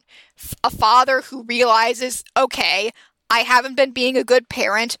about a father who realizes, okay, I haven't been being a good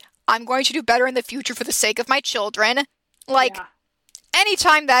parent. I'm going to do better in the future for the sake of my children.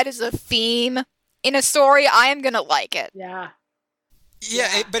 Anytime that is a theme in a story, I am going to like it. Yeah.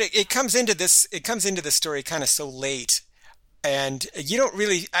 But it comes into this. It comes into the story kind of so late, and you don't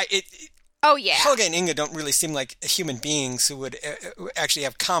really. Oh yeah. Helga and Inga don't really seem like human beings who would actually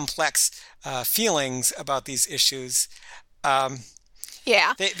have complex feelings about these issues.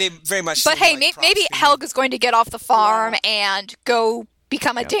 Yeah. They very much. But hey, maybe Helga's going to get off the farm and go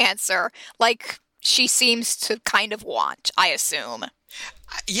become a dancer, like she seems to kind of want, I assume.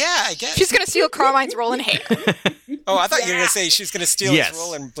 Yeah, I guess. She's going to steal Carmine's role in Hair. Oh, I thought you were going to say she was going to steal his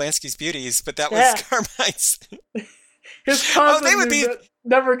role in Blansky's Beauties, but that was Carmine's. His cousin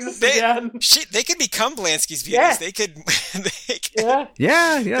never exist again. They could become Blansky's beauties. Yeah. They could.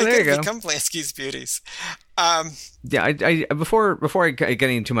 Yeah. There you go. Become Blansky's beauties. I before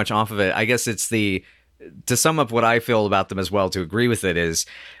getting too much off of it, I guess it's to sum up what I feel about them as well, to agree with it, is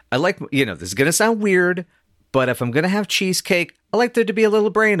I like, this is going to sound weird, but if I'm going to have cheesecake, I like there to be a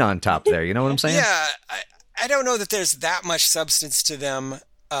little brain on top there. You know what I'm saying? Yeah. I don't know that there's that much substance to them.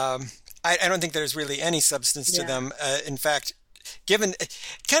 I don't think there's really any substance to them. In fact, given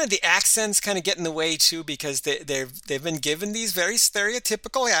kind of the accents kind of get in the way too, because they've been given these very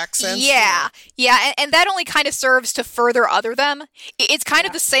stereotypical accents. Yeah, and that only kind of serves to further other them. It's kind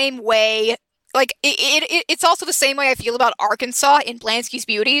of the same way. Like it's also the same way I feel about Arkansas in Blansky's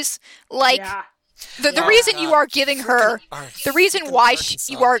Beauties. Like the reason you are giving her, the reason why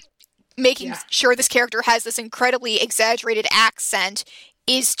you are making sure this character has this incredibly exaggerated accent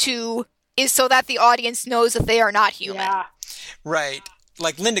is so that the audience knows that they are not human. Yeah. Right.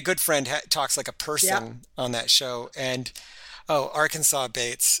 Like Linda Goodfriend talks like a person on that show. And, Arkansas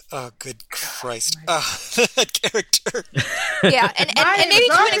Bates. Oh, good Christ. That character. Yeah, and maybe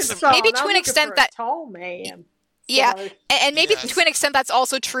to an extent that... tall man. Yeah, and maybe to an extent that's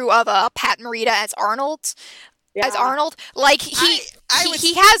also true of Pat Morita as Arnold. Yeah. As Arnold. Like, he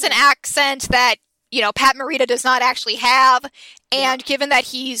has an accent that, Pat Morita does not actually have. And given that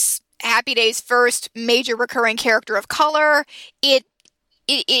he's Happy Days' first major recurring character of color, it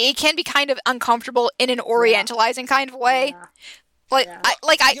can be kind of uncomfortable in an orientalizing kind of way.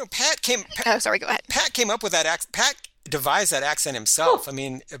 Pat came. Oh, sorry. Go ahead. Pat came up with that accent. Pat devised that accent himself. I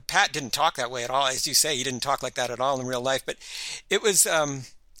mean, Pat didn't talk that way at all, as you say. He didn't talk like that at all in real life. But it was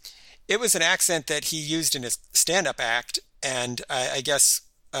an accent that he used in his stand-up act, and I guess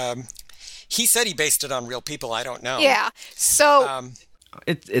he said he based it on real people. I don't know. Yeah. So.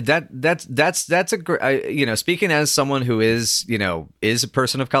 That's a great, speaking as someone who is a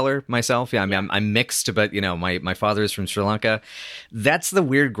person of color myself. Yeah, I mean, I'm mixed, but my father is from Sri Lanka. That's the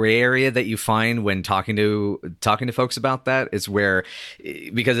weird gray area that you find when talking to folks about that, is where,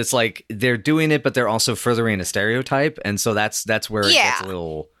 because it's like they're doing it, but they're also furthering a stereotype, and so that's where it gets a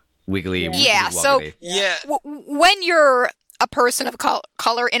little wiggly. Yeah. So when you're a person of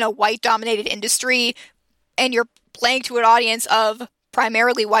color in a white dominated industry, and you're playing to an audience of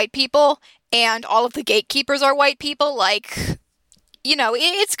primarily white people, and all of the gatekeepers are white people, like,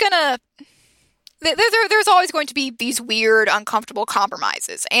 it's gonna... There's always going to be these weird, uncomfortable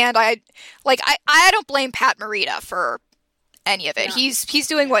compromises, and I don't blame Pat Morita for any of it. Yeah. He's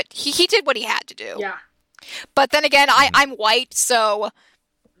doing what... He did what he had to do. Yeah. But then again, I'm white, so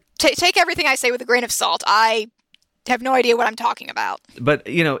take everything I say with a grain of salt. I have no idea what I'm talking about. But,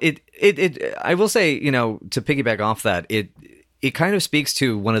 I will say, to piggyback off that, it kind of speaks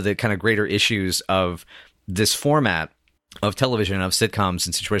to one of the kind of greater issues of this format of television, of sitcoms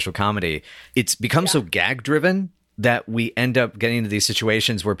and situational comedy. It's become so gag driven that we end up getting into these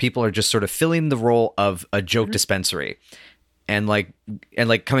situations where people are just sort of filling the role of a joke dispensary. And like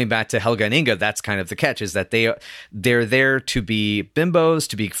coming back to Helga and Inga, that's kind of the catch, is that they're there to be bimbos,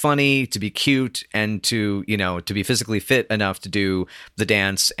 to be funny, to be cute, and to be physically fit enough to do the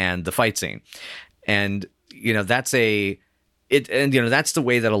dance and the fight scene. And that's that's the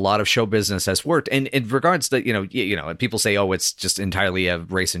way that a lot of show business has worked. And in regards to, people say, oh, it's just entirely a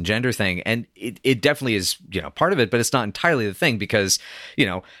race and gender thing. And it definitely is, part of it, but it's not entirely the thing, because,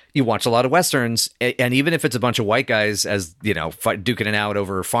 you watch a lot of Westerns, and even if it's a bunch of white guys as, duking it out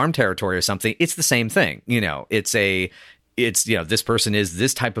over farm territory or something, it's the same thing. It's this person is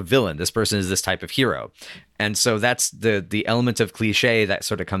this type of villain. This person is this type of hero. And so that's the element of cliche that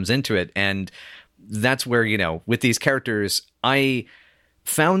sort of comes into it. And that's where, with these characters, I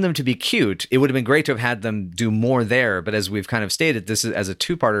found them to be cute. It would have been great to have had them do more there. But as we've kind of stated, this is as a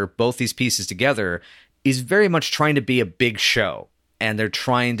two-parter, both these pieces together is very much trying to be a big show. And they're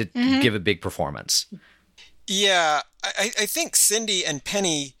trying to give a big performance. Yeah, I think Cindy and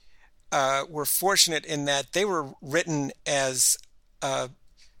Penny were fortunate in that they were written as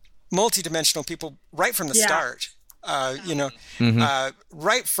multidimensional people right from the start.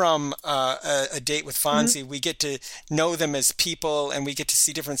 Right from a date with Fonzie, we get to know them as people, and we get to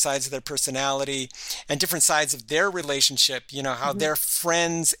see different sides of their personality and different sides of their relationship. How they're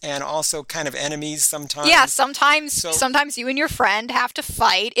friends and also kind of enemies sometimes. Yeah, sometimes you and your friend have to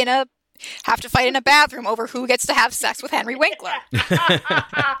fight in a bathroom over who gets to have sex with Henry Winkler.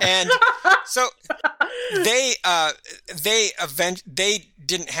 And so they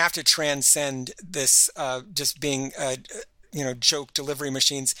didn't have to transcend this just being joke delivery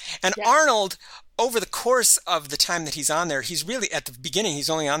machines. And Arnold, over the course of the time that he's on there, he's really, at the beginning, he's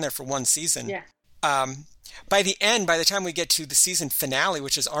only on there for one season. by the time we get to the season finale,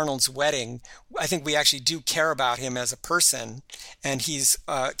 which is Arnold's wedding, I think we actually do care about him as a person. And he's,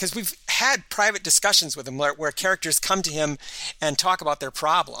 because we've had private discussions with him where characters come to him and talk about their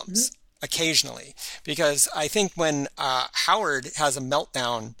problems occasionally. Because I think when Howard has a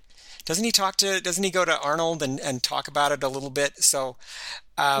meltdown, doesn't he go to Arnold and talk about it a little bit? So,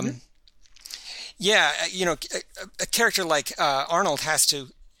 yeah, a character like Arnold has to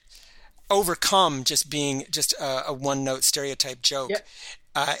overcome just being just a one-note stereotype joke. Yep.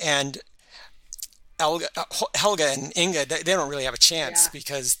 And Helga and Inga, they don't really have a chance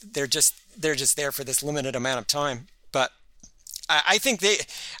because they're just there for this limited amount of time. But I think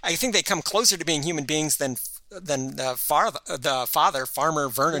they come closer to being human beings than the father, Farmer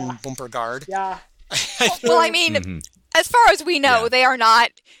Vernon Bumpergard. Yeah. Well, I mean, as far as we know, they are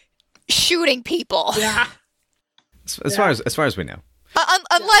not shooting people. Yeah. As far as we know.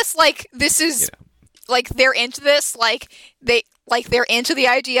 Unless, like, this is, like, they're into this, they're into the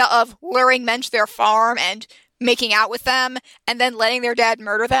idea of luring men to their farm and making out with them, and then letting their dad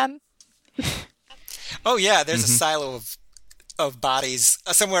murder them. Oh, yeah, there's a silo of bodies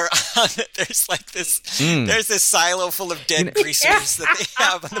somewhere on it. There's like this, there's this silo full of dead greasers that they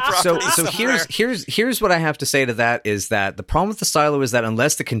have on the property. So here's what I have to say to that is that the problem with the silo is that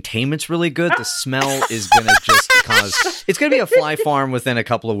unless the containment's really good, the smell is going to just cause, it's going to be a fly farm within a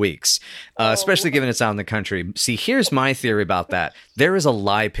couple of weeks, especially given it's out in the country. See, here's my theory about that. There is a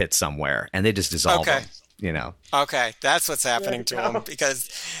lye pit somewhere and they just dissolve them. Okay, that's what's happening to them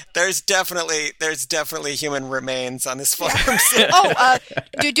because there's definitely human remains on this farm.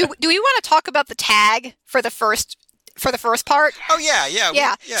 Do we want to talk about the tag for the first part? Oh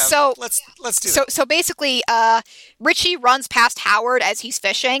yeah. So let's do that. So basically, Richie runs past Howard as he's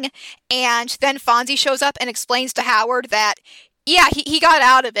fishing, and then Fonzie shows up and explains to Howard that he got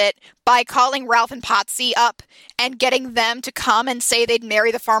out of it by calling Ralph and Potsy up and getting them to come and say they'd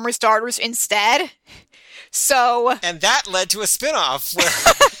marry the farmer's daughters instead. And that led to a spinoff where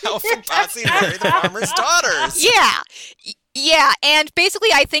Ralph and Potsy marry the farmer's daughters. Yeah, and basically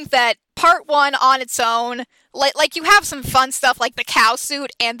I think that part one on its own, like you have some fun stuff like the cow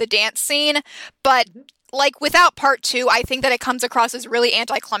suit and the dance scene, but like without part two, I think that it comes across as really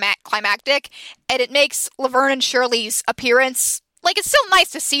anticlimactic, and it makes Laverne and Shirley's appearance, like it's still nice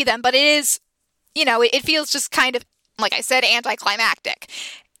to see them, but it is, it feels just kind of, like I said, anticlimactic.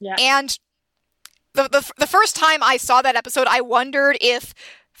 Yeah. And the first time I saw that episode, I wondered if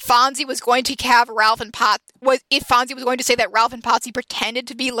Fonzie was going to have if Fonzie was going to say that Ralph and Potsy pretended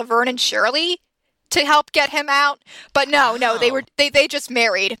to be Laverne and Shirley to help get him out. But no, they just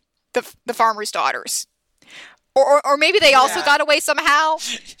married the farmer's daughters. Or maybe they also got away somehow.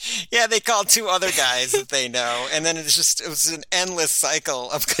 Yeah, they called two other guys that they know, and then it was an endless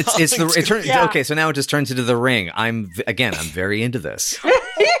cycle of calling. Okay, so now it just turns into the Ring. I'm very into this.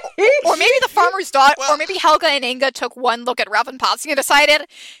 Or maybe the farmer's daughter, or maybe Helga and Inga took one look at Ralph and Potsy and decided,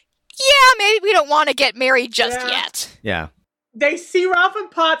 maybe we don't want to get married just yet. Yeah. They see Ralph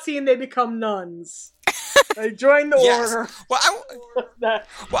and Potsy and they become nuns. They join the order. Well,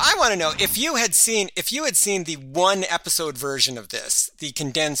 I want to know if you had seen the one episode version of this, the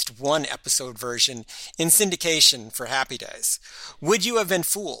condensed one episode version in syndication for Happy Days, would you have been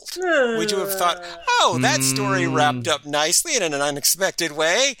fooled? Would you have thought, that story wrapped up nicely and in an unexpected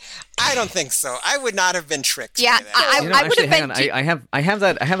way? I don't think so. I would not have been tricked. Yeah, by that. I would have been. I have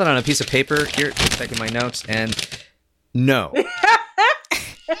that on a piece of paper here. Checking my notes and no.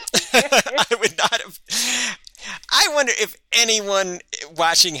 I would not have. I wonder if anyone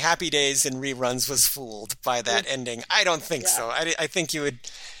watching Happy Days and reruns was fooled by that ending. I don't think so. I think you would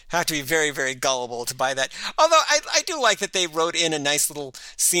have to be very, very gullible to buy that. Although I do like that they wrote in a nice little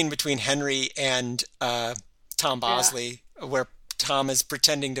scene between Henry and Tom Bosley, where Tom is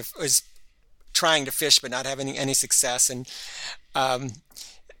is trying to fish but not having any success, and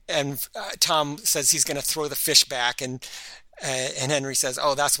Tom says he's going to throw the fish back, and Henry says,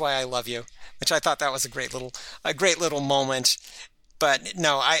 "Oh, that's why I love you," which I thought that was a great little moment. But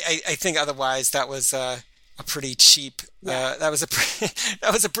no, I think otherwise that was a pretty cheap. That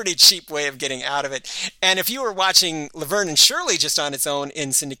was a pretty cheap way of getting out of it. And if you were watching Laverne and Shirley just on its own in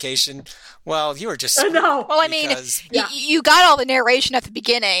syndication, well, you were just screwed. Well, I mean, you got all the narration at the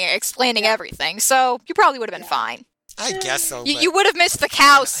beginning explaining everything, so you probably would have been fine. I guess so. You would have missed the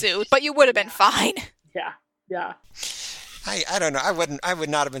cow suit, but you would have been fine. Yeah. I don't know. I would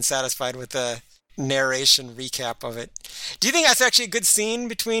not have been satisfied with the narration recap of it. Do you think that's actually a good scene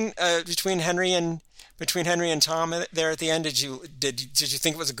between Henry and Tom there at the end? Did you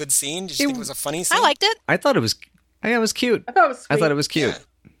think it was a good scene? Did you think it was a funny scene? I liked it. I thought it was. It was cute. I thought it was sweet. I thought it was cute.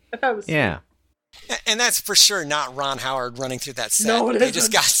 I thought it was sweet. Yeah. And that's for sure not Ron Howard running through that set. No, it they isn't.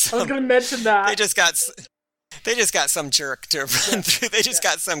 just got some, I was going to mention that. They just got some jerk to run through. They just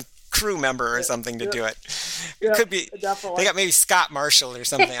got some crew member or something to do it. It could be definitely. They got maybe Scott Marshall or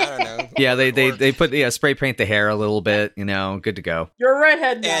something. I don't know. Yeah, they put spray paint the hair a little bit. Good to go. You're a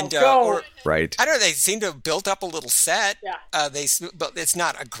redhead now. Go. Right. I don't know. They seem to have built up a little set. Yeah. But it's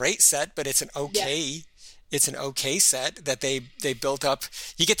not a great set, but it's an okay. Yeah. It's an okay set that they built up.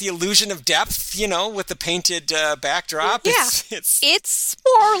 You get the illusion of depth, with the painted backdrop. Yeah. It's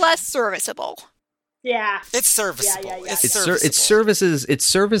more or less serviceable. Yeah. It's serviceable. Yeah. It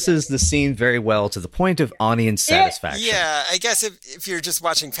services the scene very well to the point of audience satisfaction. Yeah, I guess if you're just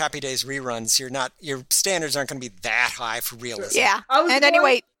watching Happy Days reruns, your standards aren't going to be that high for realism. Yeah.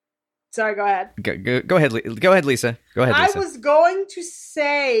 Anyway, sorry, go ahead. Go ahead, Lisa. Go ahead, Lisa. I was going to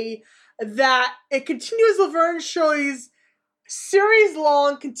say that it continues Laverne and Shirley's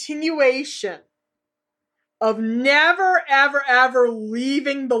series-long continuation of never, ever, ever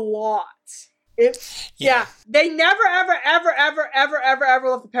leaving the lot. They never, ever, ever, ever, ever, ever, ever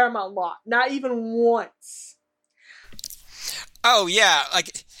left the Paramount lot. Not even once. Oh yeah,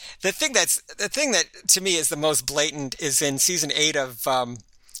 like the thing that to me is the most blatant is in season 8 of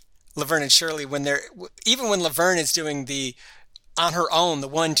Laverne and Shirley when Laverne is doing the on her own, the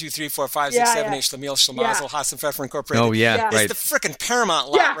 1, 2, 3, 4, 5, 6, 7, 8, Schlemiel, Schlemazel, Haas and Pfeffer Incorporated. Oh yeah, it's right. the frickin' Paramount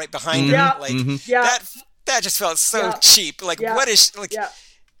lot right behind her. Like that just felt so cheap. Like what is like? Yeah.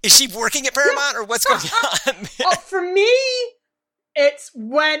 Is she working at Paramount or what's going on? For me, it's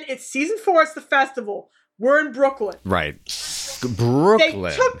when it's season 4. It's the festival. We're in Brooklyn. Right, Brooklyn.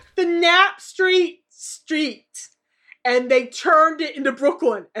 They took the Knapp Street and they turned it into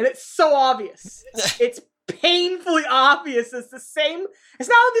Brooklyn, and it's so obvious. It's painfully obvious. It's the same. It's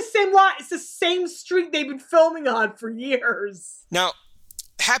not on the same lot. It's the same street they've been filming on for years. Now,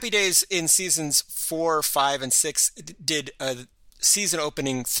 Happy Days in seasons 4, 5, and 6 did season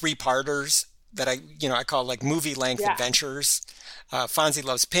opening 3-parters that I call like movie length adventures. Fonzie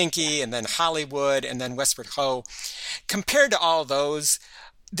Loves Pinky, and then Hollywood, and then Westward Ho. Compared to all those,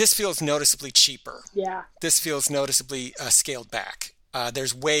 this feels noticeably cheaper. Yeah. This feels noticeably scaled back.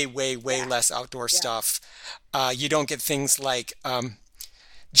 There's way less outdoor stuff. You don't get things like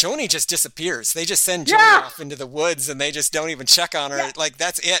Joni just disappears. They just send Joni off into the woods and they just don't even check on her. Yeah. Like,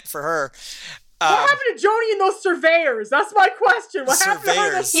 that's it for her. What happened to Joni and those surveyors? That's my question. What happened to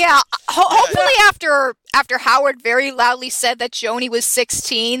her? Yeah, hopefully after Howard very loudly said that Joni was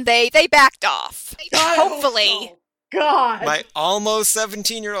 16, they backed off. Hopefully. God. My almost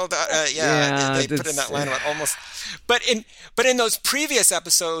 17-year-old, they put in that line about almost. But in those previous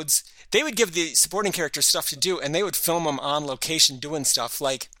episodes, they would give the supporting characters stuff to do, and they would film them on location doing stuff.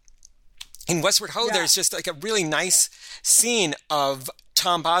 Like in Westward Ho, there's just like a really nice scene of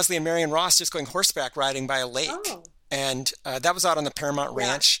Tom Bosley and Marion Ross just going horseback riding by a lake. Oh. And that was out on the Paramount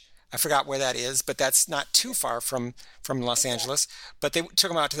Ranch. I forgot where that is, but that's not too far from Los Angeles. But they took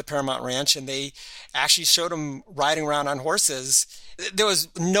them out to the Paramount Ranch, and they actually showed them riding around on horses. There was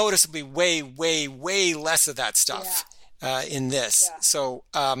noticeably way less of that stuff in this. Yeah. So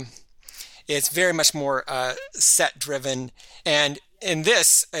it's very much more set-driven. And in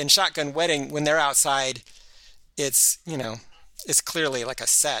this, in Shotgun Wedding, when they're outside, it's clearly like a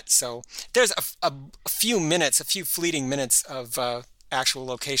set. So there's a few fleeting minutes of actual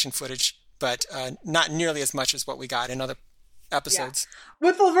location footage, but not nearly as much as what we got in other episodes. Yeah.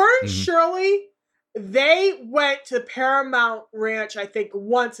 With Laverne and Shirley, they went to Paramount Ranch, I think,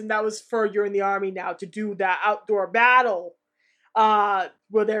 once, and that was for You're in the Army Now, to do that outdoor battle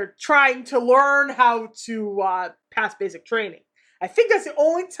where they're trying to learn how to pass basic training. I think that's the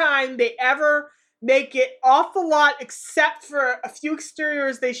only time they ever make it off the lot, except for a few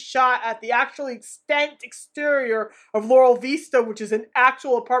exteriors they shot at the actual exterior of Laurel Vista, which is an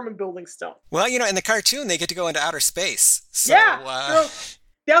actual apartment building still. Well, in the cartoon, they get to go into outer space. So,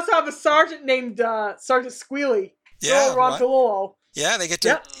 they also have a sergeant named Sergeant Squealy. Ron Pillow. Yeah, they get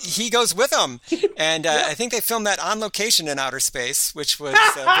to. He goes with them, and I think they filmed that on location in outer space, which was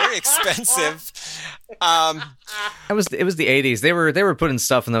very expensive. It was the 80s. They were putting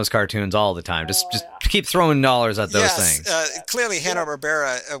stuff in those cartoons all the time. Just keep throwing dollars at those things. Clearly,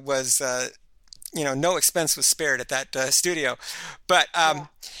 Hanna-Barbera was. No expense was spared at that studio, but that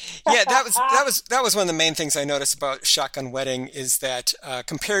was one of the main things I noticed about Shotgun Wedding is that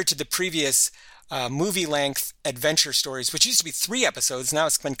compared to the previous movie-length adventure stories, which used to be 3 episodes, now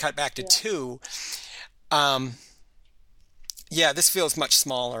it's been cut back to 2. This feels much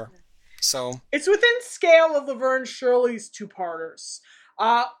smaller. So it's within scale of Laverne Shirley's 2-parters.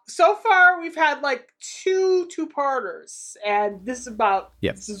 So far, we've had like two-parters, and this is about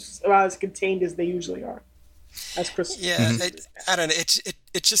as contained as they usually are. As Chris, I don't know.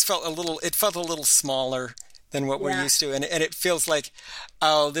 It just felt a little smaller than what we're used to, and it feels like,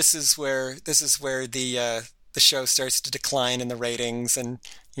 this is where the show starts to decline in the ratings, and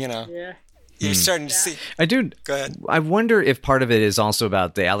you're starting to see. Go ahead. I wonder if part of it is also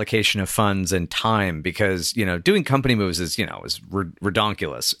about the allocation of funds and time, because doing company moves is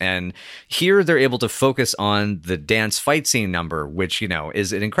redonkulous, and here they're able to focus on the dance fight scene number, which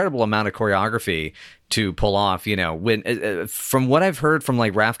is an incredible amount of choreography to pull off. When from what I've heard from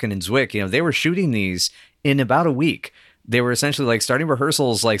like Rafkin and Zwick, they were shooting these in about a week. They were essentially like starting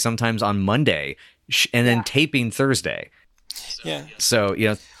rehearsals like sometimes on Monday and then taping Thursday. So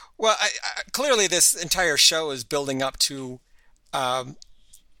well, clearly this entire show is building up to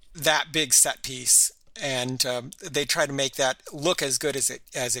that big set piece, and they try to make that look as good as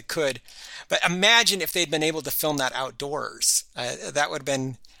it could. But imagine if they'd been able to film that outdoors. That would have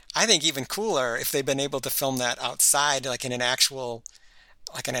been, I think, even cooler if they'd been able to film that outside, like in an actual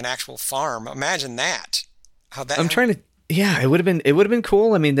farm. Imagine that. It would have been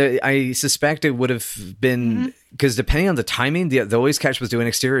cool. I mean, I suspect it would have been, because depending on the timing, the always catch was doing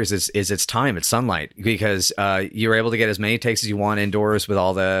exteriors is its time, it's sunlight, because you're able to get as many takes as you want indoors with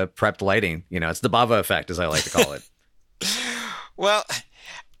all the prepped lighting. It's the Bava effect, as I like to call it. Well,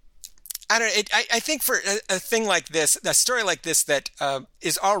 I don't know. I think for a thing like this, a story like this that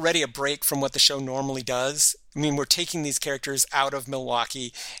is already a break from what the show normally does. I mean, we're taking these characters out of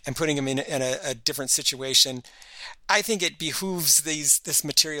Milwaukee and putting them in a different situation. I think it behooves this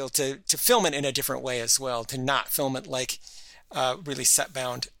material to film it in a different way as well, to not film it like really set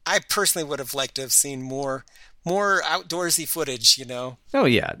bound. I personally would have liked to have seen more outdoorsy footage. Oh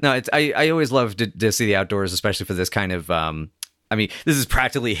yeah, no, I always love to see the outdoors, especially for this kind of. I mean, this is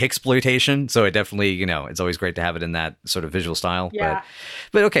practically Hicksploitation, so it definitely, it's always great to have it in that sort of visual style. Yeah.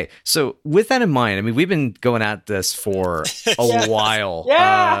 But okay, so with that in mind, I mean, we've been going at this for a while.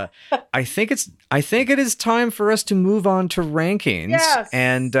 Yeah. I think it is time for us to move on to rankings. Yes.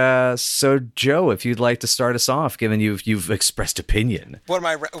 And so, Joe, if you'd like to start us off, given you've expressed opinion. What am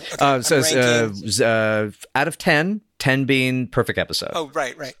I? Out of 10, 10 being perfect episode. Oh,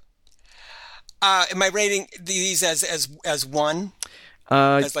 right. Am I rating these as one?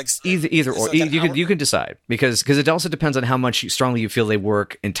 As like either or. You can decide, because it also depends on how much strongly you feel they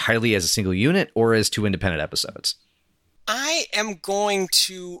work entirely as a single unit or as two independent episodes. I am going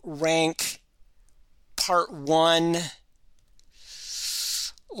to rank part one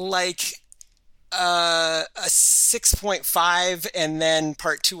like a 6.5, and then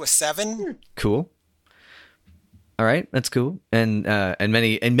part two a 7. Cool. All right, that's cool, and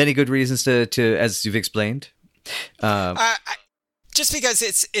many good reasons to as you've explained. Just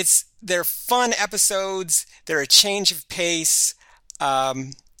because they're fun episodes, they're a change of pace.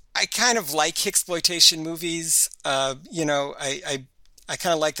 I kind of like Hicksploitation movies. I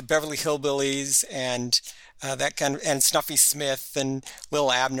kind of like the Beverly Hillbillies and that kind of, and Snuffy Smith and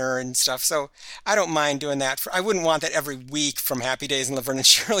Lil Abner and stuff. So I don't mind doing that. I wouldn't want that every week from Happy Days and Laverne and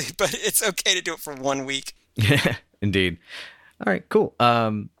Shirley, but it's okay to do it for 1 week. Yeah, indeed. All right, cool.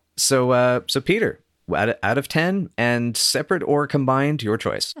 So Peter, out of 10, and separate or combined, your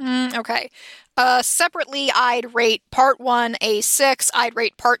choice. Okay. Separately, I'd rate part 1 a 6. I'd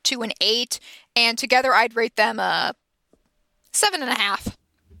rate part 2 an 8, and together I'd rate them a 7.5.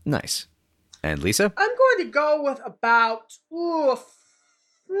 Nice. And Lisa? I'm going to go with about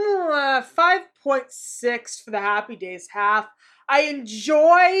 5.6 for the Happy Days half. I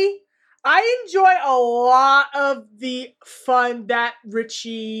enjoy a lot of the fun that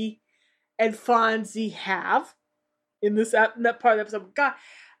Richie and Fonzie have in that part of the episode. God,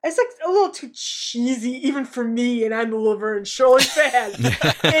 it's like a little too cheesy even for me, and I'm the Laverne and Shirley fan.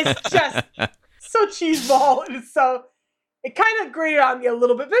 It's just so cheeseball, and it kind of grated on me a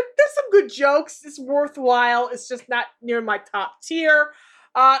little bit. But there's some good jokes. It's worthwhile. It's just not near my top tier.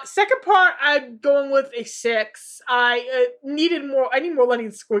 Second part, I'm going with a 6. I need more Lenny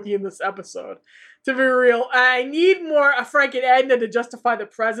and Squiggy in this episode, to be real. I need more Frank and Edna to justify the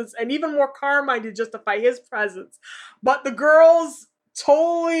presence, and even more Carmine to justify his presence. But the girls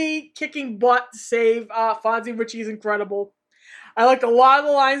totally kicking butt to save Fonzie and Richie is incredible. I liked a lot of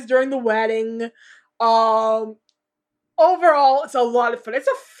the lines during the wedding. Overall, it's a lot of fun. It's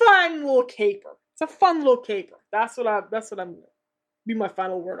a fun little caper. That's what I'm be my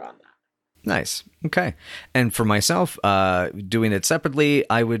final word on that. Nice. Okay. And for myself, doing it separately,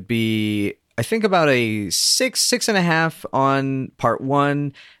 I would be, I think, about a 6.5 on part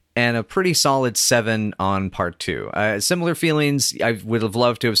 1, and a pretty solid 7 on part 2. Similar feelings. I would have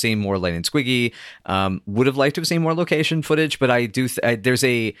loved to have seen more Light and Squiggy. Would have liked to have seen more location footage, but I do. There's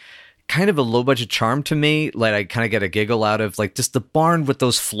a kind of a low budget charm to me. Like I kind of get a giggle out of like just the barn with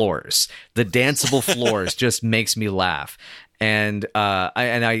those floors, the danceable floors, just makes me laugh. And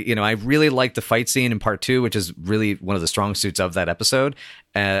I really like the fight scene in part 2, which is really one of the strong suits of that episode.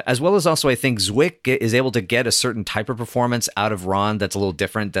 As well as also, I think Zwick is able to get a certain type of performance out of Ron that's a little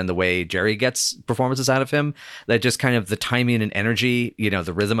different than the way Jerry gets performances out of him. That just kind of the timing and energy,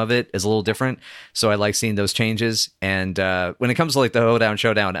 the rhythm of it is a little different. So I like seeing those changes. And when it comes to like the Hoedown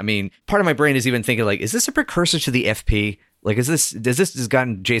Showdown, I mean, part of my brain is even thinking like, is this a precursor to the FP? Like, does this has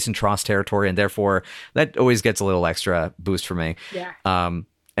gotten Jason Tross territory, and therefore that always gets a little extra boost for me. Yeah.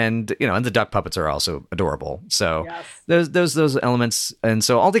 And the duck puppets are also adorable. So those elements, and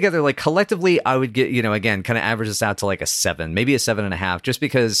so altogether, like collectively, I would get again kind of average this out to like a 7, maybe a 7.5, just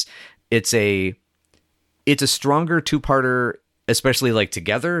because it's a stronger 2-parter. Especially like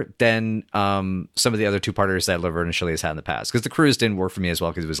together than some of the other 2-parters that Laverne and Shirley has had in the past, because the cruise didn't work for me as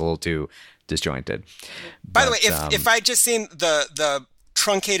well because it was a little too disjointed. By the way, if I'd just seen the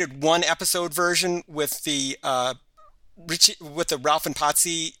truncated 1-episode version with the Ralph and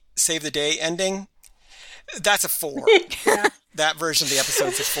Potsy Save the Day ending, that's a 4. Yeah. That version of the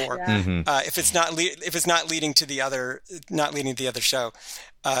episode's a 4. Yeah. Mm-hmm. If it's not leading to the other show.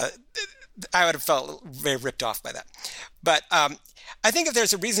 I would have felt very ripped off by that. But I think if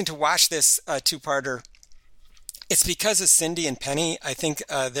there's a reason to watch this 2-parter, it's because of Cindy and Penny. I think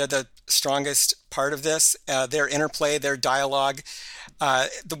they're the strongest part of this. Their interplay, their dialogue,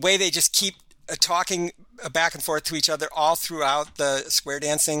 the way they just keep talking back and forth to each other all throughout the square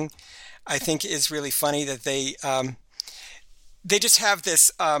dancing, I think is really funny. That they just have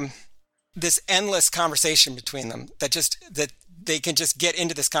this endless conversation between them. That they can just get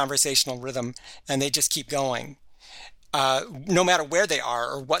into this conversational rhythm, and they just keep going, no matter where they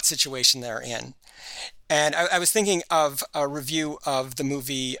are or what situation they're in. And I was thinking of a review of the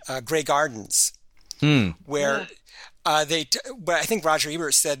movie Grey Gardens, where I think Roger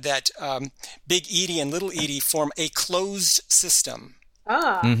Ebert said that Big Edie and Little Edie form a closed system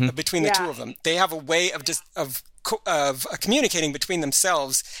between the two of them. They have a way of communicating between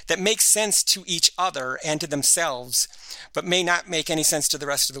themselves that makes sense to each other and to themselves, but may not make any sense to the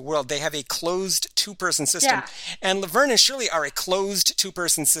rest of the world. They have a closed 2-person system. Yeah. And Laverne and Shirley are a closed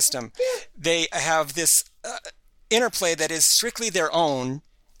 2-person system. They have this interplay that is strictly their own.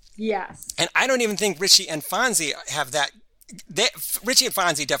 Yes. And I don't even think Richie and Fonzie have that. Richie and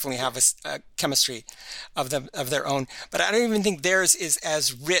Fonzie definitely have a chemistry of their own, but I don't even think theirs is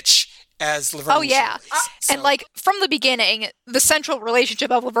as rich as Laverne and yeah. So. And like from the beginning, the central relationship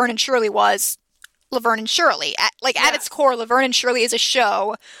of Laverne and Shirley was Laverne and Shirley. At its core, Laverne and Shirley is a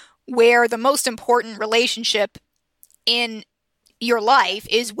show where the most important relationship in your life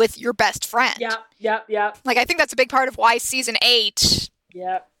is with your best friend. Yep. Like, I think that's a big part of why season 8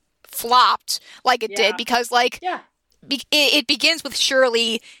 flopped like it did, because it begins with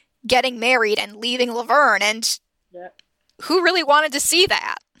Shirley getting married and leaving Laverne, and who really wanted to see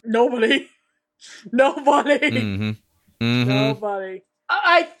that? Nobody. Mm-hmm. Mm-hmm. Nobody.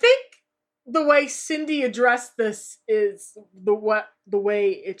 I think the way Cindy addressed this is the way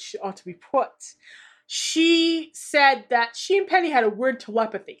it ought to be put. She said that she and Penny had a weird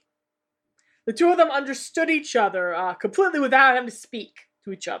telepathy. The two of them understood each other completely without having to speak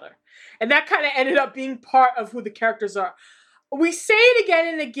to each other. And that kind of ended up being part of who the characters are. We say it again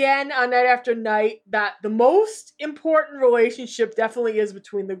and again on Night After Night that the most important relationship definitely is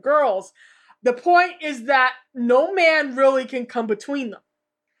between the girls. The point is that no man really can come between them.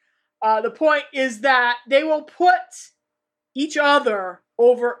 The point is that they will put each other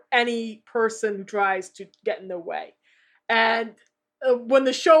over any person who tries to get in their way. And when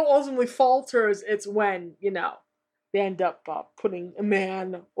the show ultimately falters, it's when, they end up putting a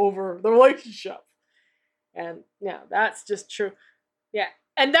man over the relationship. And that's just true. Yeah.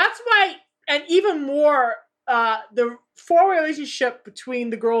 And that's why, and even more, the 4 relationship between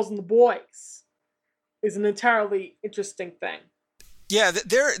the girls and the boys is an entirely interesting thing. Yeah,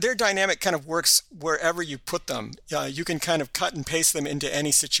 their dynamic kind of works wherever you put them. You can kind of cut and paste them into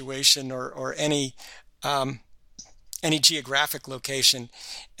any situation or any geographic location,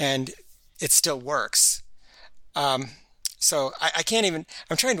 and it still works. So I can't even.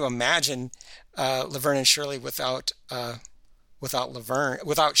 I'm trying to imagine Laverne and Shirley without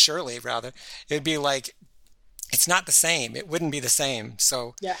Shirley. Rather, it would be like it's not the same. It wouldn't be the same.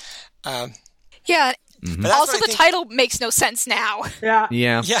 So yeah. Yeah. Mm-hmm. Also, the title makes no sense now. Yeah.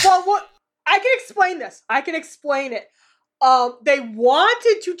 Yeah. Well, I can explain this. I can explain it. they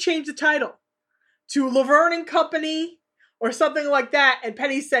wanted to change the title to Laverne and Company or something like that, and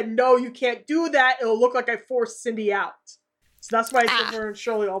Penny said, no, you can't do that. It'll look like I forced Cindy out. So that's why it's Laverne and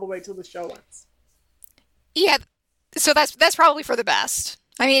Shirley all the way till the show ends. Yeah, so that's probably for the best.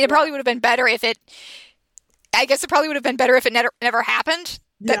 I mean, it probably would have been better if it... I guess it probably would have been better if it never happened.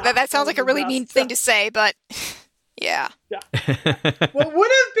 That sounds like a really mean thing to say, but yeah. What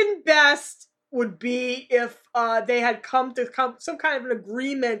would have been best would be if they had come to some kind of an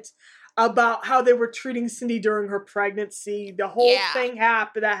agreement about how they were treating Cindy during her pregnancy. The whole thing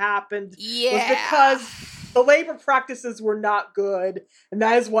that happened was because the labor practices were not good, and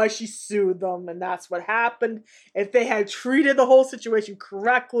that is why she sued them, and that's what happened. If they had treated the whole situation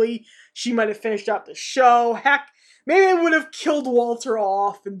correctly, she might have finished out the show. Heck, maybe they would have killed Walter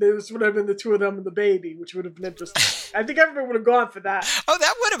off, and this would have been the two of them and the baby, which would have been interesting. I think everyone would have gone for that. Oh,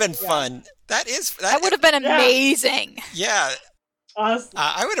 that would have been fun. That would have been amazing. Yeah. Honestly.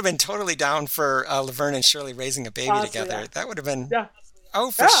 I would have been totally down for Laverne and Shirley raising a baby together. Yeah. That would have been... Yeah.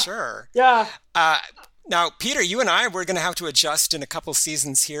 Oh, for sure. Yeah. Now, Peter, you and I, we're going to have to adjust in a couple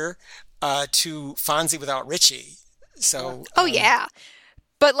seasons here to Fonzie without Richie. So... yeah.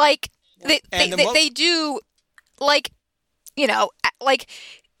 But, like, they do, like, you know, like,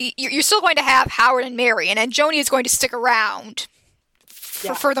 you're still going to have Howard and Mary, and Joni is going to stick around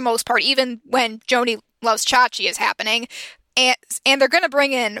for the most part, even when Joni Loves Chachi is happening. And they're going to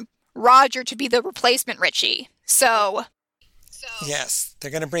bring in Roger to be the replacement Richie. So... Yes, they're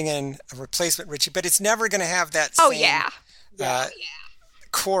going to bring in a replacement Richie, but it's never going to have that same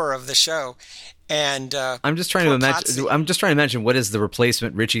core of the show. And I'm just trying to imagine. I'm just trying to imagine what is the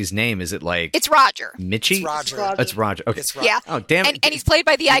replacement Richie's name? Is it like it's Roger? Mitchie? It's Roger. It's Roger. Okay. It's Roger. Yeah. Oh damn! And he's played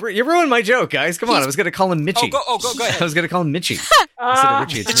by the you ruined my joke, guys. Come on, I was going to call him Mitchie. Go ahead. I was going to call him Mitchie instead of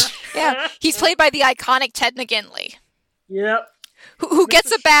Richie. It's Mitchie. Yeah, he's played by the iconic Ted McGinley. Yep. Who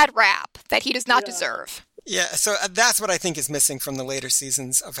gets a bad rap that he does not deserve. Yeah, so that's what I think is missing from the later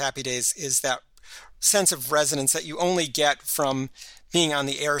seasons of Happy Days is that sense of resonance that you only get from being on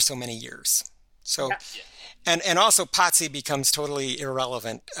the air so many years. So, and also Potsy becomes totally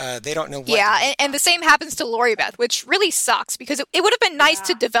irrelevant. They don't know what. Yeah, and the same happens to Lori Beth, which really sucks because it would have been nice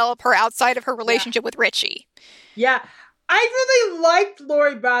to develop her outside of her relationship with Richie. Yeah. I really liked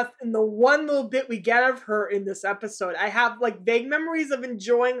Lori Beth in the one little bit we get of her in this episode. I have like vague memories of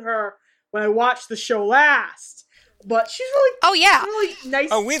enjoying her when I watched the show last. But she's really really nice.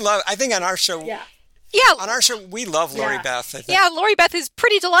 Oh, I think on our show on our show we love Lori Beth. I think. Yeah, Lori Beth is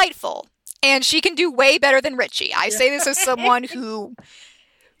pretty delightful. And she can do way better than Richie. I say this as someone who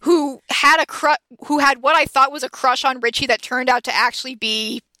had who had what I thought was a crush on Richie that turned out to actually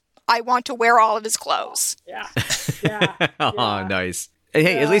be I want to wear all of his clothes. Yeah. Oh, nice.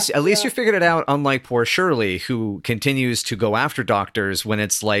 Hey, at least you figured it out, unlike poor Shirley, who continues to go after doctors when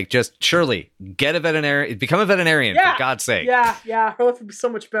it's like, just, Shirley, get a veterinarian, become a veterinarian, for God's sake. Yeah. Her life would be so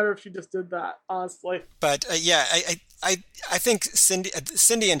much better if she just did that, honestly. But, I think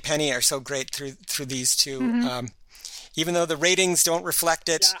Cindy and Penny are so great through these two. Mm-hmm. Even though the ratings don't reflect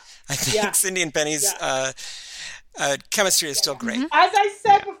it, I think Cindy and Penny's chemistry is still great. As I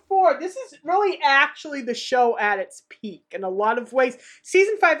said before, this is really actually the show at its peak in a lot of ways.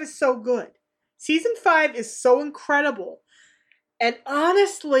 Season 5 is so good. Season 5 is so incredible. And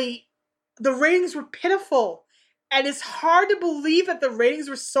honestly, the ratings were pitiful. And it's hard to believe that the ratings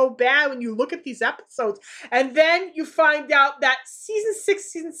were so bad when you look at these episodes. And then you find out that season 6,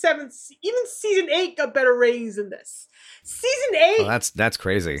 season 7, even season 8 got better ratings than this. Season 8... Oh, that's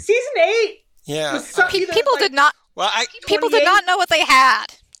crazy. Season 8... Yeah. People did not... Well, people did not know what they had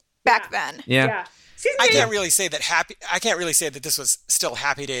back then. Yeah. I can't really say that this was still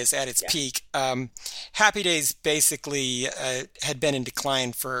Happy Days at its peak. Happy Days basically had been in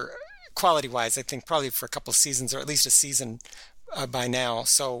decline for quality-wise. I think probably for a couple of seasons or at least a season by now.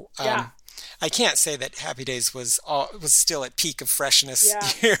 So I can't say that Happy Days was still at peak of freshness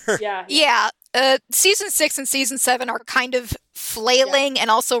here. Yeah. Season 6 and season 7 are kind of flailing and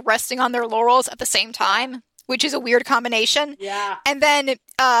also resting on their laurels at the same time, which is a weird combination. Yeah. And then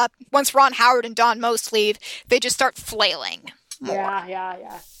once Ron Howard and Don Most leave, they just start flailing more.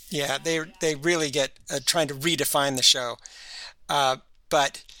 Yeah. Yeah, they really get trying to redefine the show.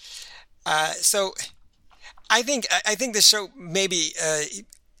 So I think the show maybe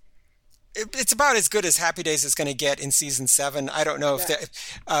it's about as good as Happy Days is going to get in season 7. I don't know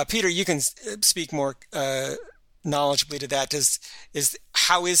if Peter, you can speak more knowledgeably to that. Is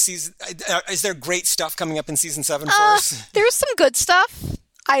there great stuff coming up in season 7 for us? There's some good stuff.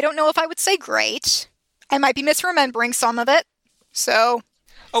 I don't know if I would say great. I might be misremembering some of it. So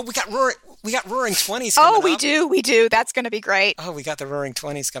Oh, we got Roaring 20s coming up. Oh, we do. That's going to be great. Oh, we got the Roaring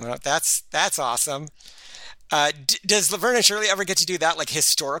 20s coming up. That's awesome. Does Laverne and Shirley ever get to do that, like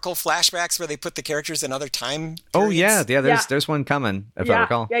historical flashbacks where they put the characters in other time periods? Oh, yeah. There's one coming, if I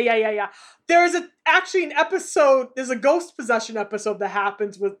recall. Yeah. There's actually an episode, there's a ghost possession episode that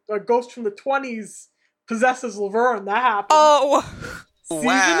happens with a ghost from the 20s possesses Laverne. That happens. Oh,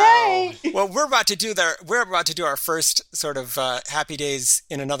 wow. Well, we're about to do our first sort of Happy Days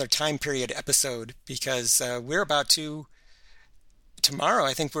in Another Time Period episode, because we're about to, tomorrow,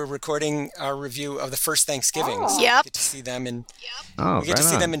 I think we're recording our review of the first Thanksgiving. Oh. So Yep. we get to see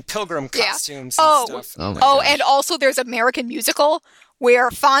them in pilgrim costumes and stuff. And also there's American Musical where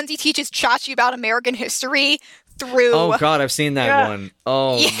Fonzie teaches Chachi about American history through. Oh God, I've seen that one.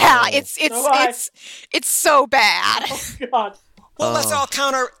 Oh yeah, no. it's so bad. Oh God. Well, let's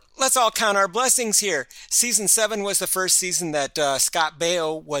all count our blessings here. Season 7 was the first season that Scott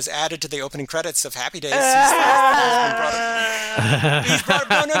Baio was added to the opening credits of Happy Days. No.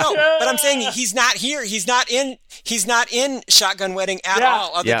 But I'm saying he's not here. He's not in Shotgun Wedding at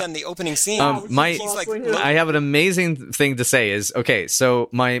all, other than the opening scene. I have an amazing thing to say. Okay, so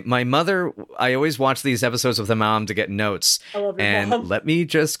my mother, I always watch these episodes with my mom to get notes, and let me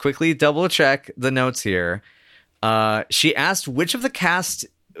just quickly double check the notes here. She asked which of the cast,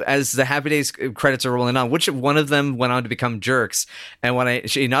 as the Happy Days credits are rolling on, which one of them went on to become jerks, and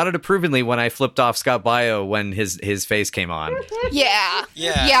she nodded approvingly when I flipped off Scott Baio when his face came on. Yeah.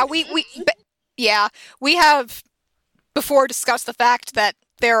 We have before discussed the fact that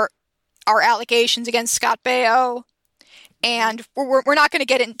there are allegations against Scott Baio, and we're not going to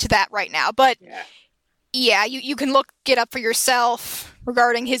get into that right now. But you can look it up for yourself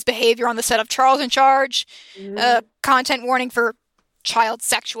regarding his behavior on the set of Charles in Charge. Content warning for child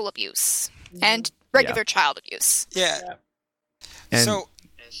sexual abuse and regular child abuse. Yeah. And so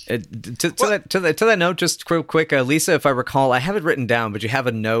to that note, just quick, Lisa, if I recall, I have it written down, but you have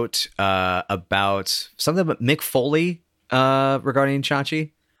a note about something about Mick Foley regarding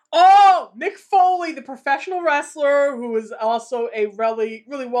Chachi. Oh, Mick Foley, the professional wrestler who is also a really,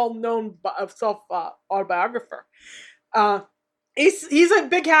 really well-known self-autobiographer. He's a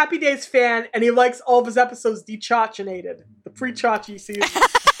big Happy Days fan, and he likes all of his episodes de-Chachinated, the pre-Chachi season.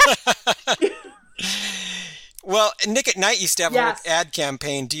 Well, Nick at Night used to have an ad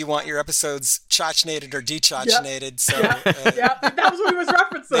campaign. Do you want your episodes Chachinated or de-Chachinated? That was what he was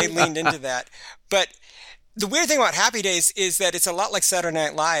referencing. They leaned into that. But the weird thing about Happy Days is that it's a lot like Saturday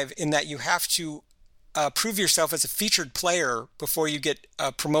Night Live in that you have to prove yourself as a featured player before you get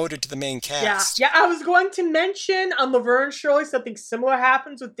promoted to the main cast. Yeah. I was going to mention on Laverne and Shirley something similar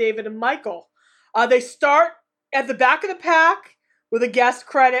happens with David and Michael. They start at the back of the pack with the guest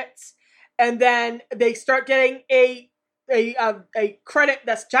credits, and then they start getting a credit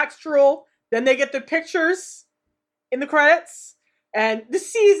that's textual. Then they get their pictures in the credits. And this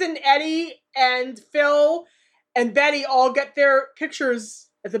season, Eddie and Phil and Betty all get their pictures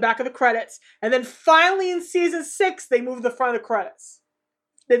at the back of the credits. And then finally in season 6, they move to the front of the credits.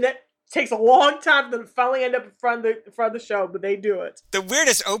 Then that takes a long time for them to finally end up in front of the show, but they do it. The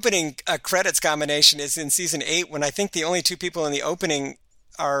weirdest opening credits combination is in season 8, when I think the only two people in the opening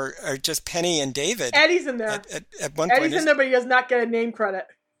are just Penny and David. Eddie's in there. At one point. Eddie's in there, but he does not get a name credit,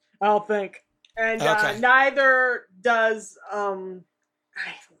 I don't think. And neither does...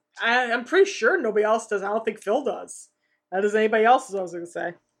 I'm pretty sure nobody else does. I don't think Phil does. That is anybody else, as I was going to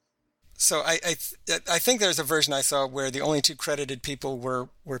say. So I think there's a version I saw where the only two credited people were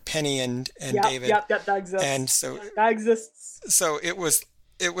Penny and David. Yep, that exists. And so that exists. So it was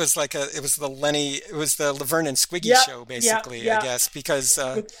the Laverne and Squiggy show basically, I guess, because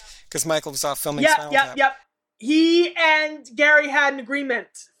Michael was off filming Spinal Tap. Yep. He and Gary had an agreement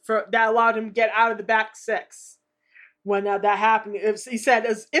that allowed him to get out of the back 6 when that happened. He said,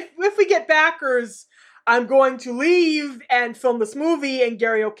 if we get backers, I'm going to leave and film this movie, and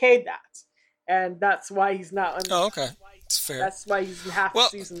Gary okayed that. And that's why he's not. Oh, okay. That's fair. That's why he's in half the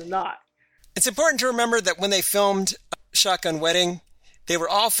season and not. It's important to remember that when they filmed Shotgun Wedding, they were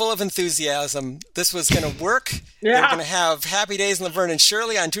all full of enthusiasm. This was going to work. They were going to have Happy Days and Laverne and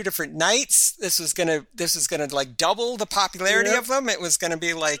Shirley on 2 different nights. This was going to like double the popularity of them. It was going to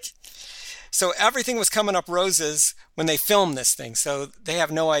be like, so everything was coming up roses when they filmed this thing. So they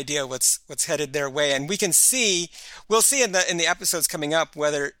have no idea what's headed their way. And we'll see in the episodes coming up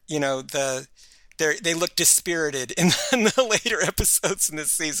whether, they look dispirited in the later episodes in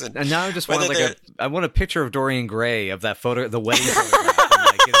this season. And now I just want I want a picture of Dorian Gray of that photo, the wedding photograph.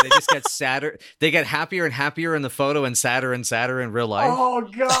 Like, they just get sadder. They get happier and happier in the photo and sadder in real life. Oh,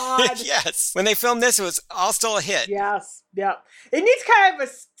 God. Yes. When they filmed this, it was all still a hit. Yes. Yeah. It needs kind of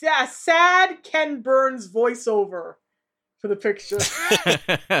a sad Ken Burns voiceover for the picture.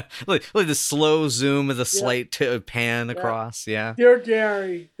 like the slow zoom with a slight pan across. Yeah. Dear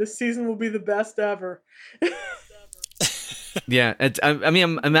Gary, this season will be the best ever. Yeah, I mean,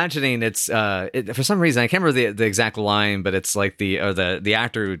 I'm imagining it's for some reason I can't remember the exact line, but it's like the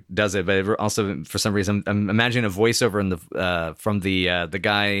actor who does it, but also for some reason I'm imagining a voiceover in the from the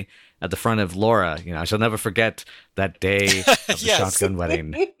guy at the front of Laura. You know, I shall never forget that day of the shotgun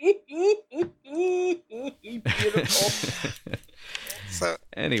wedding. Beautiful. So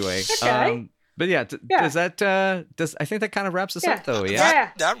anyway, okay. But yeah, does I think that kind of wraps us up though?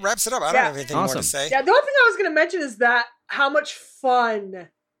 Yeah, that wraps it up. I don't have anything more to say. Yeah, the only thing I was going to mention is that how much fun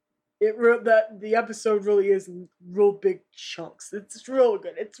the episode really is in real big chunks. It's real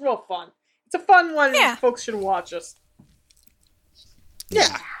good. It's real fun. It's a fun one. Yeah. Folks should watch us.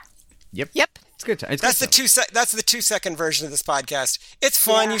 Yeah. Yep. It's good. That's the 2-second version of this podcast. It's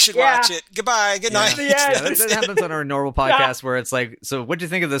fun. You should watch it. Goodbye. Good night. That happens on our normal podcast where it's like, so what'd you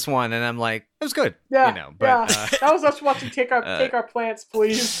think of this one? And I'm like, it was good. Yeah. You know, but, that was us watching Take Our Plants,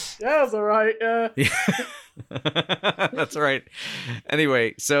 Please. Yeah, it was all right. That's right.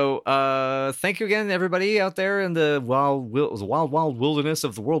 Anyway, so thank you again, everybody out there in the wild wilderness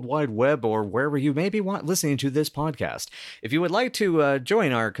of the World Wide Web, or wherever you may be listening to this podcast. If you would like to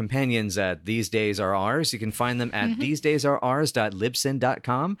join our companions at These Days Are Ours, you can find them at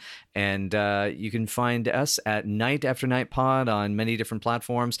thesedaysareours.libsyn.com, and you can find us at Night After Night Pod on many different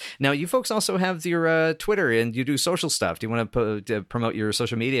platforms. Now, you folks also have your Twitter, and you do social stuff. Do you want to promote your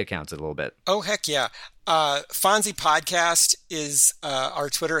social media accounts a little bit? Oh, heck yeah. Fonzie Podcast is our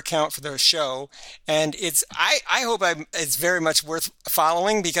Twitter account for the show, and I hope it's very much worth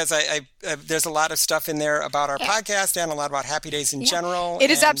following, because I there's a lot of stuff in there about our podcast and a lot about Happy Days in general.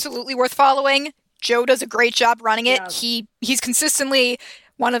 It is absolutely worth following. Joe does a great job running it. Yeah. He's consistently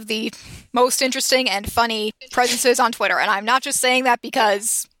one of the most interesting and funny presences on Twitter, and I'm not just saying that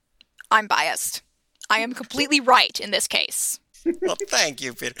because I'm biased. I am completely right in this case. Well, thank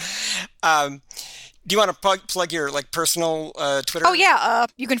you, Peter. Do you want to plug your personal Twitter? Oh, yeah.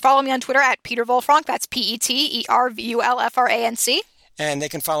 You can follow me on Twitter at Peter Wolfranc. That's PeterVulfranc. And they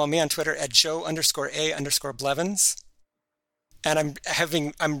can follow me on Twitter at Joe_A_Blevins. And I'm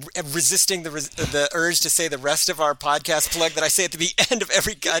resisting the urge to say the rest of our podcast plug that I say at the end of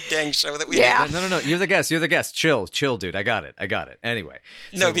every goddamn show that we do. No. You're the guest. Chill, dude. I got it. Anyway.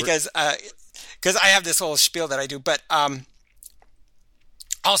 No, because I have this whole spiel that I do, but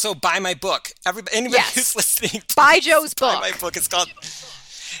also, buy my book. Anybody who's listening, buy Joe's book. Buy my book. It's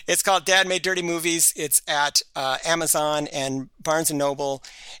called Dad Made Dirty Movies. It's at Amazon and Barnes and Noble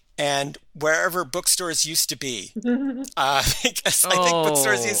and wherever bookstores used to be. Because I think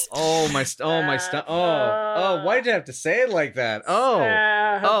bookstores used. My stuff. Why did you have to say it like that?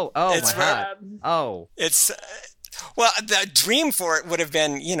 My God. It's. Well, the dream for it would have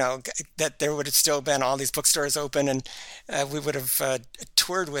been, that there would have still been all these bookstores open, and we would have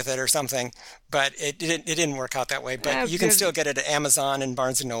toured with it or something. But it didn't work out that way. But you can still get it at Amazon and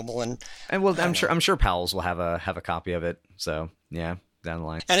Barnes and Noble, and I'm sure Powell's will have a copy of it. So yeah, down the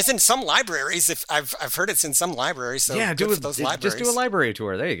line. And it's in some libraries. If I've heard it's in some libraries. So yeah, those libraries. Just do a library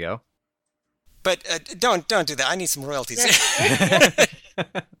tour. There you go. But don't do that. I need some royalties.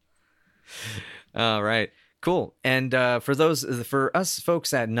 All right. Cool. And for us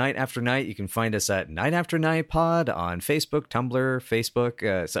folks at Night After Night, you can find us at Night After Night Pod on Facebook, Tumblr,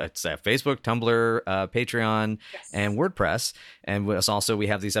 Patreon, and WordPress. And we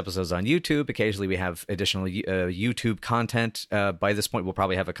have these episodes on YouTube. Occasionally we have additional YouTube content. By this point, we'll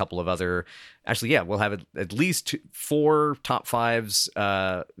probably have a couple of other. Actually, we'll have at least 4 top 5s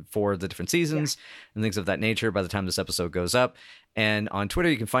for the different seasons and things of that nature by the time this episode goes up. And on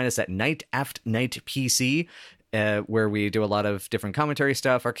Twitter, you can find us at Night Aft Night PC, where we do a lot of different commentary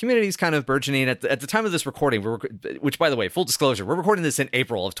stuff. Our community is kind of burgeoning at the time of this recording. Which, by the way, full disclosure, we're recording this in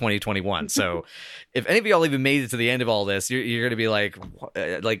April of 2021. So, if any of y'all even made it to the end of all this, you're going to be like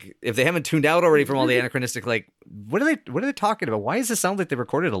if they haven't tuned out already from all the anachronistic, what are they talking about? Why does this sound like they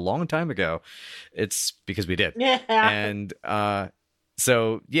recorded a long time ago? It's because we did. Yeah. And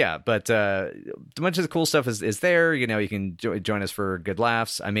so yeah, but a bunch of the cool stuff is there. You can join us for good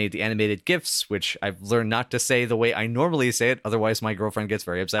laughs. I made the animated GIFs, which I've learned not to say the way I normally say it. Otherwise, my girlfriend gets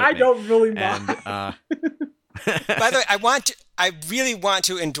very upset. I don't really mind. By the way, I really want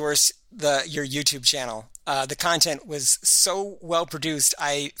to endorse your YouTube channel. the content was so well produced,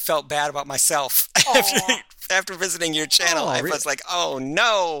 I felt bad about myself after visiting your channel. I was like, oh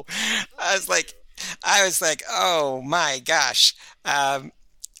no. I was like, oh my gosh.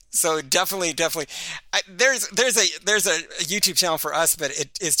 So definitely, there's a YouTube channel for us, but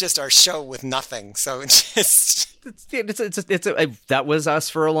it is just our show with nothing. So that was us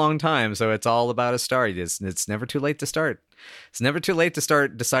for a long time. So it's all about a start. It's never too late to start. It's never too late to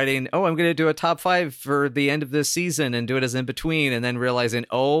start deciding, oh, I'm going to do a top 5 for the end of this season and do it as in between. And then realizing,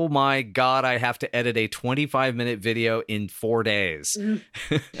 oh my God, I have to edit a 25-minute video in 4 days.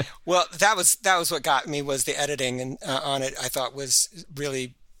 Well, that was what got me, was the editing and on it. I thought was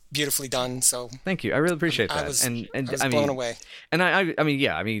really beautifully done. So thank you. I really appreciate that. I was blown away. And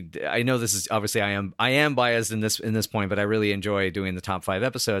I know this is obviously I am biased in this point, but I really enjoy doing the top 5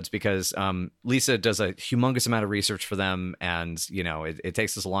 episodes because Lisa does a humongous amount of research for them, and it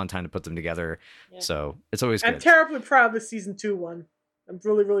takes us a long time to put them together. Yeah. So it's always good. I'm terribly proud of the season 2 one. I'm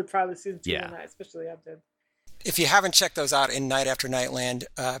really, really proud of the season 2 one, especially I did. If you haven't checked those out in Night After Nightland,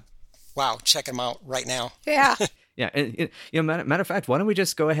 wow, check them out right now. Yeah. Yeah, and matter of fact, why don't we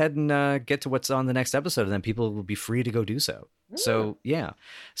just go ahead and get to what's on the next episode, and then people will be free to go do so. So, yeah.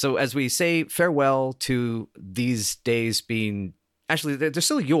 So as we say farewell to these days being... Actually, they're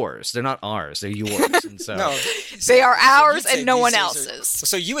still yours. They're not ours. They're yours. And so no, they are ours and no one else's.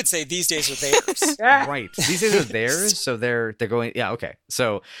 So you would say these days are theirs. Right. These days are theirs. So they're going. Yeah. Okay.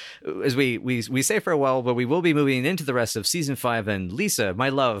 So as we say farewell, but we will be moving into the rest of season 5. And Lisa, my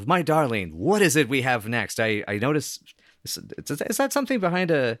love, my darling, what is it we have next? I noticed. Is that something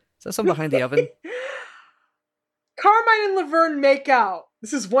behind the oven? Carmine and Laverne make out.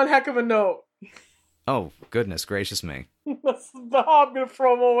 This is one heck of a note. Oh, goodness gracious me. That's how I'm going to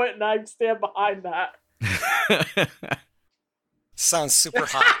promo it, and I stand behind that. Sounds super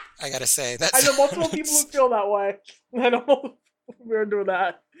hot, I got to say. I know multiple people who feel that way. I know we're doing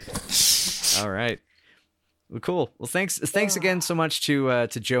that. All right. Well, cool. Well, thanks again so much to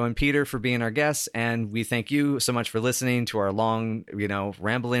Joe and Peter for being our guests, and we thank you so much for listening to our long,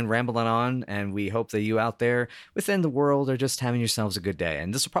 rambling on, and we hope that you out there within the world are just having yourselves a good day.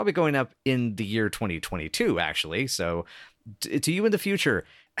 And this will probably going up in the year 2022, actually. So to you in the future,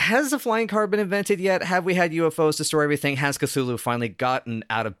 has the flying car been invented yet? Have we had UFOs to store everything? Has Cthulhu finally gotten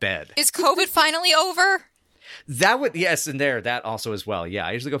out of bed? Is COVID finally over? Yes, and that also as well. Yeah,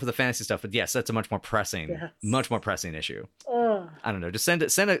 I usually go for the fantasy stuff, but yes, that's a much more pressing issue. I don't know. Just send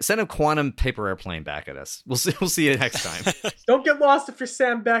a quantum paper airplane back at us. We'll see you next time. Don't get lost if you're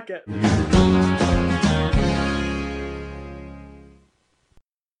Sam Beckett.